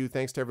to all of you.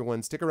 Thanks to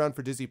everyone. Stick around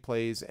for Dizzy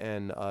Plays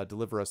and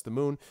Deliver Us the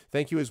Moon.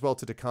 Thank you as well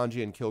to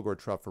Takanji and Kilgore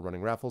Truff for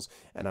running raffles.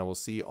 And I will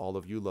see all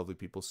of you lovely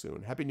people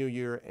soon. Happy New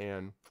Year,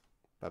 and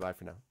bye-bye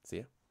for now. See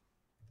ya.